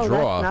luck of the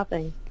draw. That's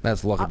nothing.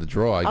 That's luck of the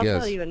draw, I guess. I'll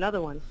tell you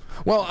another one.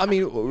 Well, I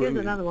mean, here's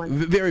another one.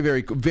 Very,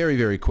 very, very,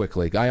 very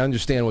quickly. I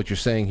understand what you're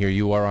saying here.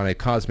 You are on a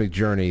cosmic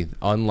journey,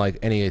 unlike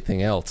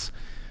anything else.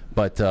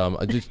 But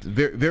just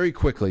very, very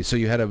quickly. So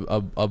you had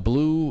a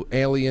blue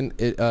alien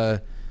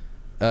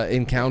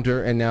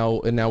encounter, and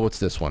now what's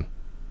this one?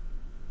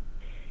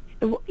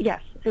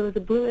 Yes, it was a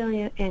blue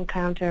alien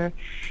encounter,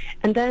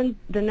 and then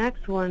the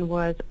next one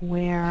was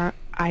where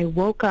I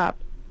woke up,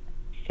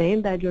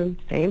 same bedroom,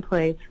 same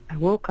place. I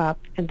woke up,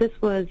 and this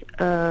was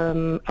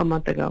a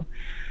month ago.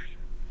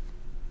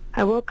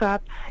 I woke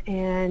up,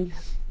 and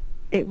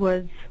it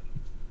was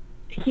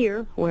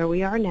here where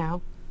we are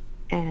now,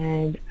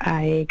 and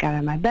I got out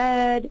of my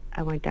bed,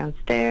 I went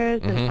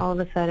downstairs, and all of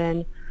a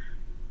sudden,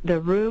 the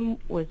room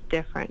was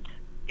different.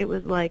 It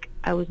was like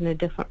I was in a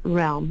different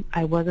realm.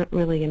 I wasn't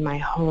really in my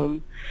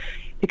home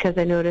because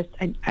I noticed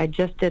I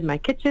just did my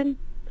kitchen.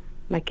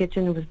 My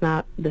kitchen was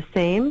not the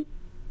same.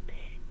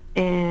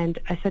 And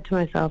I said to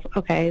myself,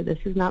 okay, this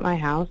is not my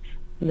house.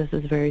 This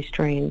is very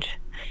strange.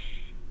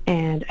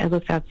 And I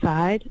looked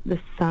outside. The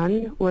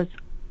sun was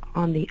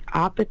on the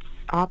opposite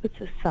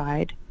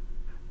side.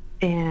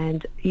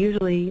 And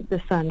usually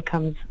the sun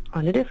comes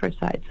on a different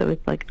side. So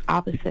it's like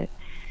opposite.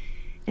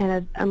 And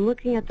as I'm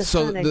looking at the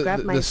sun, I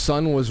grabbed my... the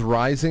sun was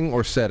rising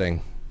or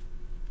setting?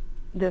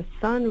 The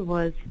sun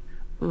was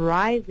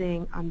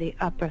rising on the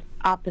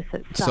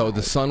opposite side. So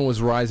the sun was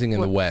rising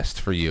in the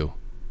west for you?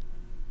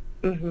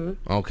 Mm-hmm.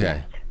 Okay.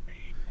 Yes.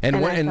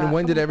 And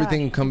when did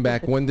everything come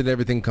back? When did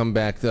everything come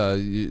back to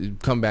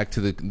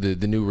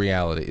the new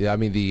reality? I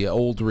mean, the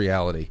old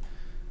reality.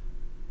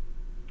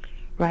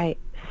 Right.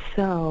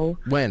 So...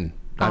 When?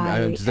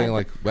 I'm just saying,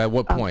 like, at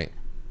what point?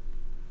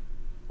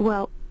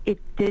 Well... It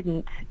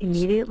didn't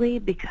immediately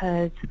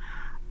because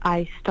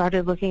I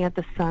started looking at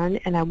the sun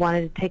and I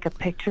wanted to take a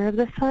picture of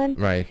the sun.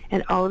 Right.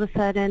 And all of a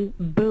sudden,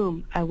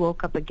 boom, I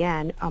woke up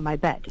again on my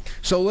bed.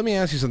 So let me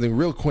ask you something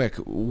real quick.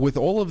 With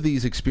all of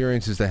these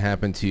experiences that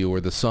happen to you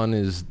where the sun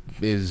is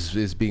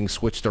being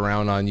switched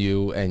around on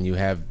you and you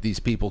have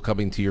these people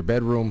coming to your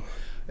bedroom,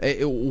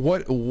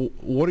 what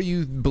do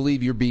you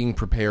believe you're being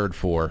prepared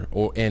for?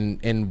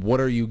 And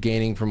what are you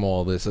gaining from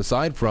all this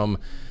aside from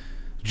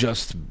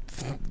just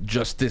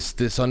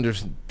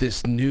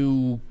this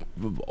new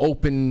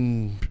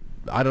open,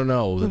 I don't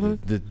know,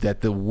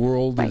 that the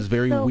world is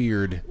very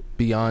weird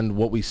beyond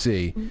what we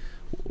see.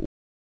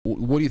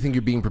 What do you think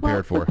you're being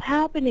prepared for? What's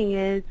happening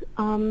is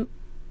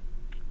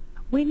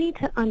we need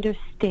to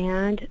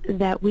understand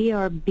that we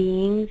are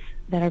beings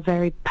that are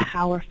very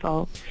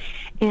powerful,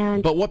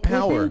 and but what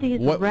power? Within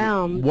these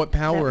realms what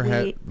power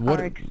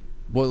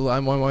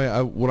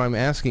what I'm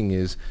asking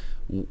is,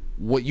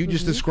 what you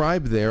just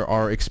described there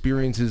are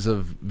experiences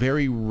of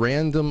very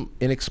random,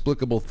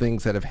 inexplicable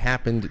things that have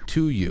happened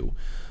to you.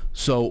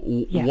 So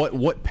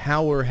what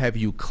power have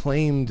you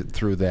claimed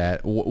through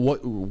that?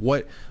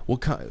 What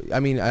I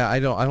mean, I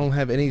don't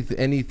have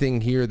anything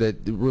here that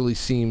really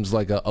seems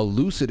like a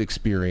lucid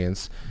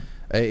experience.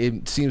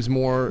 It seems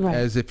more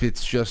as if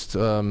it's just I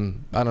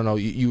don't know.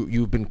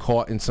 You've been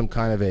caught in some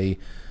kind of a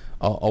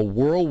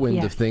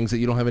whirlwind of things that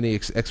you don't have any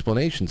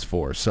explanations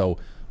for. So.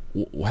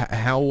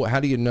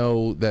 How do you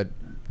know that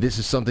this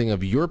is something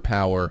of your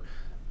power?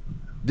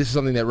 This is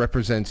something that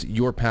represents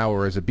your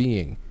power as a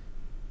being.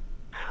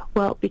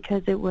 Well,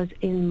 because it was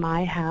in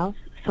my house.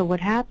 So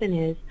what happened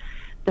is,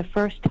 the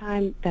first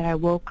time that I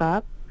woke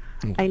up,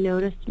 I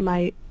noticed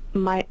my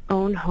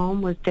own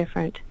home was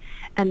different,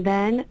 and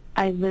then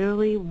I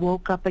literally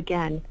woke up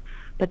again.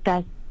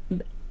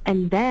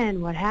 And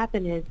then what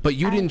happened is... But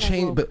you didn't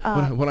change... But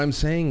what I'm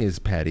saying is,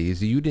 Patty,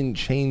 is you didn't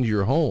change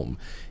your home.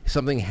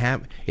 Something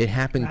it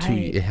happened to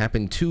you. It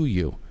happened to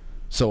you.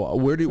 So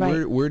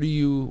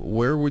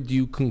where would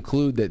you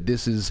conclude that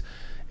this is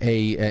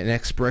an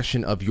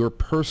expression of your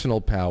personal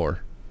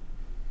power?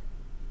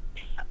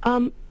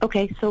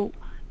 Okay, so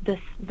the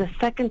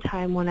second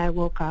time when I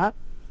woke up,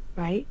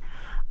 right,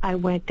 I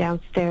went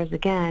downstairs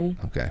again.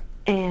 Okay.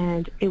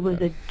 And it was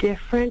a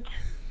different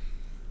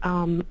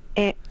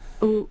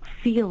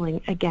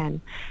feeling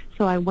again.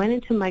 So I went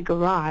into my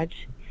garage,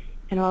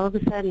 and all of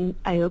a sudden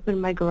I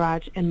opened my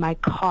garage, and my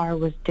car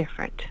was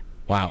different.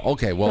 Wow.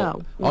 Okay.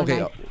 Well. So,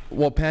 okay.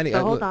 Well, Patty. So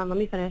hold on. Let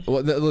me finish.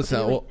 Well, listen.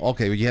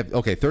 Okay. You have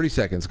 30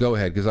 seconds. Go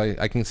ahead, because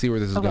I can see where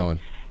this is going.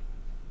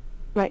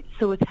 Right.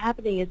 So what's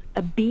happening is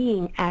a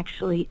being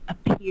actually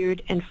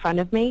appeared in front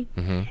of me,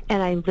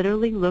 and I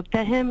literally looked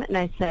at him and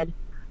I said,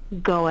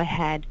 "Go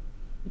ahead,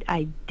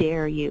 I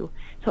dare you."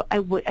 So I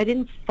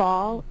didn't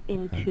fall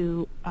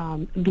into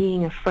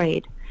being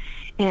afraid.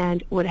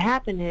 And what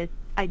happened is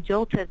I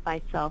jolted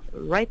myself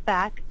right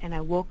back, and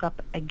I woke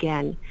up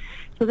again.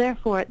 So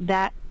therefore,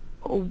 that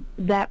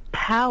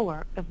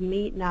power of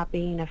me not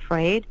being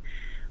afraid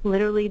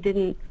literally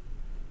didn't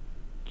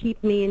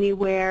keep me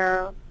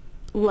anywhere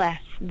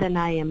less than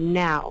I am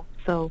now.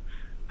 So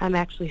I'm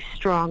actually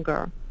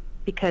stronger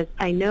because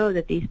I know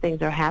that these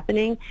things are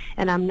happening,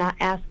 and I'm not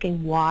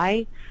asking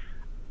why.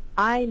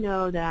 I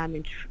know that I'm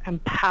in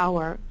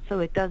power, so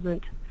it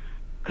doesn't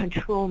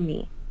control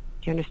me.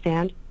 Do you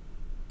understand?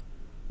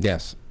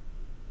 Yes.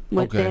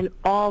 Within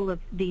all of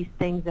these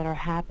things that are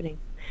happening.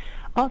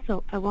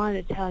 Also, I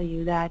wanted to tell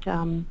you that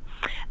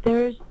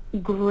there's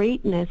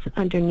greatness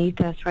underneath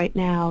us right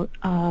now.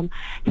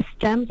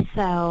 Stem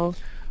cell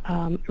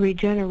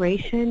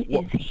regeneration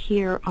is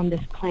here on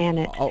this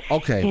planet. Oh,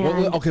 okay.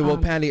 And, well,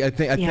 Patty, I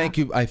thank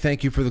you. I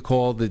thank you for the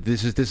call. That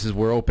this is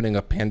we're opening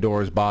up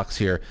Pandora's box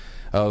here.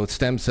 With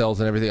stem cells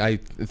and everything. I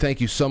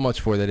thank you so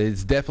much for that.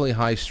 It's definitely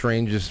high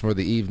strangeness for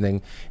the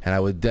evening, and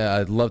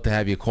I'd love to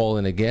have you call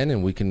in again,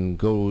 and we can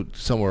go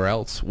somewhere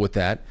else with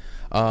that.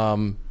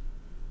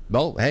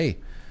 Well, hey,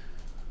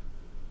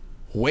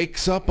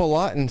 wakes up a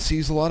lot and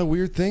sees a lot of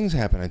weird things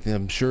happen.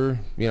 I'm sure,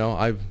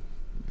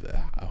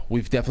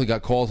 we've definitely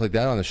got calls like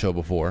that on the show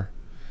before,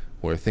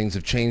 where things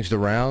have changed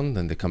around,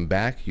 and they come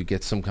back. You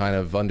get some kind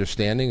of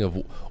understanding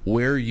of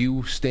where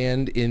you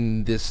stand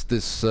in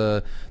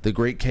the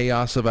great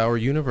chaos of our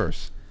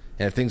universe.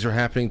 And if things are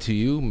happening to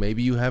you,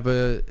 maybe you have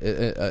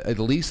at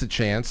least a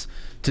chance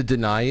to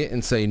deny it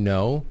and say,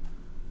 no,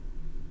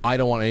 I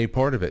don't want any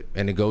part of it,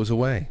 and it goes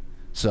away.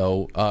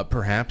 So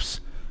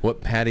perhaps what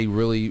Patty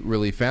really,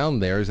 really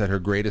found there is that her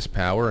greatest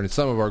power, and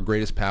some of our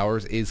greatest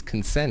powers, is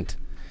consent.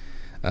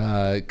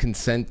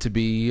 Consent to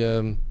be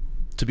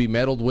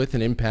meddled with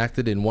and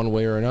impacted in one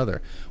way or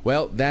another.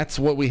 Well, that's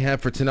what we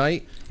have for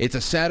tonight. It's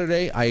a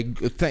Saturday.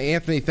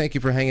 Anthony, thank you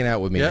for hanging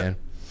out with me, man.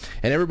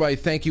 And everybody,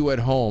 thank you at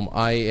home.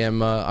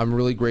 I'm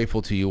really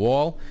grateful to you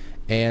all,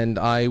 and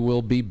I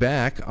will be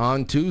back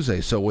on Tuesday.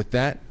 So with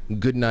that,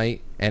 good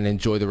night and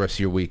enjoy the rest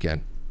of your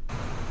weekend.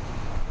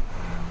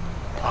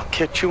 I'll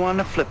catch you on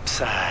the flip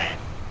side.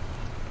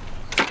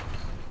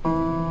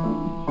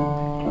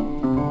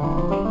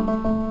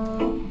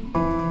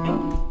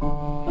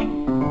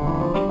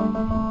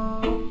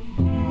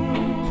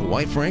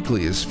 Quite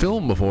Frankly is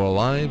filmed before a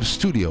live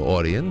studio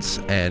audience,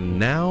 and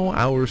now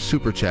our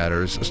super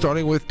chatters,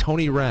 starting with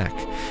Tony Rack,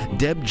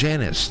 Deb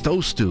Janis,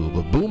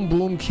 Stostube, Boom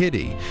Boom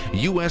Kitty,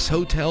 U.S.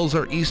 Hotels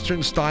are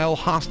Eastern-style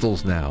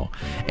hostels now,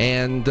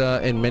 and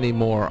many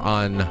more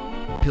on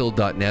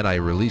Pill.net. I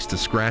released a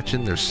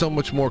scratch-in. There's so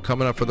much more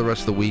coming up for the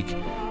rest of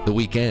the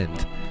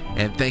weekend,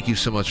 and thank you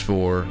so much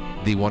for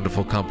the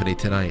wonderful company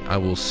tonight. I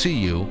will see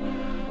you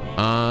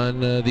on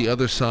the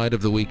other side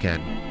of the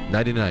weekend.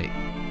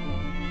 Nighty-night.